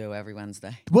 I do every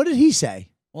Wednesday. What did he say?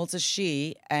 Well, it's a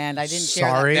she, and I didn't share.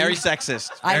 Sorry. Very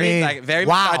sexist. I Very, mean, like, very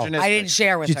wow. misogynistic. I didn't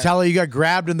share with Did you her. tell her you got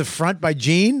grabbed in the front by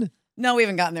Gene? No, we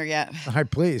haven't gotten there yet. All right,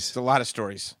 please. It's a lot of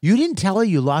stories. You didn't tell her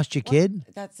you lost your kid?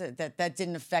 That's it. That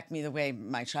didn't affect me the way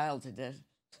my childhood did.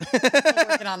 Still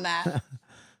working on that.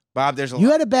 Bob, there's a You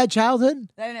lot. had a bad childhood?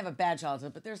 I didn't have a bad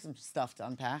childhood, but there's some stuff to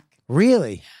unpack.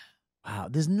 Really? Wow,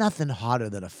 there's nothing hotter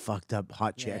than a fucked up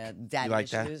hot chick. Yeah, daddy like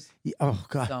that? issues. Yeah, oh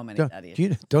God! So many don't,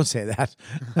 daddy don't say that.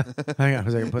 Hang on,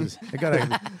 a second. Put this. I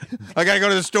gotta. I gotta go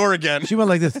to the store again. She went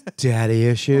like this. Daddy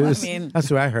issues. mean- That's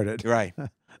the way I heard it. You're right.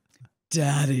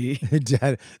 Daddy.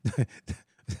 Dad.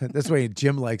 That's the way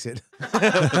Jim likes it.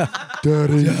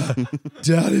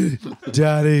 Daddy,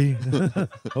 daddy.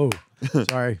 Oh,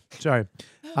 sorry.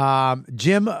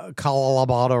 Jim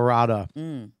Colorado.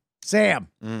 Sam.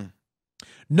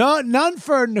 No, none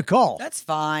for Nicole. That's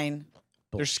fine.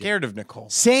 They're scared of Nicole.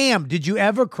 Sam, did you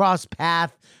ever cross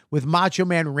path with Macho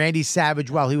Man Randy Savage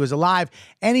while he was alive?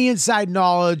 Any inside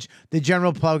knowledge the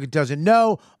general public doesn't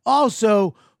know?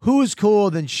 Also, Who's cooler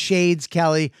than Shades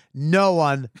Kelly? No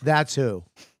one. That's who.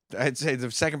 I'd say the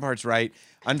second part's right.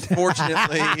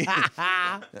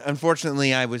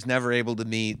 Unfortunately, I was never able to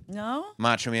meet No?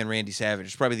 Macho Man Randy Savage.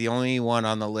 It's probably the only one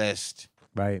on the list.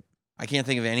 Right. I can't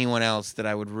think of anyone else that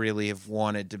I would really have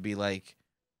wanted to be like,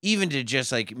 even to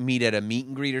just like meet at a meet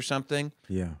and greet or something.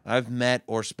 Yeah. I've met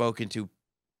or spoken to,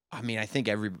 I mean, I think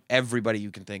everybody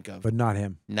you can think of. But not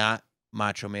him. Not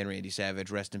Macho Man Randy Savage.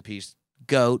 Rest in peace.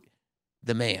 GOAT,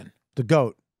 the man. The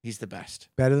GOAT. He's the best.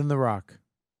 Better than The Rock.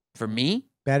 For me,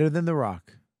 Better than The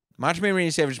Rock. Macho Man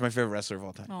Randy Savage is my favorite wrestler of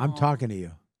all time. I'm Aw. talking to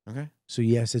you. Okay. So,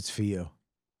 yes, it's for you.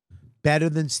 Better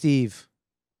than Steve.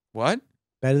 What?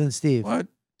 Better than Steve. What?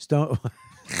 Stone.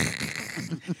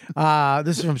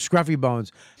 This is from Scruffy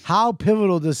Bones. How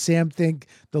pivotal does Sam think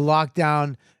the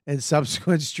lockdown and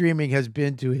subsequent streaming has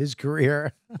been to his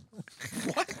career?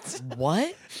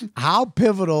 What? How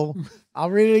pivotal? I'll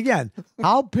read it again.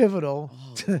 How pivotal?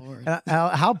 Oh, Lord.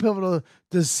 How pivotal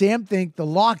does Sam think the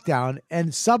lockdown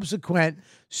and subsequent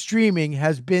streaming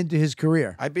has been to his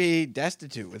career? I'd be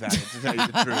destitute without it, to tell you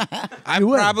the truth. I You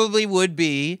would. probably would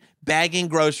be bagging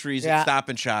groceries Yeah. at Stop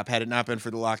and Shop had it not been for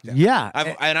the lockdown. Yeah.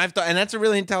 I've thought, and that's a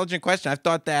really intelligent question. I've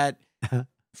thought that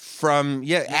from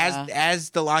Yeah. as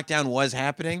the lockdown was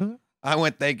happening, I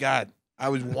went, thank God, I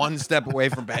was one step away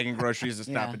from bagging groceries at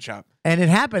Stop Yeah. and Shop. And it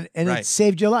happened, and it Right.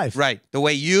 saved your life. Right, the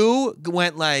way you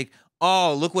went, like,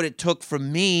 oh, look what it took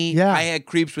from me. Yeah. I had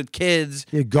creeps with kids.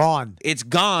 You're gone. It's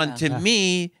gone. Yeah. To Yeah.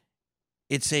 me,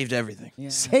 it saved everything. Yeah.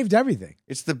 Saved everything.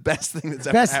 It's the best thing that's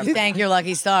Best- ever happened. Thank your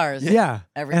lucky stars. Yeah.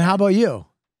 Every And how about you?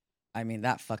 I mean,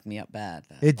 that fucked me up bad.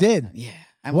 It did. Yeah.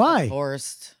 I'm Why?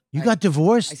 divorced. You I- got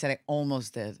divorced? I said I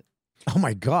almost did. Oh,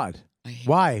 my God. I,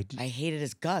 Why? I hated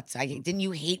his guts. Didn't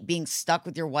you hate being stuck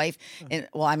with your wife? And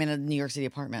well, I'm in a New York City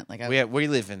apartment. Like We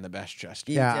live in the best chest.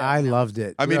 You Yeah, do, I no. loved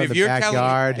it. I mean, We if were in you're the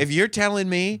backyard, telling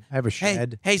me, I have a hey,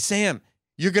 shed. hey, Sam,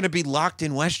 you're gonna be locked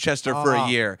in Westchester for Oh. a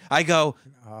year, I go,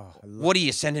 Oh, I love- what are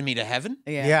you sending me to heaven?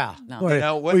 yeah. No. What, You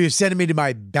know, what- were you sending me to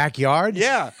my backyard?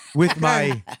 Yeah, With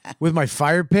my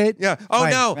fire pit? yeah. Oh My-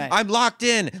 no, Right. I'm locked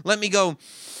in. Let me go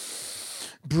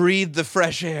breathe the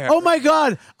fresh air. Oh my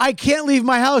God, I can't leave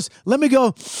my house. Let me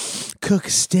go cook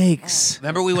steaks.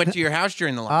 Remember we went to your house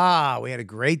during the lockdown? Ah, we had a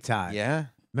great time. Yeah.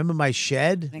 Remember my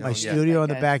shed, Thank my you. studio in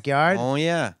the Okay. backyard? Oh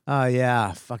yeah. Oh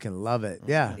yeah, fucking love it.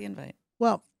 Yeah. The invite.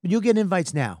 Well, you'll get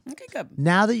invites now. Okay, good.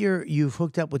 Now that you've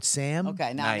hooked up with Sam,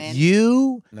 Okay, now Nice. I'm in.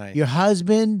 you, Nice. your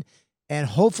husband, and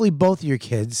hopefully both of your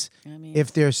kids, I mean,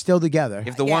 if they're still together.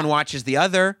 If the Yeah. one watches the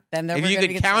other, Then if we're you gonna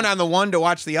could get count some- on the one to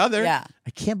watch the other, yeah, I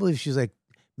can't believe she's like,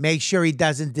 make sure he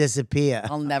doesn't disappear.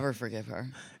 I'll never forgive her.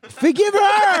 Forgive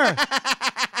her.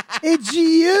 It's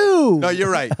you. No,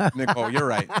 you're right, Nicole. You're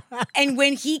right, And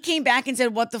when he came back and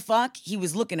said, "What the fuck?" he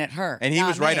was looking at her, and he not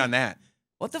was right me. on that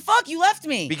What the fuck? You left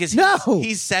me. because No.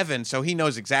 he's 7, so he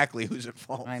knows exactly who's at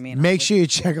fault. I mean, Make sure you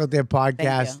check out their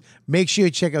podcast. you. Make sure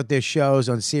you check out their shows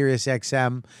on Sirius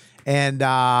XM. And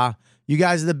you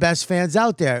guys are the best fans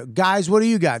out there. Guys, what do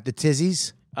you got? The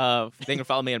tizzies? They can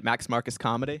follow me at Max Marcus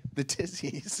Comedy. The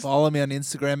tizzies. Follow me on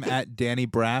Instagram at Danny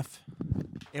Braff.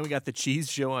 And we got the Cheese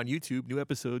Show on YouTube. New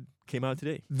episode came out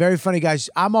today. Very funny, guys.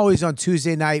 I'm always on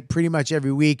Tuesday night, pretty much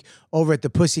every week, over at the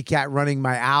Pussycat running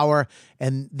my hour.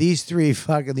 And these three,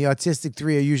 fucking the autistic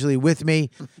three, are usually with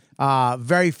me.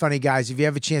 Very funny, guys. If you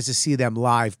have a chance to see them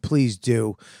live, please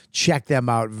do. Check them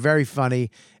out. Very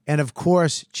funny. And of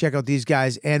course, check out these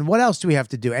guys. And what else do we have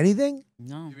to do? Anything?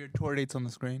 no. Give your tour dates on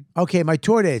the screen. Okay, my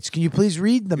tour dates. Can you please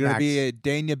read them, You're going Max? to be at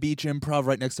Dania Beach Improv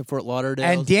right next to Fort Lauderdale.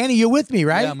 And Danny, you're with me,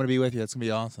 right? Yeah, I'm going to be with you. It's going to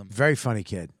be awesome. Very funny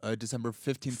kid. December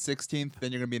 15th, 16th.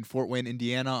 Then you're going to be in Fort Wayne,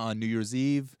 Indiana on New Year's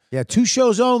Eve. Yeah, 2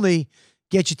 shows only.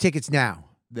 Get your tickets now.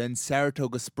 Then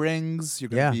Saratoga Springs. You're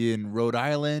going Yeah. to be in Rhode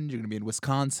Island. You're going to be in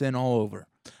Wisconsin, all over.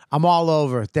 I'm all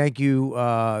over. Thank you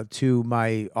to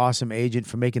my awesome agent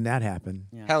for making that happen.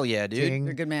 Hell yeah, dude. Ding.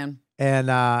 You're a good man.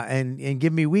 And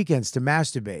give me weekends to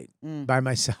masturbate Mm. by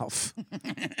myself.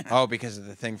 Oh, because of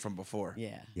the thing from before.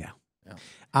 Yeah.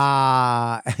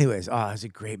 Anyways, it's a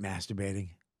great masturbating.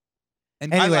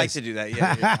 And I like Anyways. to do that.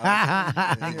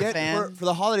 Yeah. And You're a fan? for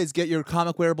the holidays, get your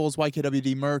Comic Wearables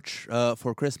YKWd merch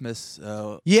for Christmas.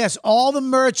 Yes, all the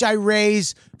merch I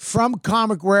raise from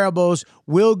Comic Wearables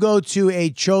will go to a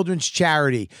children's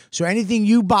charity. So anything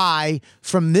you buy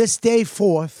from this day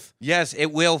forth, Yes,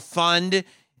 it will fund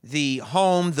the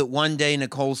home that one day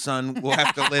Nicole's son will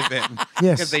have to live in.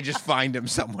 Yes. Because they just find him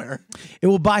somewhere. it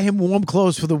will buy him warm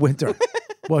clothes for the winter.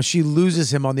 Well, she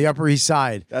loses him on the Upper East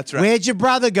Side. That's right. Where'd your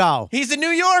brother go? He's a New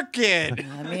York kid.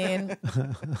 I mean,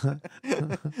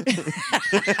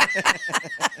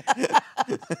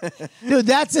 Dude,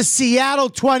 that's a Seattle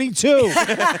 22.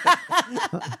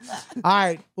 All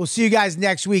right. We'll see you guys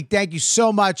next week. Thank you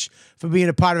so much for being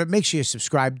a part of it. Make sure you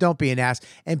subscribe. Don't be an ass.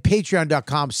 And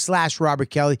patreon.com/Robert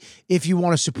Kelly if you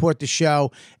want to support the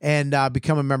show and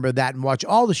become a member of that and watch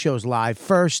all the shows live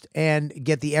first and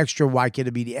get the extra YK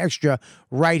to be the extra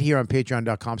right here on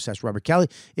patreon.com/Robert Kelly.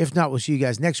 If not, we'll see you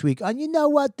guys next week on You Know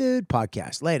What, Dude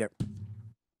podcast. Later.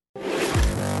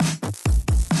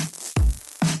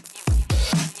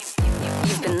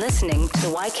 You've been listening to the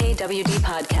YKWD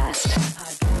podcast.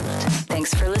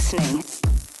 Thanks for listening.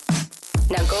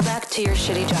 Now go back to your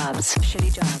shitty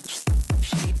jobs.